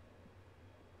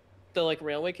like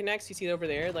railway connects. You see it over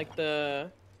there? Like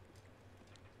the...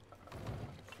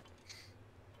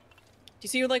 Do you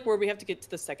see like where we have to get to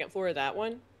the second floor of that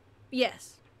one?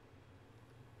 Yes.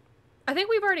 I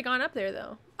think we've already gone up there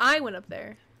though. I went up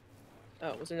there.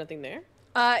 Oh, was there nothing there?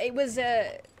 It was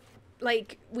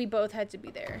like we both had to be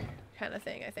there kind of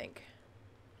thing, I think.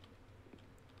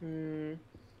 Hmm.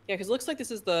 Yeah, because it looks like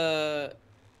this is the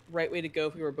right way to go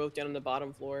if we were both down on the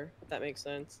bottom floor. If that makes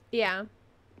sense. Yeah.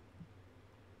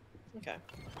 Okay.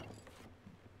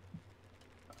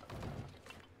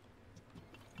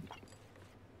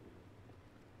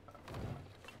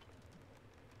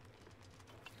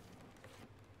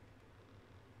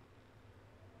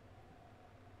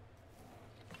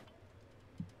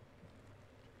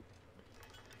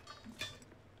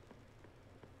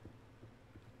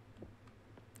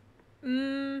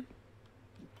 Mm.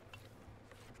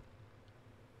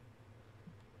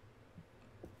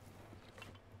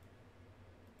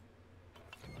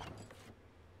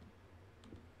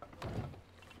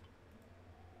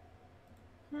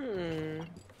 Hmm.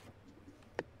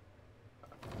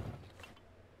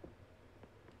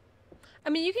 I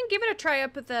mean, you can give it a try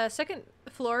up at the second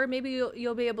floor. Maybe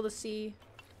you'll be able to see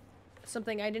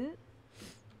something I didn't.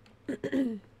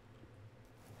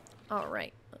 All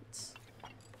right, let's.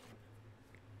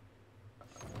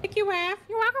 Thank you, Waf.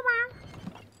 You're welcome, Mom.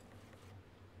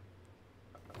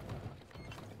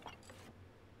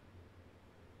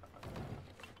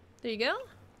 There you go.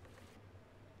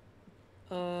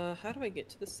 How do I get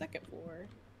to the second floor?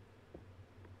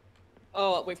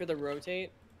 Oh, I'll wait for the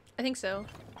rotate. I think so.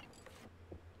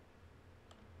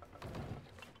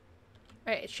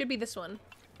 Alright, it should be this one.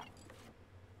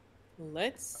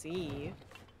 Let's see.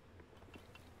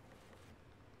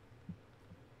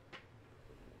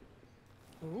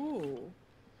 Ooh.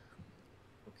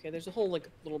 Okay, there's a whole, like,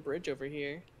 little bridge over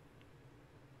here.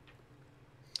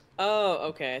 Oh,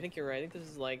 okay, I think you're right. I think this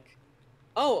is, like...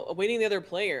 Oh, awaiting the other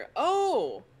player.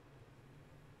 Oh!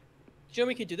 Do you know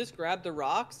we could do this? Grab the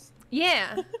rocks?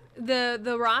 Yeah.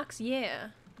 the rocks, yeah.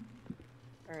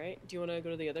 Alright, do you want to go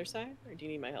to the other side? Or do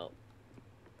you need my help?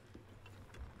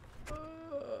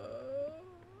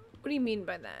 What do you mean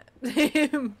by that?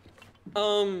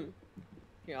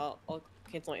 Here, I'll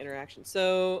cancel my interaction.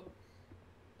 So,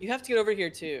 you have to get over here,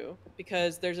 too.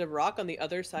 Because there's a rock on the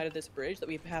other side of this bridge that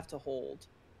we have to hold.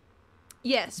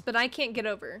 Yes, but I can't get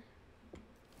over.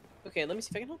 Okay, let me see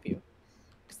if I can help you.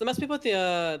 Because there must be what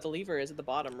the lever is at the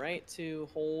bottom, right? To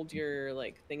hold your,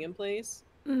 like, thing in place.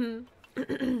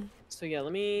 Mm-hmm. So yeah,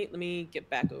 let me get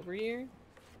back over here.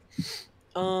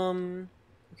 Okay,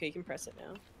 you can press it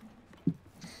now.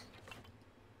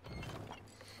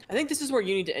 I think this is where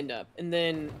you need to end up. And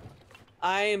then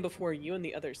I am before you on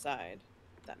the other side.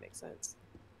 If that makes sense.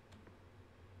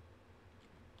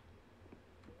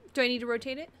 Do I need to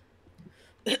rotate it?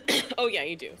 Oh yeah,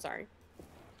 you do. Sorry.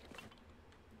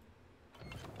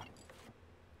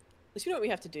 At least you know what we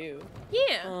have to do.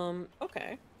 Yeah.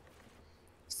 Okay.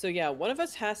 So yeah, one of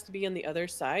us has to be on the other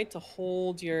side to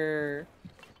hold your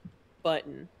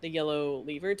button, the yellow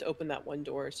lever, to open that one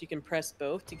door. So you can press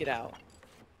both to get out.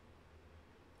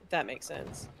 If that makes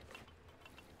sense.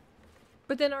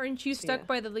 But then aren't you stuck Yeah.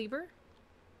 by the lever?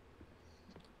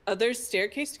 There's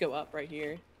staircase to go up right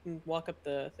here. You can walk up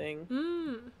the thing.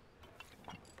 Mm.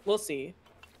 We'll see.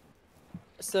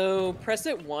 So press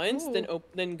it once, Ooh.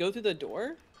 then go through the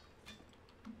door.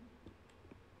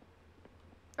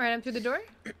 Alright, I'm through the door?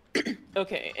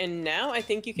 Okay, and now I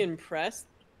think you can press...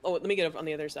 Oh, let me get up on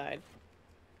the other side.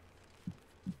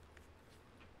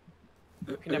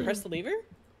 Can I press the lever?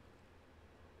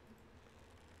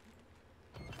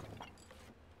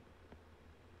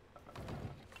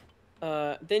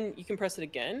 Then you can press it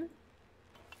again.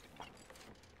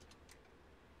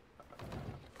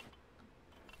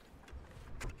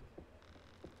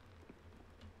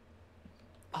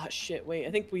 Ah, shit, wait,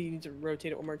 I think we need to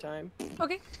rotate it one more time.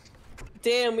 Okay.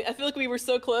 Damn, I feel like we were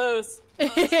so close.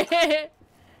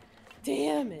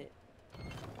 Damn it.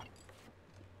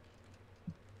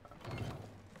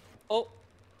 Oh,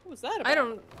 what was that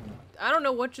about? I don't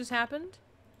know what just happened.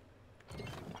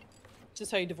 Is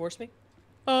this how you divorce me?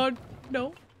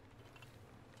 No.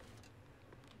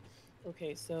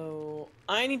 Okay, so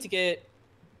I need to get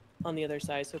on the other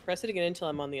side. So press it again until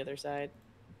I'm on the other side.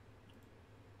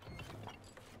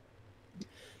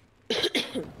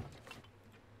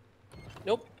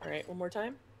 Nope. All right, one more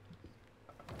time.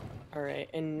 All right,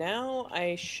 and now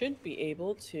I should be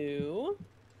able to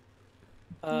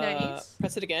Nice.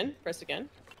 press it again. Press again.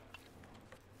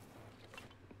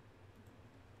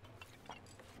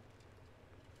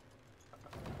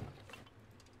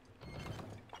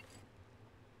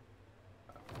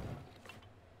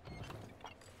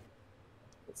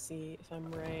 Let's see if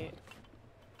I'm right.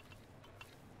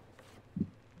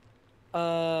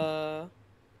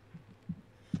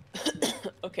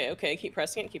 Okay, keep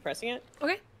pressing it, keep pressing it.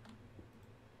 Okay.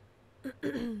 I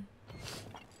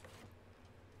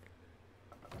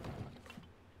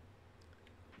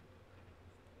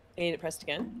need it pressed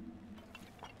again.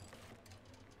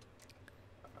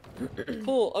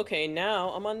 Cool, okay, now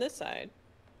I'm on this side.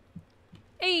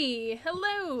 Hey,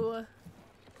 hello.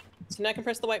 So now I can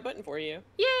press the white button for you.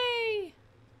 Yay.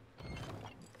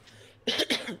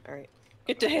 Alright,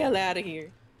 get the hell out of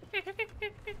here.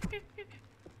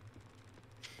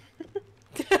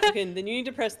 Okay, and then you need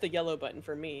to press the yellow button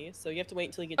for me, so you have to wait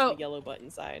until you get to the yellow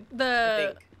button side. I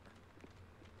think.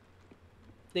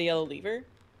 The yellow lever.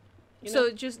 You know?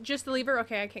 So just the lever?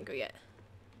 Okay, I can't go yet.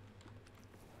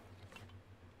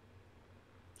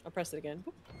 I'll press it again.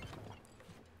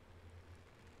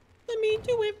 Let me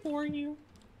do it for you.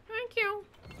 Thank you.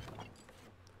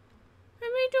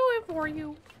 Let me do it for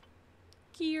you.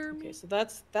 Gear me. Okay, so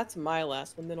that's my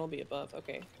last one, then I'll be above.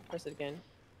 Okay, press it again.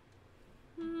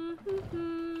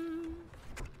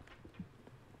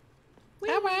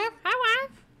 Hi,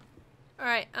 wife.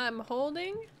 Alright, I'm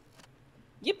holding.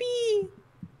 Yippee!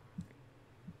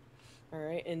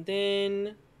 Alright, and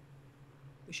then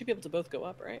we should be able to both go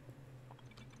up, right?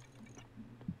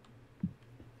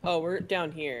 Oh, we're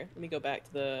down here. Let me go back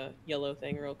to the yellow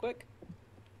thing real quick.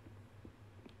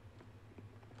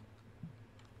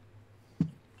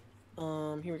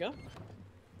 Here we go.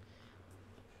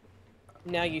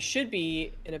 Now you should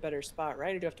be in a better spot,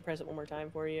 right? Or do I have to press it one more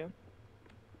time for you?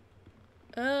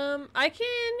 I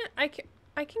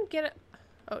can get it.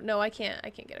 Oh, no, I can't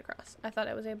get across. I thought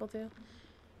I was able to.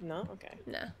 No? Okay.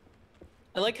 Nah.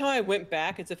 I like how I went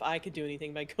back as if I could do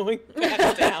anything by going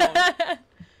back down.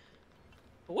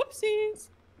 Whoopsies!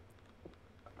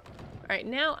 Alright,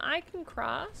 now I can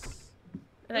cross.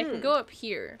 And I can go up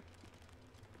here.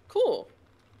 Cool.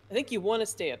 I think you want to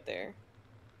stay up there.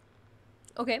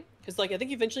 Okay. Because, like, I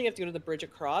think eventually you have to go to the bridge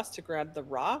across to grab the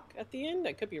rock at the end.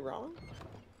 I could be wrong.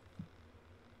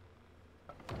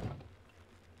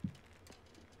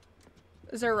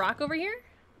 Is there a rock over here?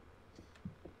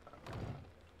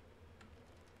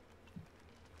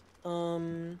 How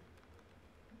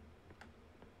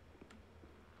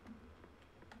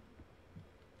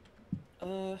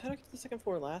did I get to the second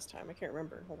floor last time? I can't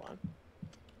remember. Hold on.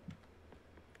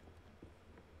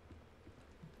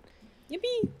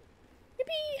 Yippee!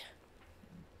 Yippee!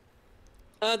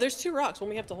 There's two rocks. One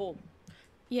we have to hold.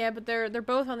 Yeah, but they're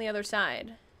both on the other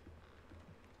side.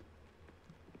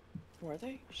 Where are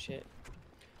they? Shit.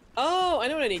 Oh, I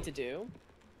know what I need to do.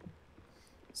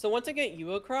 So once I get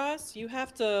you across, you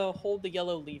have to hold the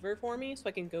yellow lever for me so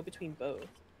I can go between both.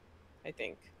 I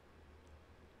think.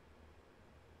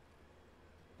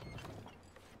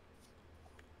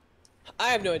 I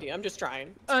have no idea. I'm just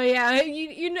trying. Oh yeah,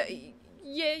 you know,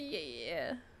 yeah.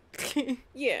 Yeah.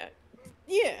 Yeah.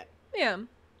 Yeah.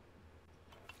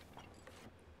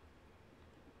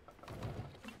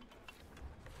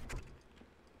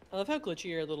 I love how glitchy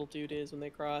your little dude is when they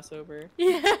cross over.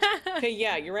 Yeah. Okay,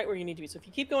 yeah, you're right where you need to be. So if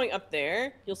you keep going up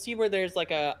there, you'll see where there's like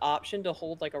a option to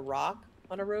hold like a rock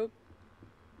on a rope.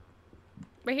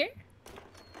 Right here?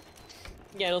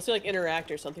 Yeah, it'll say like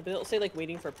interact or something, but it'll say like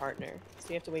waiting for partner. So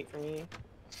you have to wait for me.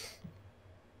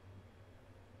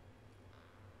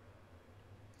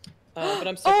 But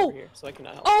I'm stuck over here, so I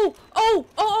cannot help.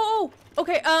 Oh!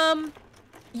 Okay,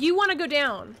 you want to go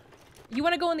down. You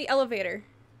want to go in the elevator.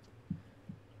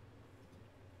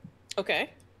 Okay.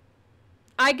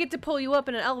 I get to pull you up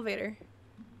in an elevator.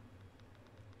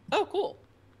 Oh, cool.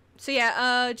 So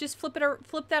yeah, just flip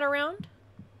that around.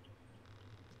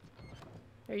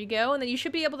 There you go, and then you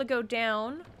should be able to go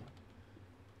down.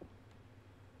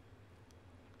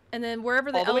 And then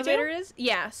wherever the elevator is,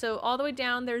 yeah. So all the way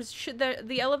down, there's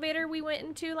the elevator we went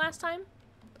into last time.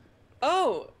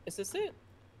 Oh, is this it?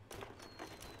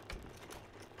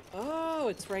 Oh,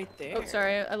 it's right there. Oh,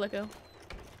 sorry, I let go.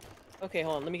 Okay,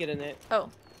 hold on. Let me get in it. Oh.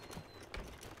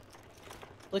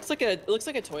 Looks like a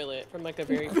toilet from like a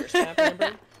very first map.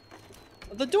 Remember?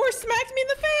 The door smacked me in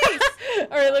the face.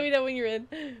 All right, let me know when you're in.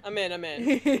 I'm in. I'm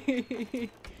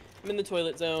in the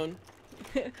toilet zone.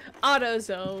 Auto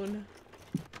zone.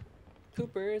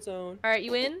 Pooper zone. All right,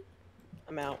 you in?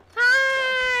 I'm out.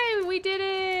 Hi, we did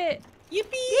it.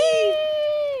 Yippee!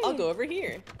 Yay! I'll go over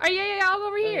here. Oh yeah, I'll go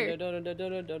over here.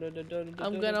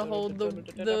 I'm gonna hold the.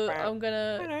 I'm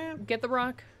gonna get the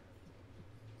rock.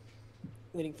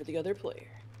 Waiting for the other player.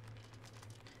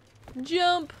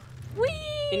 Jump. Whee!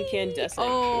 Incandescent.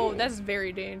 Oh, that's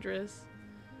very dangerous.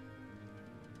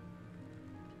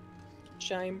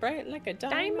 Shine bright like a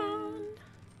diamond.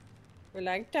 We're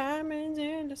like diamonds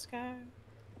in the sky.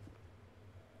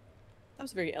 That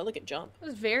was a very elegant jump. It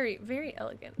was very, very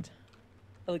elegant.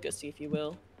 Elegancy, if you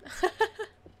will. That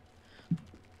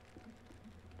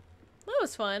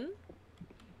was fun.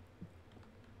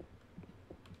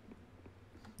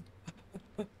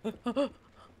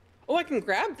 Oh, I can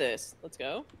grab this. Let's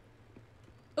go.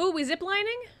 Oh, we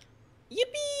ziplining?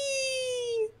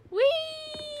 Yippee!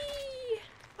 Whee!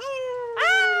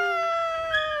 Ah!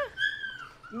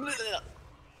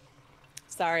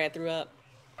 Sorry, I threw up.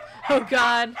 Oh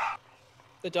God.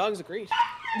 The dogs agreed.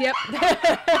 Yep.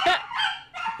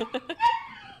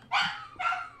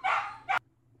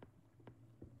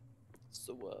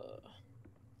 So,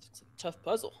 it's a tough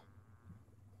puzzle.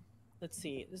 Let's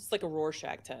see. This is like a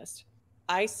Rorschach test.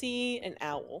 I see an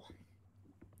owl.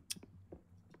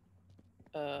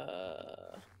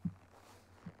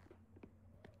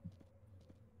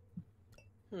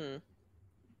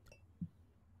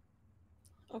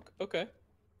 Okay.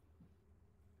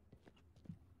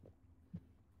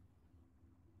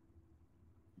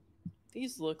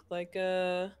 These look like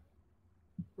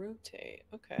rotate.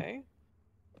 Okay.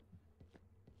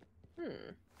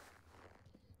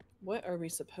 What are we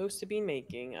supposed to be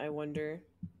making, I wonder?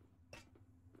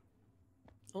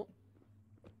 Oh.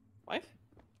 Wife?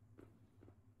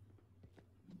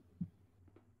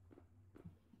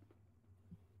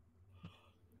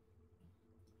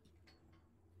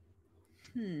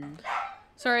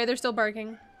 Sorry, they're still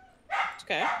barking. It's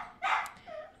okay.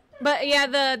 But yeah,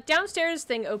 the downstairs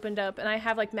thing opened up, and I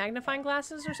have like magnifying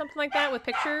glasses or something like that with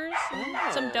pictures.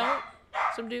 And some don't,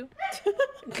 some do.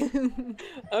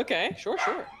 Okay, sure.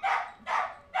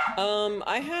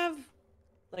 I have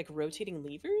like rotating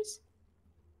levers.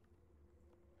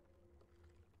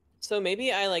 So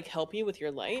maybe I like help you with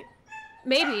your light.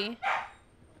 Maybe.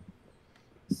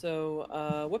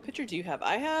 So, what picture do you have?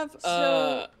 I have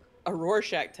So- a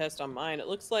Rorschach test on mine. It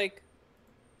looks like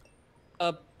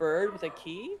a bird with a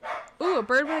key. Ooh, a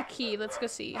bird with a key. Let's go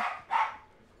see.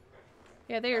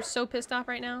 Yeah, they are so pissed off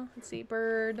right now. Let's see.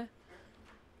 Bird.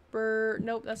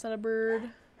 Nope, that's not a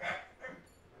bird.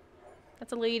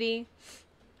 That's a lady.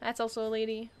 That's also a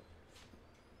lady.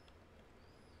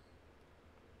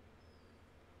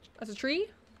 That's a tree?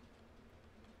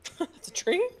 It's a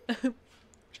tree?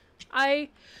 I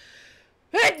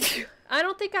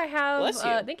don't think I have. Bless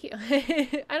you. Thank you.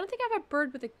 I don't think I have a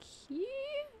bird with a key.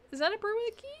 Is that a bird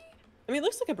with a key? I mean, it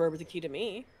looks like a bird with a key to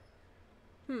me.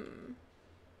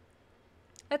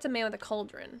 That's a man with a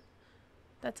cauldron.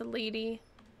 That's a lady.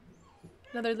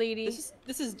 Another lady.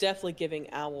 This is definitely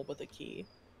giving owl with a key.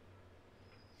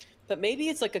 But maybe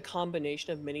it's like a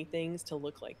combination of many things to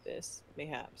look like this,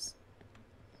 mayhaps.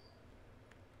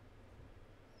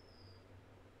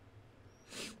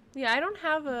 Yeah, I don't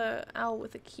have a owl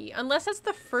with a key. Unless that's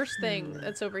the first thing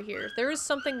that's over here. There is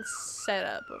something set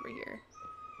up over here.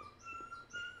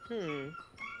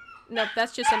 Nope,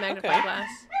 that's just a magnifying glass.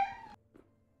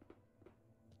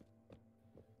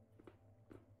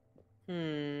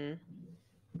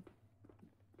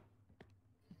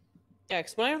 Yeah,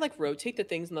 because when I like rotate the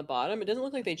things on the bottom, it doesn't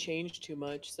look like they changed too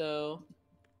much, so...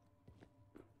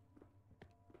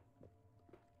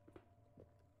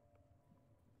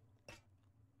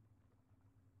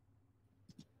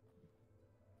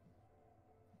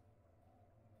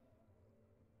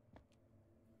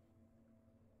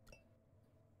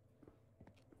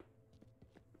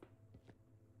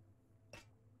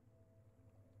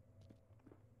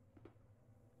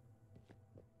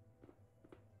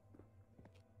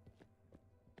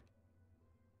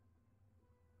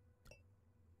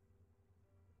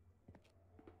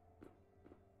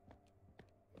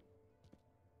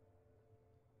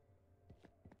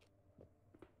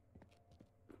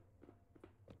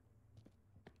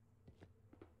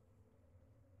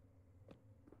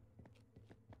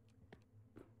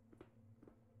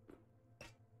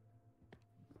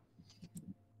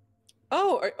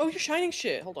 Oh, you're shining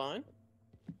shit. Hold on.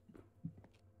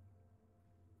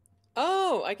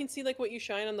 Oh, I can see like what you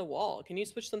shine on the wall. Can you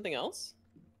switch something else?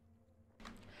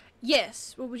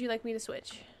 Yes. What would you like me to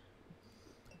switch?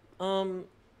 Oh,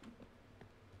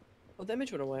 the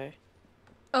image went away.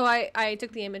 Oh, I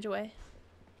took the image away.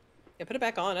 Yeah, put it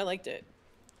back on. I liked it.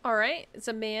 All right. It's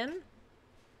a man.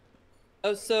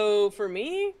 Oh, so for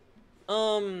me,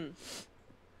 I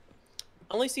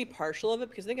only see partial of it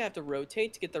because I think I have to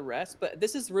rotate to get the rest. But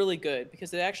this is really good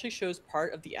because it actually shows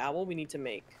part of the owl we need to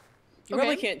make. You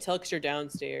probably Okay. can't tell because you're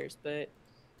downstairs, but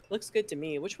looks good to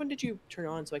me. Which one did you turn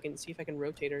on so I can see if I can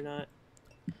rotate or not?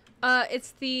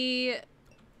 It's the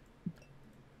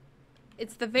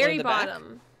One very in the back?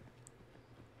 bottom.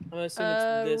 I'm gonna assume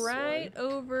it's this Right one.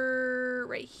 over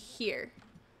right here.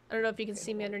 I don't know if you can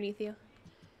see me underneath you.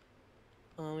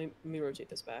 Let me rotate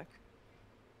this back.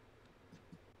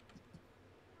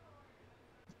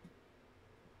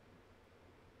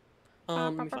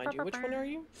 Let me find you. Which one are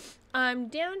you? I'm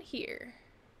down here.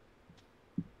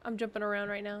 I'm jumping around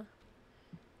right now.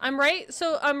 I'm right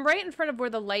in front of where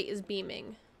the light is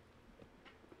beaming.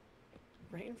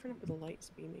 Right in front of where the light's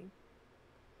beaming.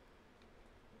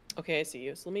 Okay, I see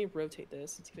you. So let me rotate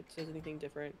this and see if it does anything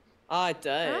different. Ah, it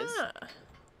does. Ah.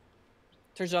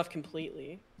 Turns it off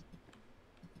completely.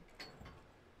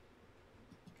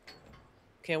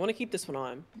 Okay, I want to keep this one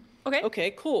on. Okay.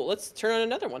 Okay, cool. Let's turn on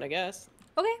another one, I guess.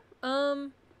 Okay.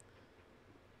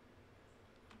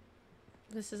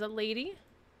 This is a lady.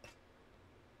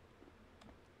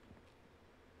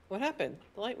 What happened?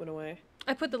 The light went away.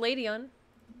 I put the lady on.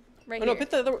 Right Oh here. no, put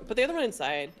the other one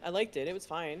inside. I liked it. It was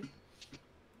fine.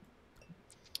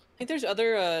 I think there's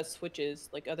other switches,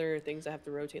 like other things I have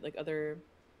to rotate, like other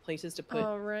places to put.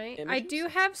 All right. I images? do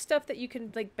have stuff that you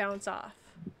can like bounce off.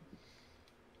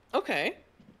 Okay.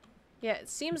 Yeah, it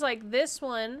seems like this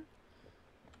one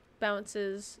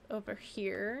bounces over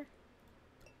here.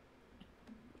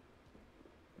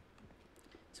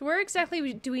 So where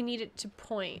exactly do we need it to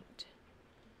point?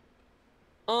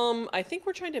 I think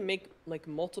we're trying to make like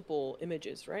multiple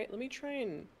images, right? Let me try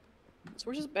and. So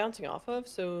we're just bouncing off of,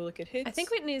 so like it hits. I think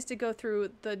it needs to go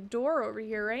through the door over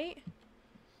here, right?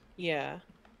 Yeah.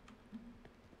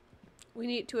 We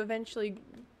need to eventually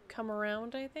come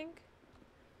around, I think.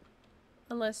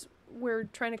 Unless we're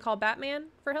trying to call Batman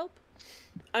for help.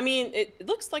 I mean, it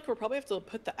looks like we'll probably have to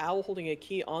put the owl holding a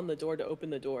key on the door to open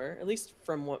the door. At least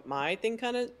from what my thing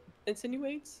kind of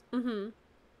insinuates. Mm-hmm.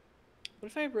 What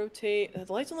if I rotate?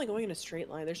 The light's only going in a straight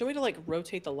line. There's no way to like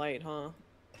rotate the light, huh?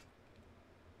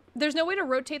 There's no way to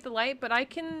rotate the light, but I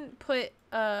can put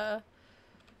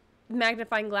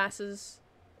magnifying glasses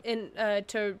in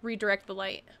to redirect the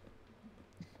light.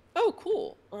 Oh,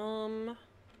 cool.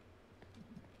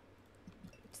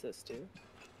 What's this do?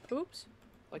 Oops.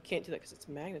 Oh, I can't do that because it's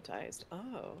magnetized.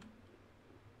 Oh.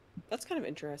 That's kind of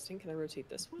interesting. Can I rotate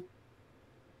this one?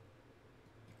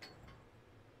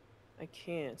 I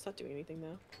can't. It's not doing anything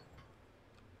though.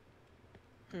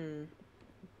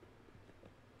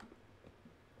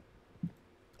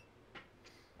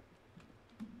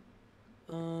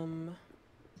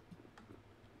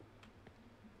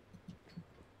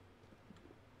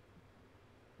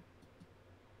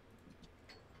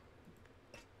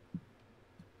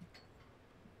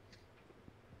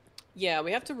 Yeah,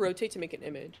 we have to rotate to make an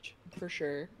image, for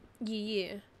sure.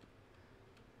 Yeah.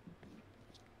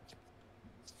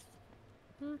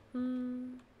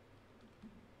 Mm-hmm.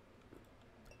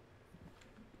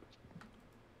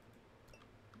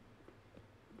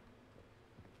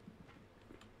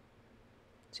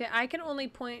 So yeah, I can only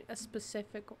point a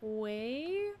specific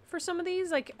way for some of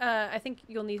these. Like, I think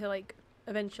you'll need to, like,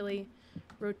 eventually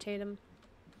rotate them.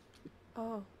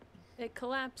 Oh, it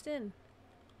collapsed in.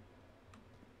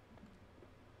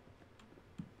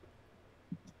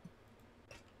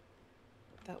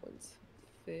 That one's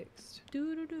fixed.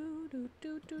 Do do do do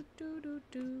do do do do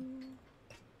do.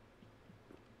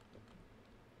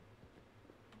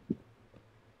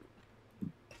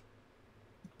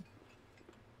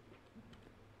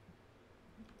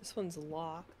 This one's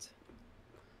locked.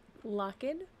 Locked.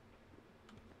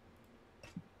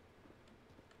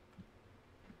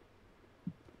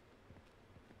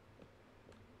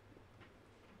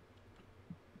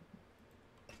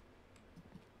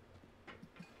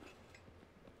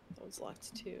 That one's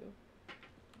locked too.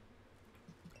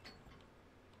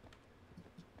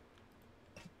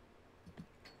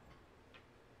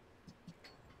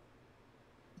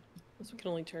 This one can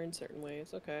only turn certain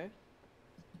ways. Okay.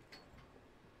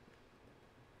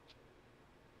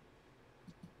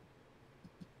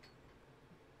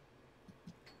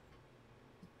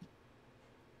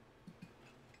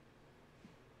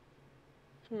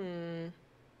 Hmm.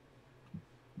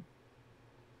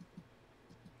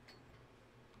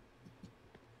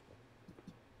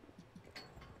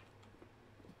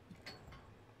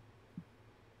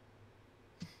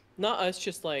 Not us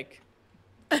just like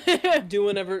do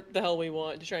whatever the hell we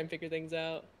want to try and figure things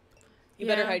out. You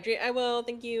better Yeah. hydrate. I will,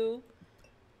 thank you.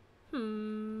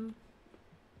 Hmm.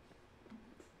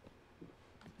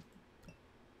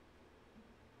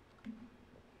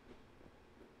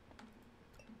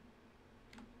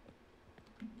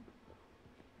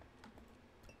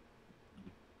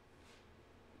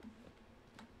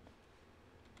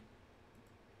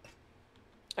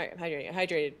 Alright, I'm hydrating.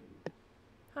 Hydrated.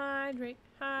 Hydrate,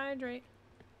 hydrate.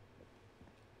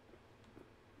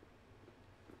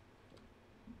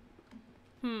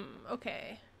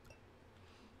 Okay.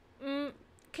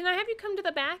 Can I have you come to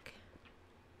the back?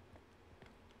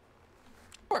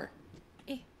 Sure.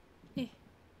 Eh, eh.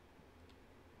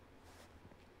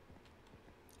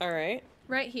 Alright.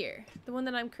 Right here. The one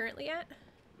that I'm currently at.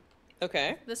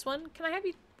 Okay. This one. Can I have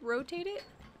you rotate it?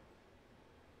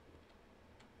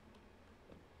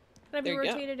 Can I have There you you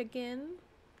go. rotate it again?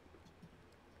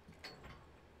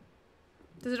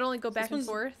 Does it only go back and one's-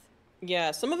 forth?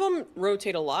 Yeah, some of them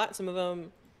rotate a lot. Some of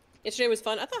them... Yesterday was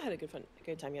fun. I thought I had a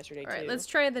good time yesterday, Alright, too. let's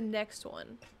try the next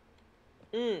one.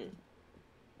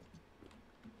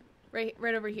 Right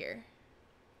over here.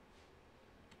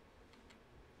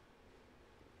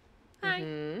 Hi.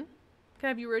 Can I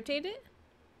have you rotate it?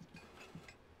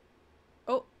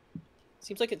 Oh,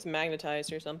 Seems like it's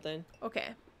magnetized or something. okay.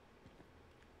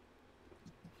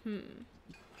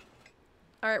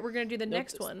 Alright, we're gonna do the Nope,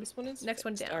 next one. This one is Next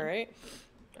one fixed. down. Alright.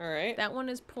 Alright. That one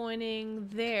is pointing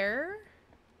there.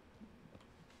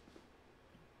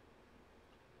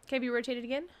 Can I have you rotate it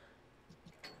again?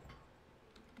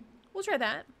 We'll try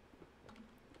that.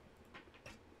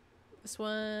 This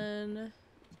one.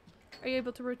 Are you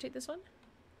able to rotate this one?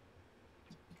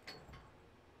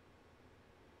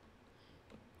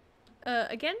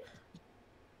 Again?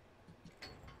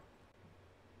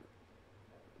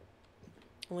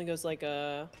 Only goes like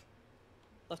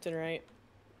left and right.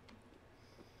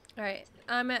 Alright,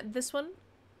 I'm at this one.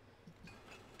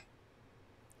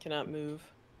 Cannot move.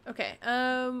 Okay,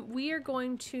 we are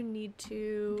going to need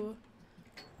to...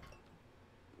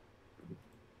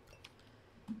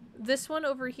 This one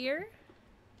over here.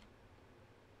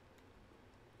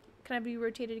 Can I be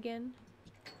rotated again?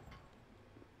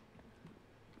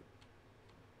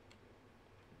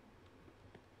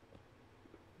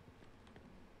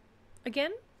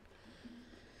 Again?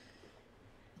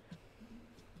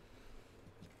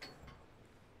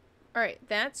 Alright,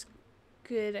 that's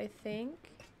good, I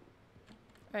think.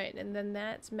 Alright, and then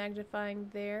that's magnifying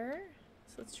there.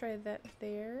 So let's try that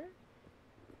there.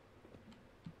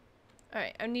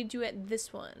 Alright, I need you at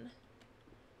this one.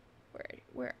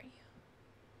 Where are you?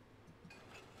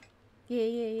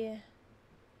 Yeah.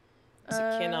 So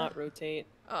it cannot rotate.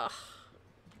 Ugh.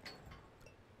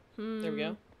 There we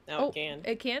go. Now it can.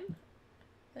 It can?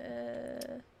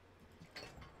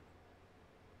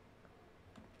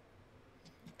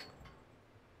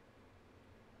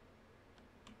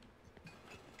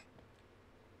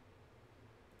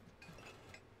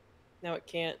 Now it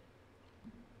can't.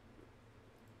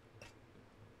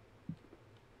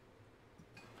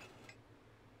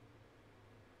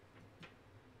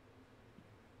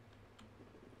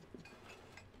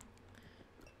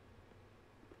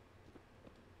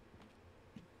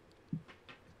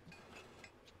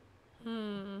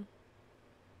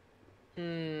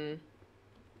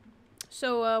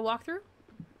 So, walkthrough?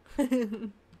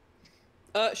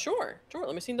 Sure.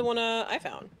 Let me see the one I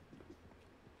found.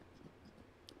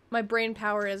 My brain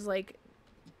power is like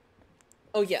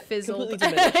Oh yeah, fizzled.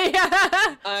 completely diminished.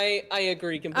 Yeah. I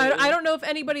agree completely. I don't know if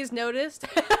anybody's noticed,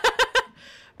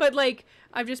 but like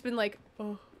I've just been like,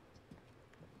 oh,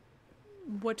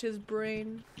 what is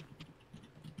brain?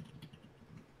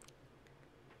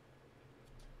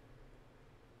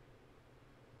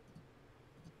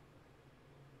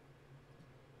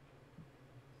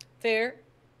 Fair.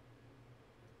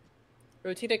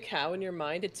 Rotate a cow in your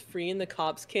mind. It's free and the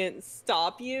cops can't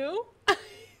stop you.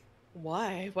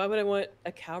 Why? Why would I want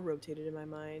a cow rotated in my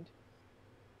mind?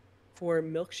 For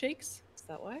milkshakes? Is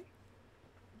that why?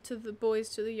 To the boys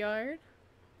to the yard.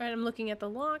 All right, I'm looking at the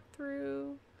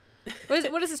walkthrough.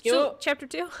 What is this? You know- Chapter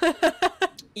 2?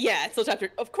 Yeah, it's still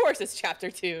chapter. Of course, it's chapter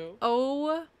 2.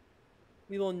 Oh.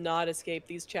 We will not escape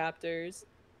these chapters.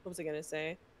 What was I gonna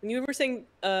say? When you were saying,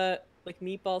 like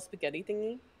meatball spaghetti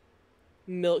thingy,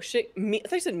 milkshake. I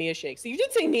thought you said Mia shakes. So you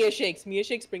did say Mia shakes. Mia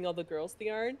shakes bring all the girls to the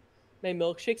yard. My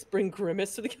milkshakes bring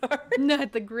Grimace to the yard.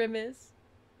 Not the grimace.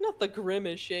 Not the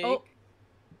Grimace shake. Oh.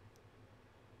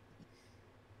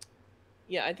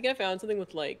 Yeah, I think I found something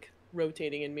with like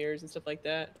rotating and mirrors and stuff like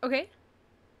that. Okay.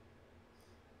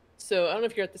 So I don't know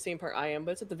if you're at the same part I am,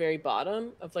 but it's at the very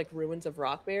bottom of like ruins of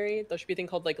Rockberry. There should be a thing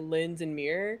called like lens and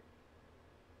mirror.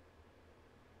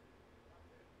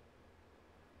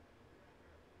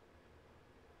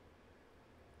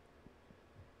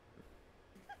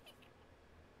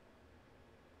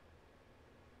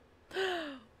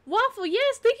 Waffle,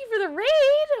 yes, thank you for the raid.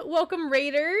 Welcome,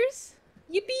 raiders.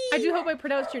 Yippee! I do hope I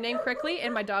pronounced your name correctly,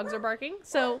 and my dogs are barking.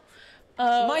 So,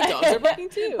 my dogs are barking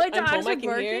too. My I'm dogs home, I are can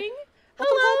barking. hear.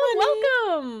 Hello,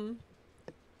 welcome.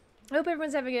 I hope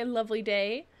everyone's having a lovely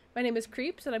day. My name is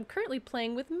Creeps, and I'm currently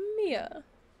playing with Mia.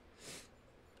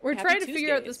 We're Happy trying to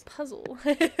figure out Tuesdays. this puzzle.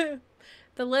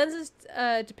 The lenses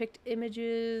depict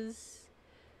images.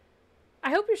 I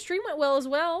hope your stream went well as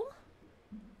well.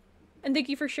 And thank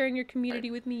you for sharing your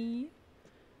community with me.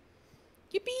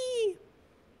 Yippee!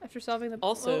 After solving the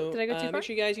Also, did I go too far? make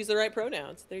sure you guys use the right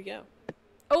pronouns. There you go.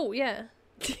 Oh yeah.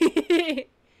 Did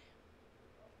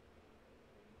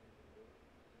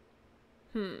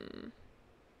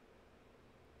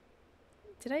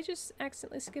I just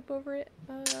accidentally skip over it?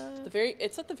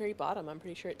 It's at the very bottom. I'm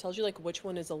pretty sure it tells you like which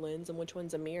one is a lens and which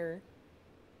one's a mirror.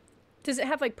 Does it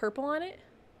have like purple on it?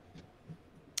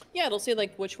 Yeah, it'll say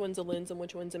like which one's a lens and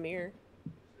which one's a mirror.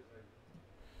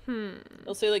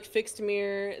 It'll say like fixed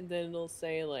mirror, and then it'll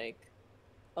say like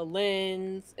a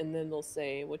lens, and then they'll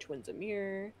say which one's a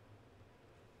mirror.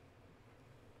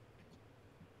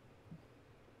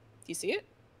 Do you see it?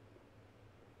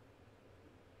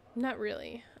 Not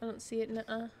really. I don't see it.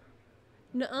 Nuh-uh.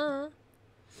 Nuh-uh.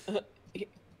 I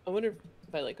wonder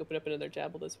if I like open up another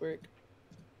tab, will this work?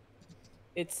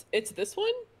 It's this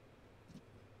one?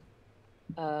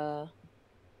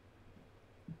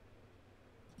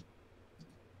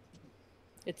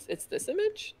 It's this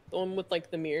image? The one with like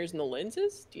the mirrors and the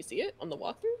lenses? Do you see it on the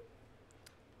walkthrough?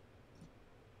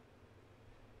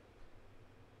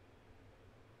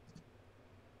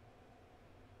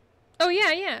 Oh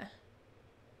yeah, yeah.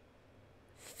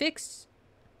 Fixed.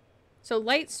 So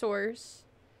light source.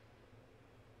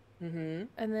 Mm-hmm.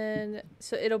 And then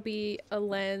so it'll be a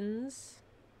lens.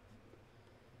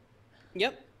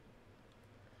 Yep.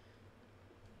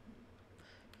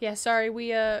 Yeah, sorry,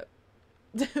 we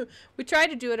we tried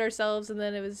to do it ourselves and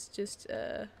then it was just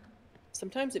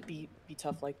Sometimes it be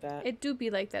tough like that. it do be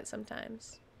like that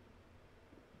sometimes.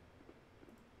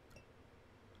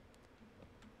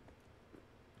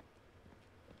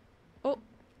 Oh.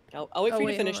 I'll wait for you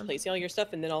wait, to finish hold on. placing all your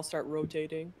stuff, and then I'll start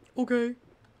rotating. Okay.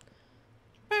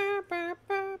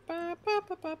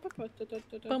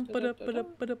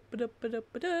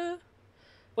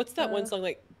 What's that one song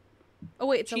like? Oh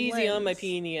wait, it's Cheesy a on my lens.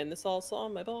 peenie and the sauce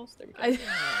on my balls. There we go.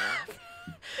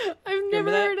 I've never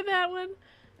that? heard of that one.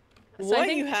 So I What?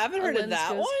 think You haven't a heard of lens that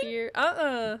goes one? Here.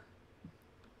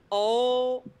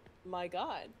 Oh my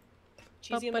god.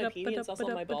 Cheesy on my peenie and sauce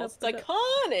on my balls. It's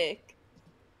iconic.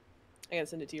 I gotta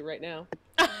send it to you right now.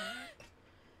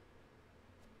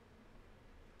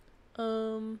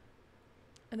 And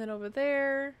then over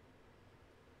there.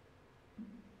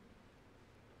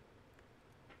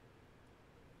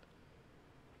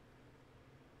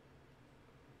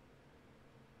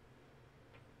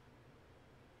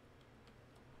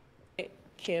 I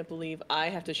can't believe I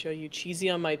have to show you cheesy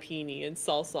on my peenie and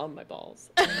salsa on my balls.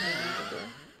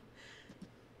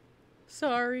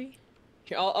 Sorry.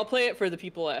 Here, I'll play it for the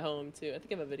people at home too. I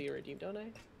think I have a video redeemed, don't I?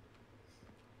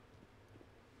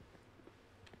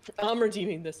 I'm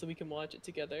redeeming this so we can watch it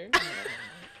together.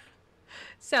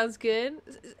 Sounds good.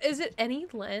 Is it any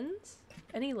lens?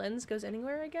 Any lens goes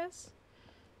anywhere, I guess?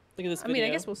 Look at this I video.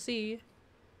 mean, I guess we'll see.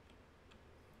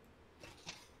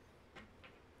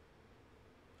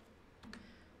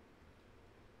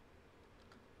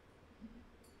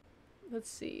 Let's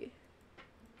see.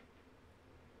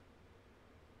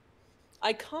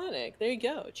 Iconic. There you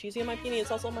go. Cheesy on my peenie and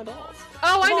salsa on my balls.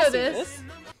 Oh, I We've all know seen this.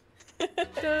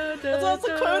 That's what I was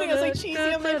quoting. I was like, cheesy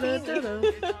on my peenie.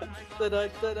 That's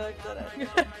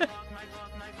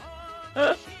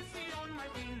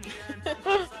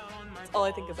all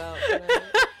I think about. When I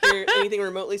hear anything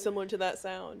remotely similar to that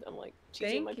sound, I'm like,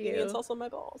 cheesy on my Thank peenie and you. salsa on my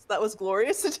balls. That was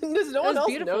glorious. Does no one was else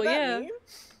beautiful, know that yeah. meme?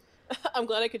 I'm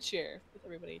glad I could share with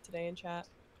everybody today in chat.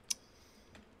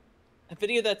 A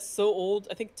video that's so old,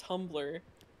 I think Tumblr.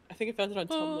 I think I found it on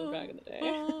Tumblr back in the day.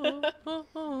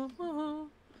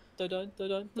 Dun, dun,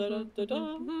 dun, dun, dun,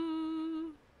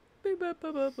 dun.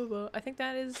 I think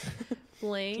that is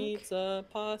blank. Pizza,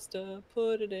 pasta,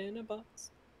 put it in a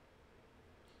box.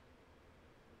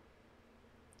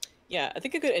 Yeah, I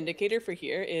think a good indicator for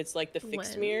here is like the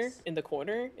fixed mirror Lens. in the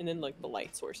corner and then like the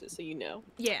light sources so you know.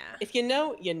 Yeah. If you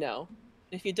know, you know.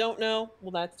 If you don't know,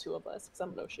 well, that's 2 of us, because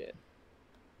I'm no shit.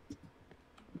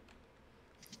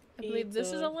 I believe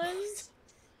this is a lens.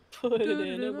 Put it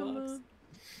in a box.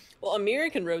 Well, a mirror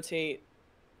can rotate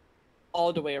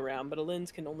all the way around, but a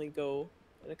lens can only go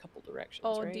in a couple directions,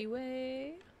 All right? the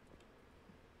way.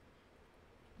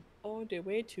 All the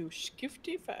way to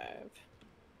 55.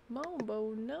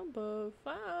 Mambo number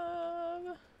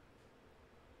 5.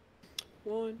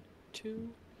 1, 2,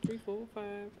 3, 4, 5.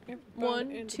 Everybody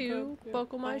 1, in the 2, pub,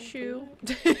 buckle my all shoe.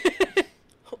 tonight.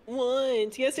 1, you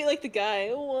gotta say like the guy.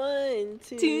 1,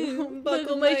 2,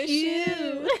 buckle my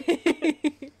shoe.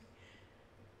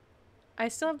 I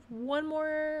still have one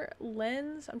more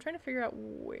lens. I'm trying to figure out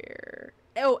where.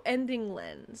 Oh, ending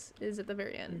lens is at the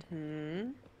very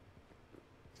end.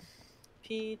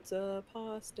 Pizza,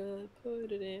 pasta,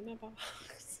 put it in a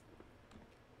box.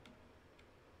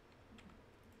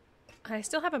 I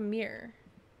still have a mirror.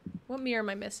 What mirror am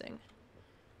I missing?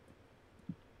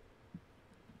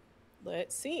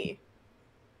 Let's see.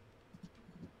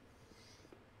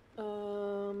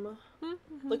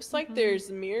 Looks like there's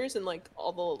mirrors in like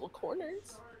all the little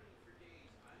corners.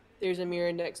 There's a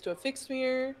mirror next to a fixed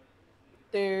mirror.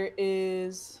 There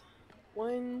is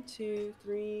 1, 2,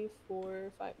 3,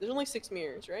 4, 5. There's only 6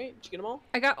 mirrors, right? Did you get them all?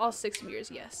 I got all 6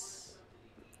 mirrors, yes.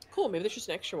 Cool, maybe there's just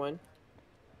an extra one.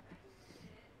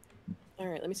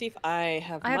 Alright, let me see if I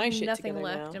have my shit nothing together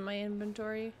left now. in my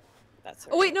inventory. That's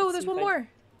Oh wait, no, Let's there's see if one more.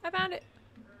 I found it.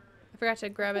 I forgot to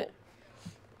grab it.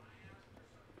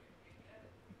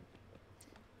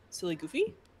 Silly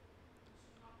Goofy?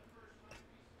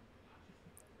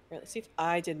 Alright, let's see if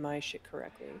I did my shit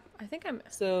correctly. I think I'm...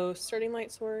 So, starting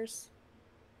light source.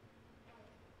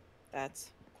 That's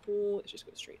cool. It just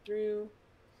goes straight through.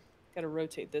 Gotta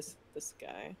rotate this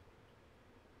guy.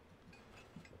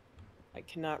 I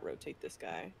cannot rotate this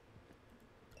guy.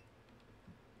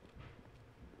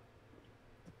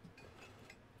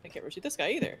 I can't rotate this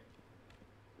guy either.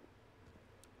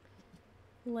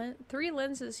 3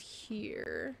 lenses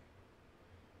here.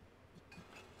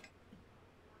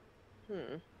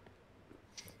 I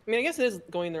mean, I guess it is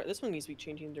going there. This one needs to be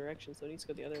changing direction, so it needs to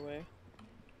go the other way.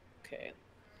 Okay.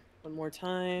 One more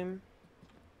time.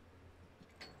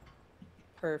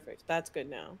 Perfect. That's good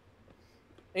now.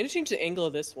 I need to change the angle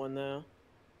of this one, though.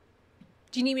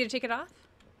 Do you need me to take it off?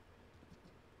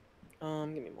 Give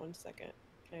me 1 second.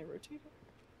 Can I rotate it?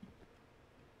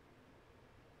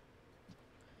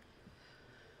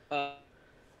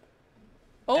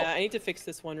 Oh! I need to fix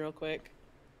this one real quick.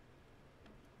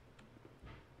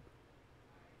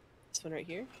 This one right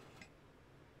here.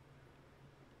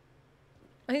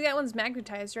 I think that one's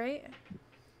magnetized, right?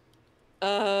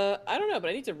 I don't know, but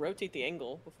I need to rotate the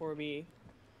angle before we...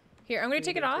 Here, I'm gonna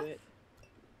take it off.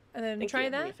 And then try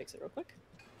Let me that. fix it real quick.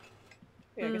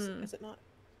 Yeah, I guess, is it not?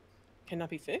 Cannot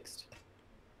be fixed?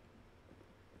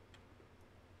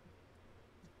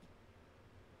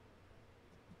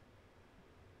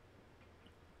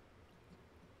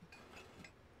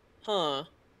 Huh.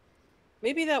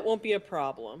 Maybe that won't be a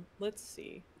problem. Let's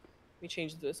see. Let me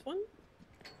change this one.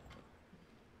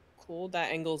 Cool,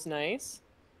 that angle's nice.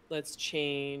 Let's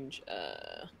change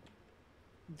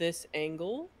this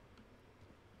angle.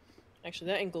 Actually,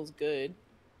 that angle's good.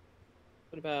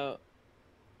 What about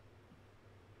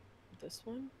this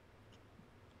one?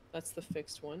 That's the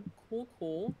fixed one. Cool,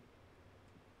 cool.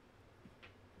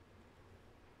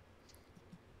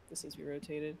 This needs to be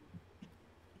rotated.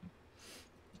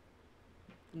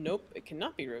 Nope, it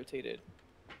cannot be rotated.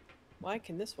 Why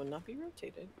can this one not be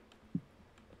rotated?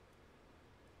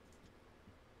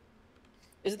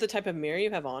 Is it the type of mirror you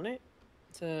have on it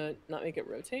to not make it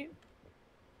rotate?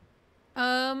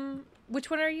 Which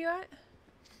one are you at?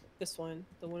 This one,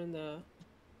 the one in the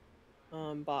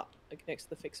like next to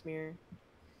the fixed mirror.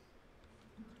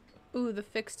 Ooh, the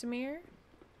fixed mirror.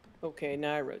 Okay,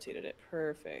 now I rotated it.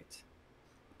 Perfect.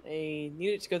 I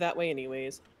needed it to go that way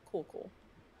anyways. Cool, cool.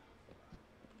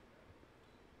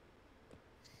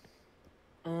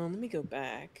 Let me go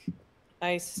back.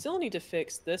 I still need to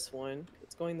fix this one.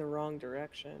 It's going the wrong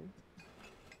direction.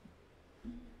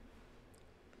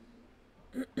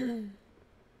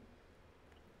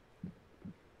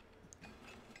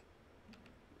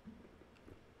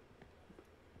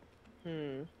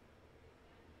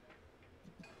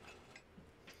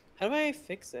 How do I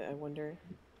fix it, I wonder?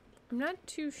 I'm not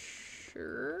too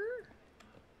sure.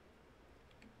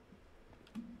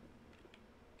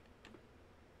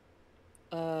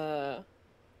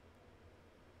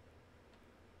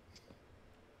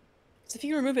 So if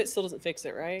you remove it, it still doesn't fix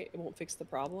it, right? It won't fix the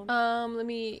problem? Let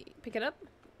me pick it up.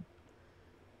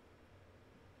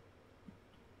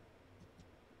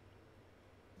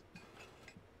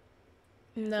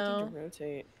 No. To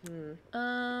rotate.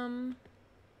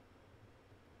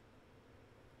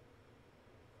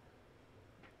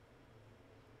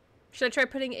 Should I try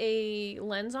putting a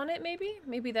lens on it, maybe?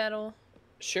 Maybe that'll...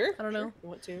 Sure. I don't know. You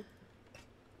want to?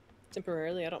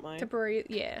 Temporarily, I don't mind. Temporary,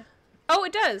 yeah. Oh,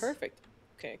 it does! Perfect.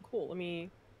 Okay, cool. Let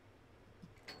me...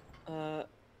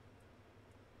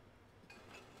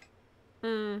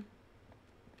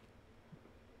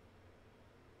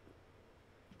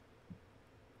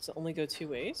 Does it only go 2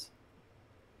 ways?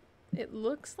 It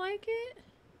looks like it.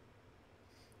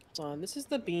 Hold on, this is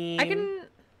the beam. I can...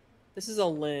 This is a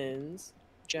lens.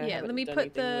 Yeah, let me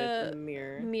put the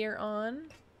mirror on.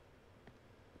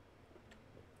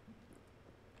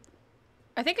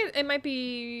 I think it might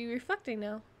be reflecting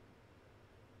now.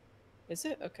 Is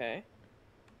it? Okay.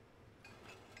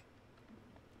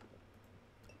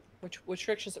 Which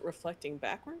direction is it reflecting?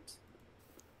 Backwards?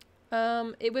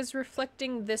 It was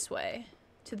reflecting this way.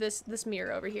 To this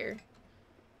mirror over here.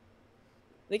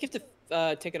 I think you have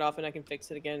to take it off and I can fix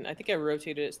it again. I think I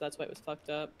rotated it, so that's why it was fucked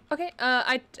up. Okay,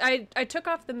 I took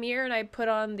off the mirror and I put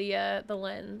on the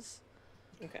lens.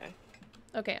 Okay.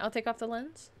 Okay, I'll take off the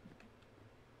lens.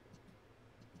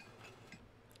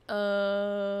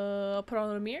 I'll put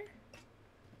on a mirror.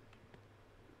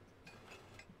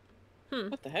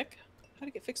 What the heck? How did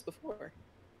it get fixed before?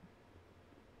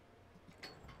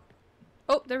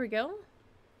 Oh, there we go.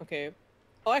 Okay.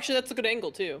 Oh, actually, that's a good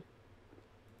angle, too.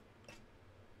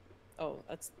 Oh,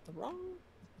 that's the wrong...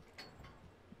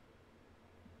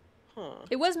 Huh.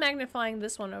 It was magnifying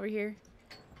this one over here.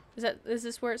 Is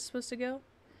this where it's supposed to go?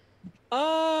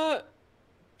 I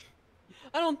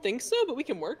don't think so, but we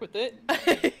can work with it.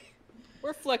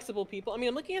 We're flexible people. I mean,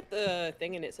 I'm looking at the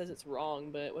thing and it says it's wrong,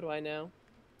 but what do I know?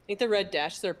 I think the red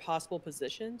dashes are possible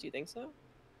positions. Do you think so?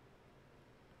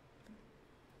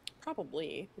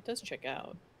 Probably. It does check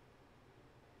out.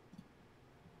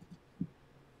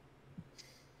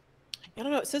 I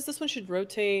don't know. It says this one should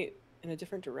rotate in a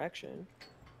different direction.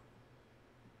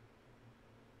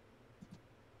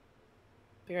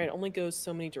 But you're right, it only goes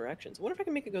so many directions. I wonder if I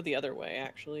can make it go the other way,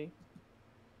 actually.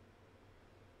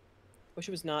 Wish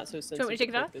it was not so sensitive. Do you want me to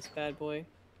take it off? This bad boy.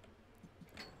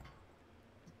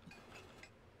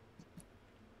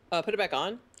 Put it back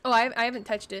on. Oh, I haven't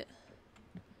touched it.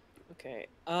 Okay.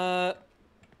 I'm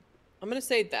gonna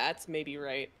say that's maybe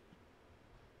right.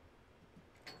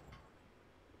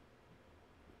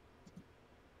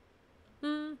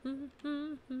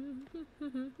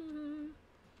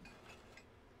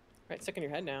 Right, stuck in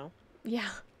your head now. Yeah.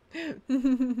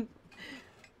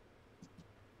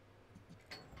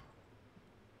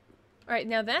 Alright,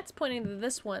 now that's pointing to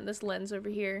this one, this lens over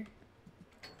here.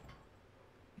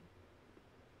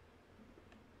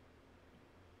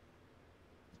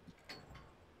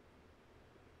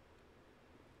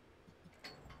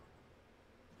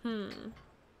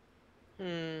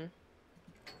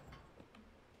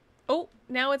 Oh,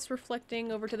 now it's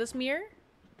reflecting over to this mirror.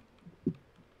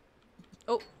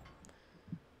 Oh.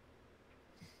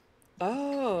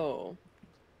 Oh.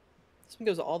 This one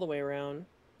goes all the way around.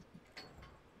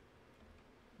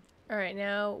 Alright,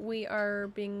 now we are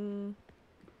being...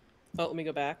 Oh, let me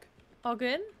go back. all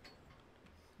good?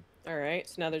 Alright,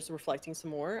 so now there's reflecting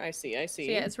some more. I see, I see.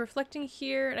 So yeah, it's reflecting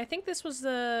here, and I think this was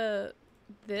the...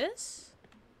 this?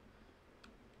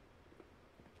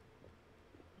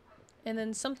 And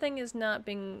then something is not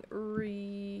being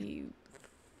reflected.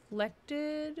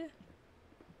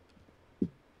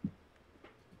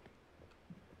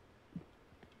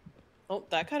 Oh,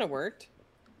 that kind of worked.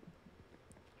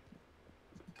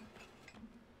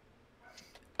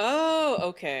 Oh,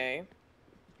 okay.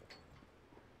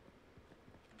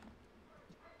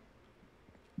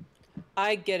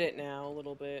 I get it now a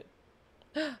little bit.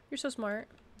 You're so smart,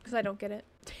 because I don't get it.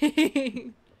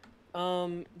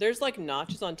 There's like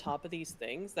notches on top of these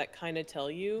things that kind of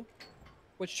tell you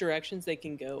which directions they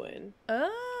can go in.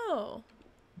 Oh.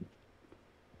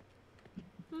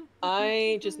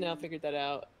 I just now figured that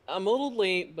out. I'm a little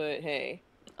late, but hey.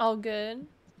 All good.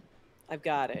 I've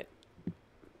got it.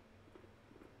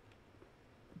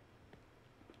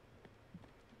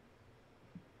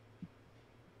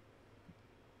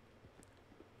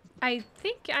 I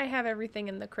think I have everything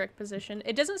in the correct position.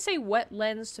 It doesn't say what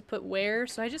lens to put where,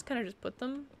 so I just kind of just put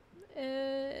them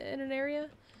in an area.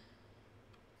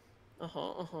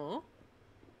 Uh-huh, uh-huh.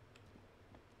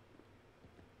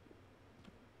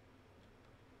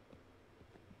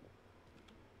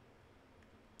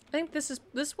 I think this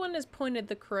one is pointed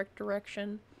the correct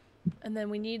direction. And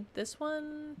then we need this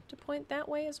one to point that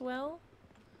way as well.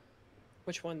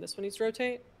 Which one? This one needs to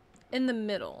rotate? In the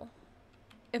middle.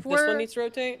 If This one needs to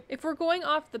rotate? If we're going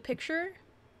off the picture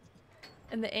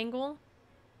and the angle,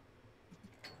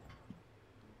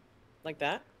 Like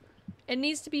that? It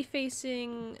needs to be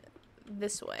facing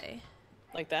this way.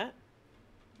 Like that?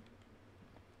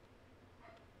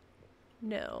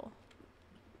 No.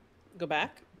 Go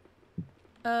back?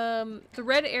 The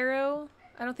red arrow,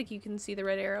 I don't think you can see the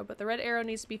red arrow, but the red arrow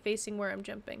needs to be facing where I'm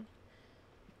jumping.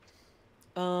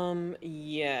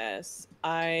 Yes.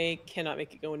 I cannot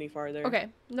make it go any farther. Okay,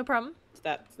 no problem.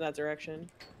 That direction.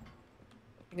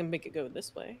 I can make it go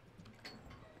this way.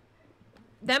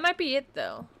 That might be it,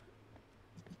 though.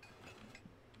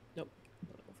 Nope.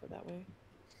 I'll go for that way.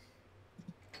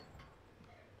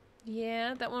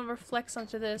 Yeah, that one reflects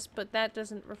onto this, but that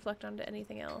doesn't reflect onto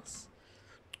anything else.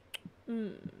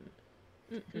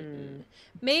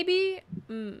 Maybe.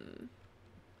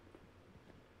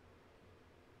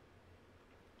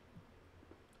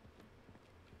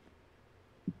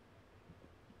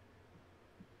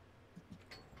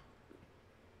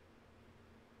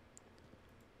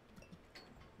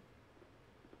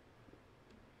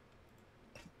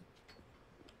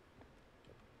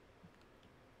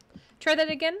 Try that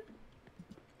again.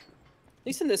 At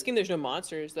least in this game, there's no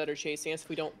monsters that are chasing us if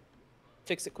we don't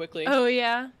fix it quickly. Oh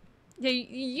yeah, yeah.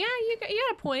 You got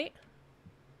a point.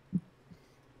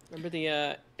 Remember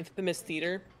the infamous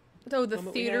theater? Oh, the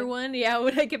theater one. Yeah,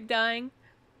 when I kept dying.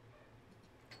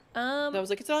 I was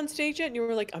like, it's on stage yet, and you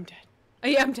were like, I'm dead. Oh,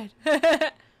 yeah, I'm dead.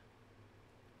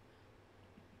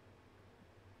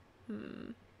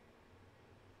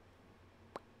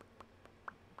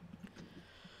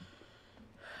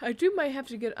 I might have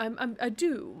to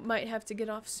get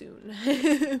off soon.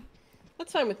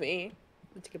 That's fine with me.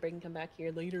 I'll take a break and come back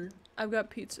here later. I've got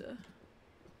pizza.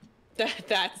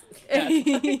 That's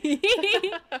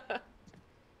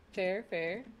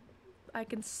fair. I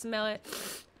can smell it.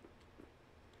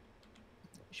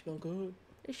 You smell good.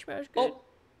 It smells good. Oh.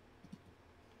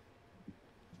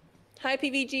 Hi,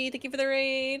 PVG. Thank you for the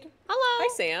raid. Hello. Hi,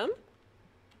 Sam.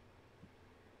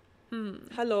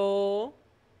 Hello.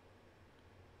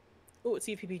 Oh, let's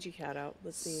see if PVG cat out.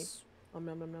 Let's see. Nom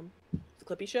nom nom. The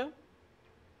Clippy show?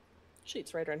 Actually,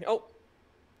 it's right around here. Oh.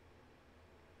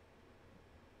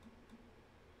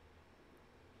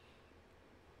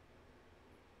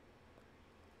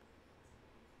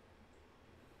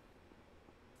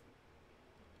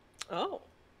 Oh.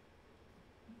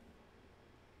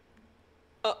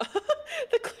 Oh.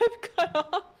 The clip cut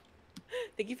off.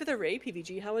 Thank you for the raid,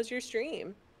 PVG. How was your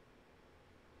stream?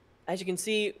 As you can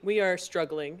see, we are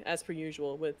struggling, as per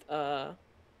usual, with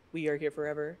We Are Here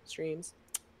Forever streams.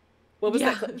 What was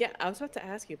that clip? Yeah, I was about to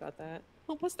ask you about that.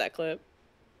 What was that clip?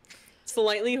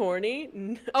 Slightly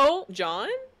horny? Oh. John?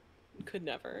 Could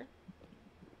never.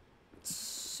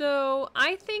 So,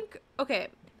 I think... Okay,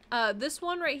 this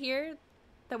one right here,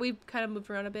 that we've kind of moved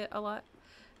around a bit, a lot.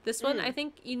 This one, I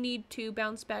think you need to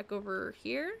bounce back over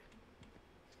here.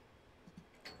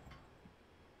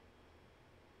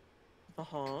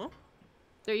 Uh-huh.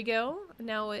 There you go.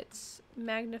 Now it's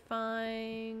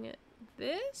magnifying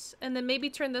this, and then maybe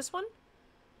turn this one.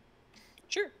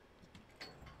 Sure.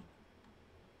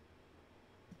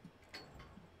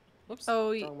 Whoops.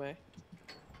 Oh, wrong way.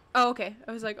 Oh, okay.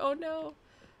 I was like, oh no.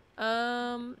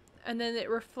 And then it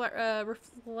reflects.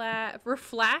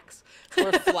 Reflects?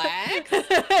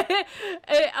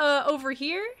 Over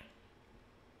here.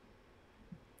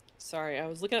 Sorry, I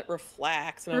was looking at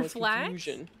reflax and I was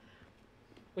confusion.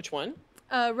 Which one?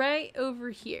 Right over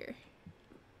here.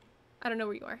 I don't know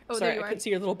where you are. Oh, sorry, there you are. I couldn't see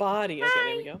your little body. Okay,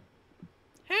 there we go.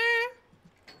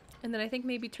 And then I think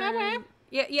maybe turn.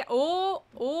 Yeah. Oh.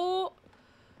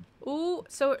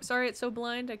 So sorry, it's so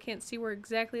blind. I can't see where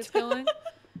exactly it's going.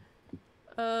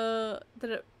 Right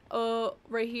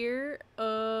here.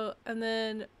 And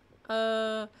then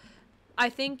I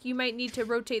think you might need to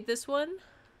rotate this one.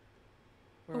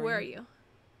 Where are you?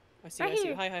 I see. Right I see.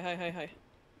 here. Hi.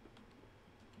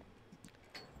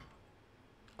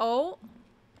 Oh.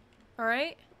 All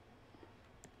right.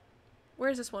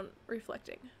 Where's this one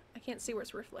reflecting? I can't see where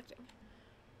it's reflecting.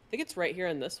 I think it's right here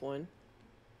in this one.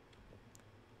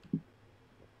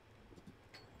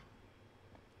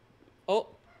 Oh.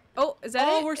 Oh, is that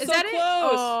it? We're is so that close.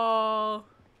 It? Oh.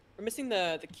 We're missing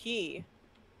the key.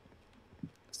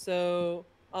 So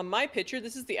on my picture,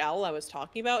 this is the owl I was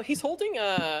talking about. He's holding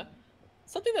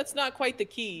something that's not quite the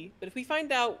key, but if we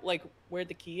find out like where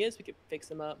the key is, we could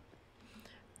fix him up.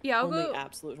 Yeah, I'll Only go.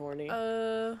 Absolute horny.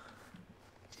 Yeah,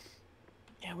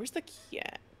 where's the key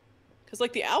at? Because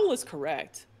like the owl is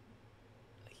correct.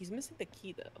 He's missing the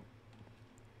key though.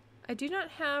 I do not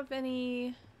have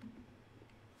any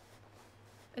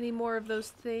more of those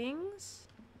things.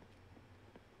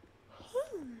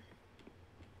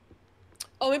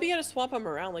 Oh, maybe you gotta swap them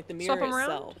around, like the mirror Swap 'em around?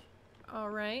 itself. All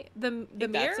right. The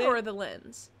that's mirror it. or the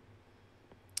lens?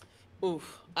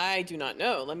 Oof, I do not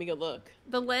know. Let me go look.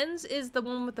 The lens is the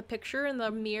one with the picture, and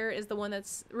the mirror is the one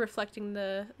that's reflecting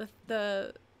the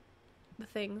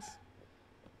things.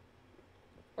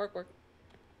 Work.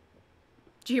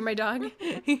 Did you hear my dog?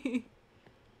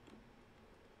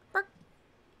 Bark.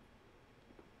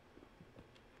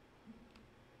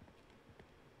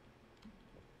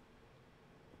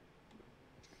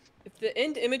 If the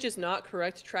end image is not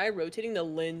correct, try rotating the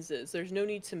lenses. There's no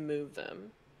need to move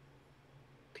them.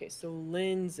 Okay, so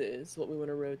lenses, what we want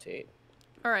to rotate.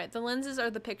 All right, the lenses are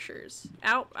the pictures.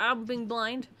 Ow, I'm being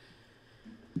blind.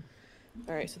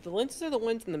 All right, so the lenses are the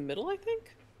ones in the middle, I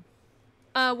think.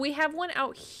 We have one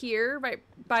out here, right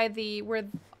by the where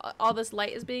all this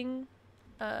light is being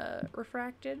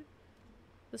refracted.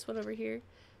 This one over here.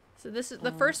 So this is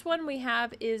the first one we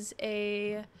have is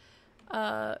a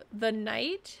the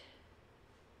night.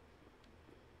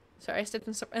 Sorry, I stepped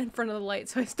in front of the light,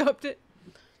 so I stopped it.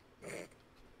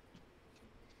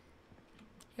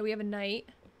 Yeah, we have a night,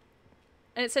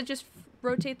 and it said just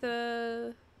rotate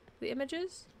the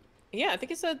images. Yeah, I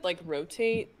think it said like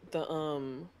rotate the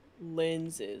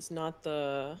lenses, not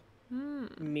the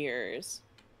mirrors.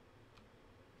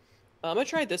 I'm gonna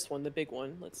try this one, the big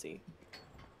one. Let's see.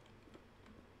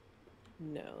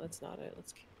 No, that's not it.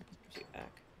 Let's see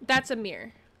back. That's a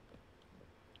mirror.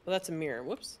 Well, that's a mirror.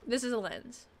 Whoops. This is a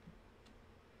lens.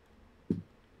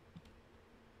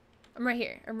 I'm right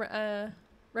here. I'm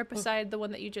right beside the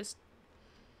one that you just.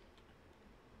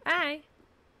 Hi.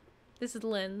 This is the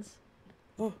lens.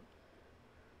 Oh,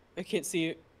 I can't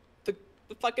see the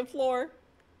fucking floor.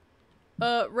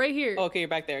 Right here. Oh, okay, you're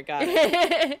back there. Got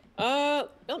it. Oh,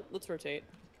 let's rotate.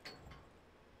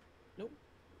 Nope.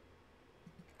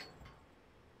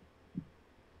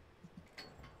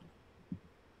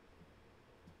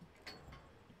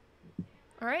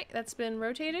 All right, that's been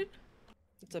rotated.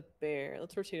 It's a bear.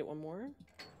 Let's rotate it one more.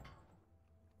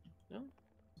 No.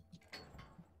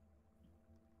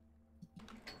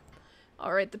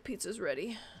 All right, the pizza's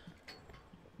ready.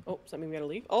 Oh, does that mean we gotta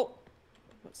leave? Oh,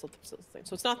 that's the thing.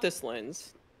 So it's not this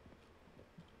lens.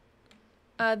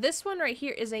 This one right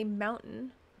here is a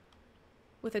mountain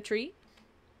with a tree.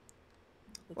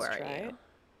 Let's Where try are you? it.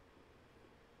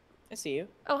 I see you.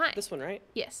 Oh, hi. This one, right?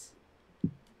 Yes.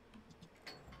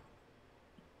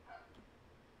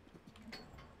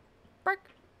 Bark.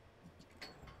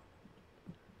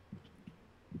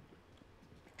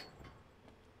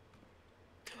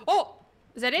 Oh!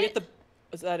 Is that We it? get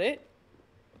is that it?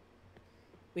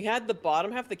 We had the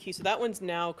bottom half of the key, so that one's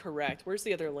now correct. Where's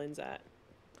the other lens at?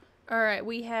 All right,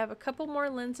 we have a couple more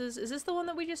lenses. Is this the one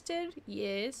that we just did?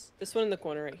 Yes. This one in the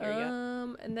corner right here,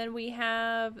 yeah. And then we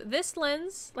have this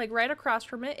lens, like right across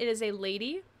from it. It is a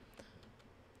lady.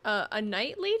 A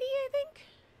night lady, I think.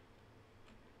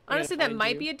 Honestly, that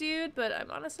might be a dude, but I'm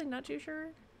honestly not too sure.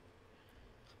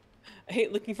 I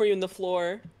hate looking for you in the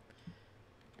floor.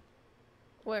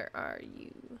 Where are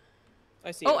you?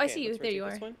 I see you. Oh, I Okay, see you. let's There you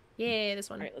rotate are. this one. Yeah, this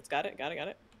one. All right, let's got it. Got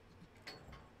it.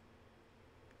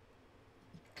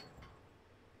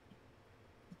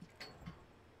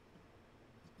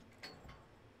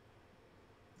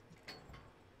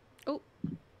 Oh.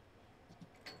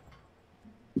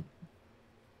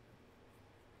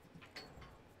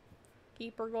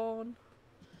 Keep her going.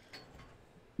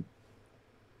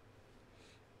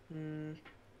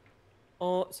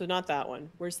 Oh, so not that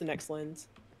one. Where's the next lens?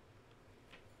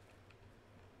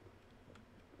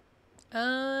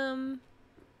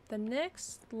 The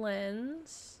next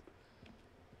lens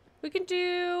we can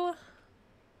do.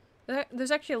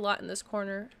 There's actually a lot in this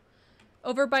corner,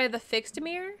 over by the fixed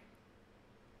mirror,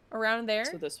 around there.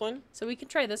 So this one. So we can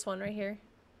try this one right here.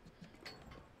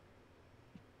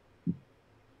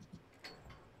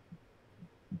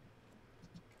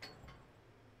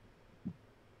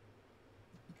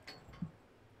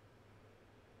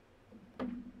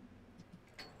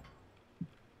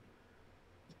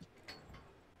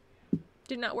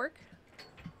 Did not work.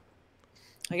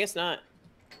 I guess not.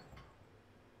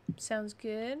 Sounds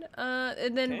good.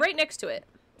 And then Okay. right next to it,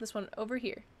 this one over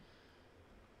here.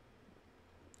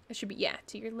 It should be, yeah,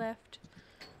 to your left.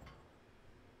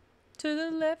 To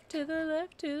the left, to the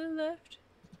left, to the left.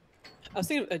 I was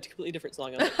thinking of a completely different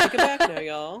song. I'm like, take it back now,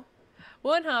 y'all.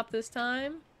 One hop this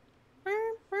time.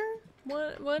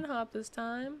 One hop this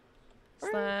time.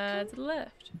 Slide to the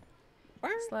left.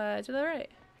 Slide to the right.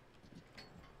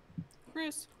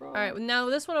 Crisscross. Alright, now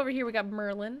this one over here, we got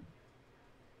Merlin.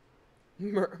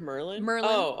 Merlin? Merlin.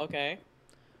 Oh, okay.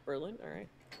 Merlin, alright.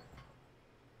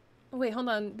 Oh, wait, hold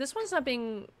on. This one's not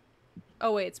being...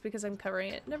 Oh, wait, it's because I'm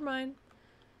covering it. Never mind.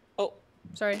 Oh.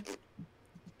 Sorry.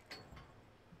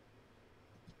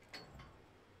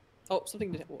 Oh,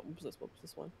 something did... What was this? What was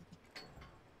this one?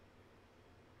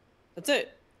 That's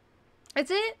it.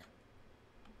 That's it?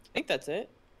 I think that's it.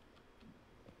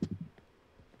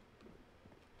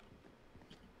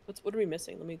 What are we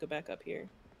missing? Let me go back up here.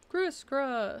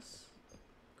 Crisscross.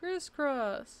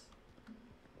 Crisscross.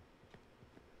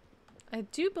 I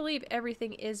do believe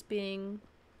everything is being...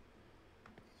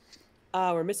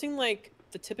 We're missing, like,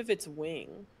 the tip of its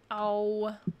wing.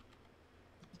 Oh.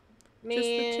 Man. Just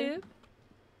the tip?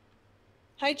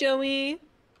 Hi, Joey.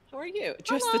 How are you?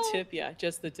 Just the Hello. tip, yeah.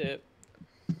 Just the tip.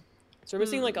 So we're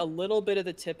missing, like, a little bit of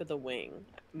the tip of the wing,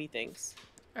 methinks.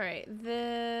 Alright,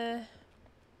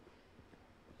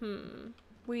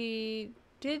 we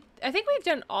did... I think we've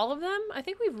done all of them. I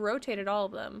think we've rotated all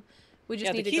of them. We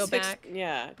just need to go back.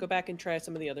 Yeah, go back and try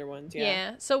some of the other ones, yeah.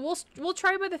 Yeah, so we'll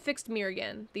try by the fixed mirror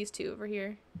again. These two over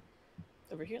here.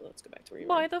 Over here, let's go back to where you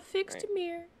By were. the fixed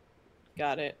mirror.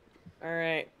 Got it.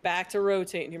 Alright, back to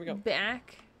rotating. Here we go.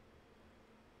 Back.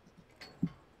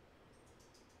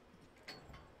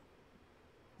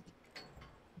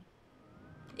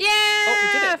 Yeah!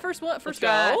 Oh, we did it. First one, first Let's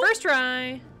try. go. First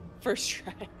try. First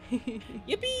try.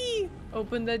 Yippee!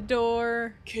 Open the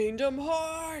door. Kingdom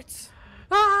Hearts!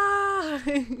 Ah!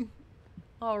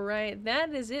 All right,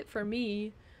 that is it for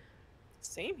me.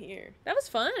 Same here. That was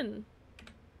fun. I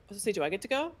was gonna say, do I get to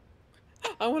go?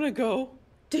 I want to go.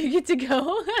 Do you get to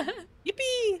go?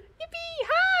 Yippee! Yippee!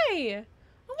 Hi!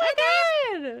 Oh my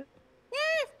god!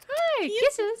 Hi!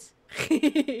 Kisses!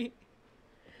 Do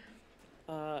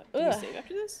we save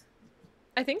after this?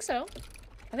 I think so.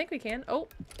 I think we can. Oh.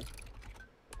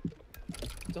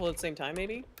 To hold at the same time,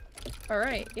 maybe?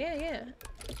 Alright. Yeah, yeah.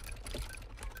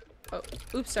 Oh.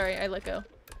 Oops, sorry. I let go.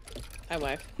 Hi,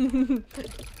 wife.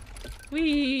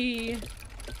 Wee!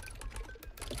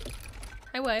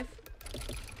 Hi, wife.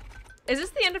 Is this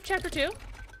the end of chapter 2?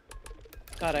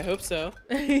 God, I hope so.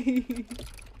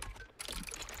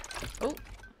 Oh.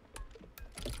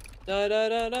 Da da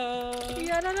da da.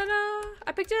 Yeah, da, da, da.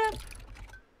 I picked it up.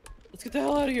 Let's get the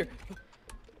hell out of here.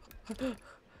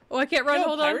 Oh, I can't run. Yo,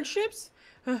 Hold pirate on. ships?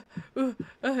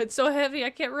 It's so heavy. I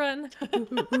can't run.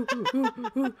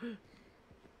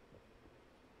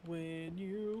 When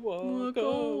you walk Walk away.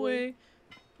 away.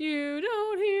 You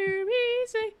don't hear me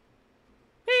say,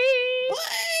 "Hey,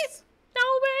 Please! no,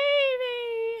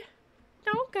 baby,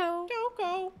 don't go." Don't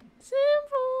go.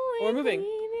 Simple We're moving. and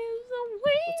clean is the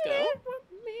way Let's go. that we're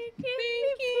making me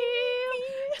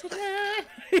feel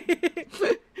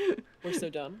tonight. We're so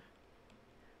dumb.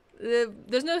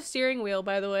 There's no steering wheel,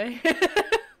 by the way.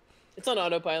 It's on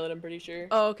autopilot, I'm pretty sure.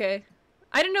 Oh, okay.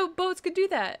 I didn't know boats could do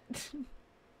that.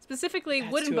 Specifically,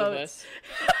 That's wooden two of boats.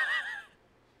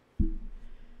 us.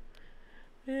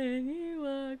 And you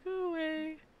walk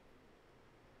away.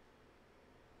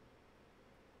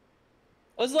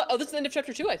 Oh, this is the end of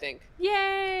chapter 2, I think.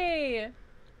 Yay!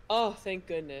 Oh, thank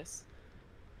goodness.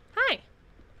 Hi.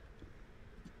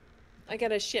 I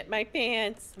gotta shit my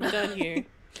pants. I'm done here.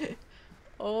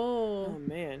 Oh. Oh,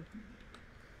 man.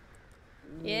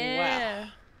 Yeah. Wow.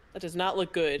 That does not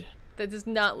look good. That does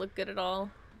not look good at all.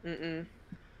 Mm-mm. Do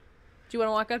you want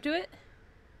to walk up to it?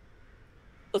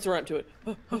 Let's run up to it.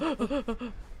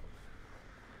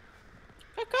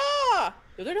 Caca!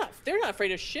 Yo, they're not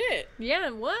afraid of shit. Yeah,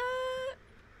 what?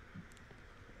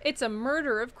 It's a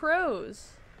murder of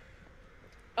crows.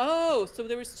 Oh, so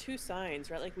there was 2 signs,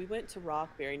 right? Like we went to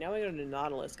Rockberry, now we go to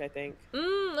Nautilus, I think.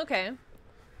 Okay.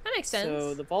 That makes sense.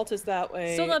 So the vault is that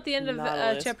way. Still not the end of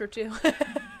Nautilus. chapter 2.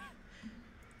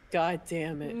 God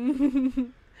damn it.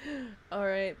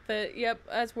 Alright, but yep,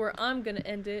 that's where I'm gonna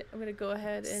end it. I'm gonna go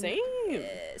ahead and Same.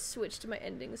 switch to my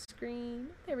ending screen.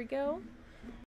 There we go.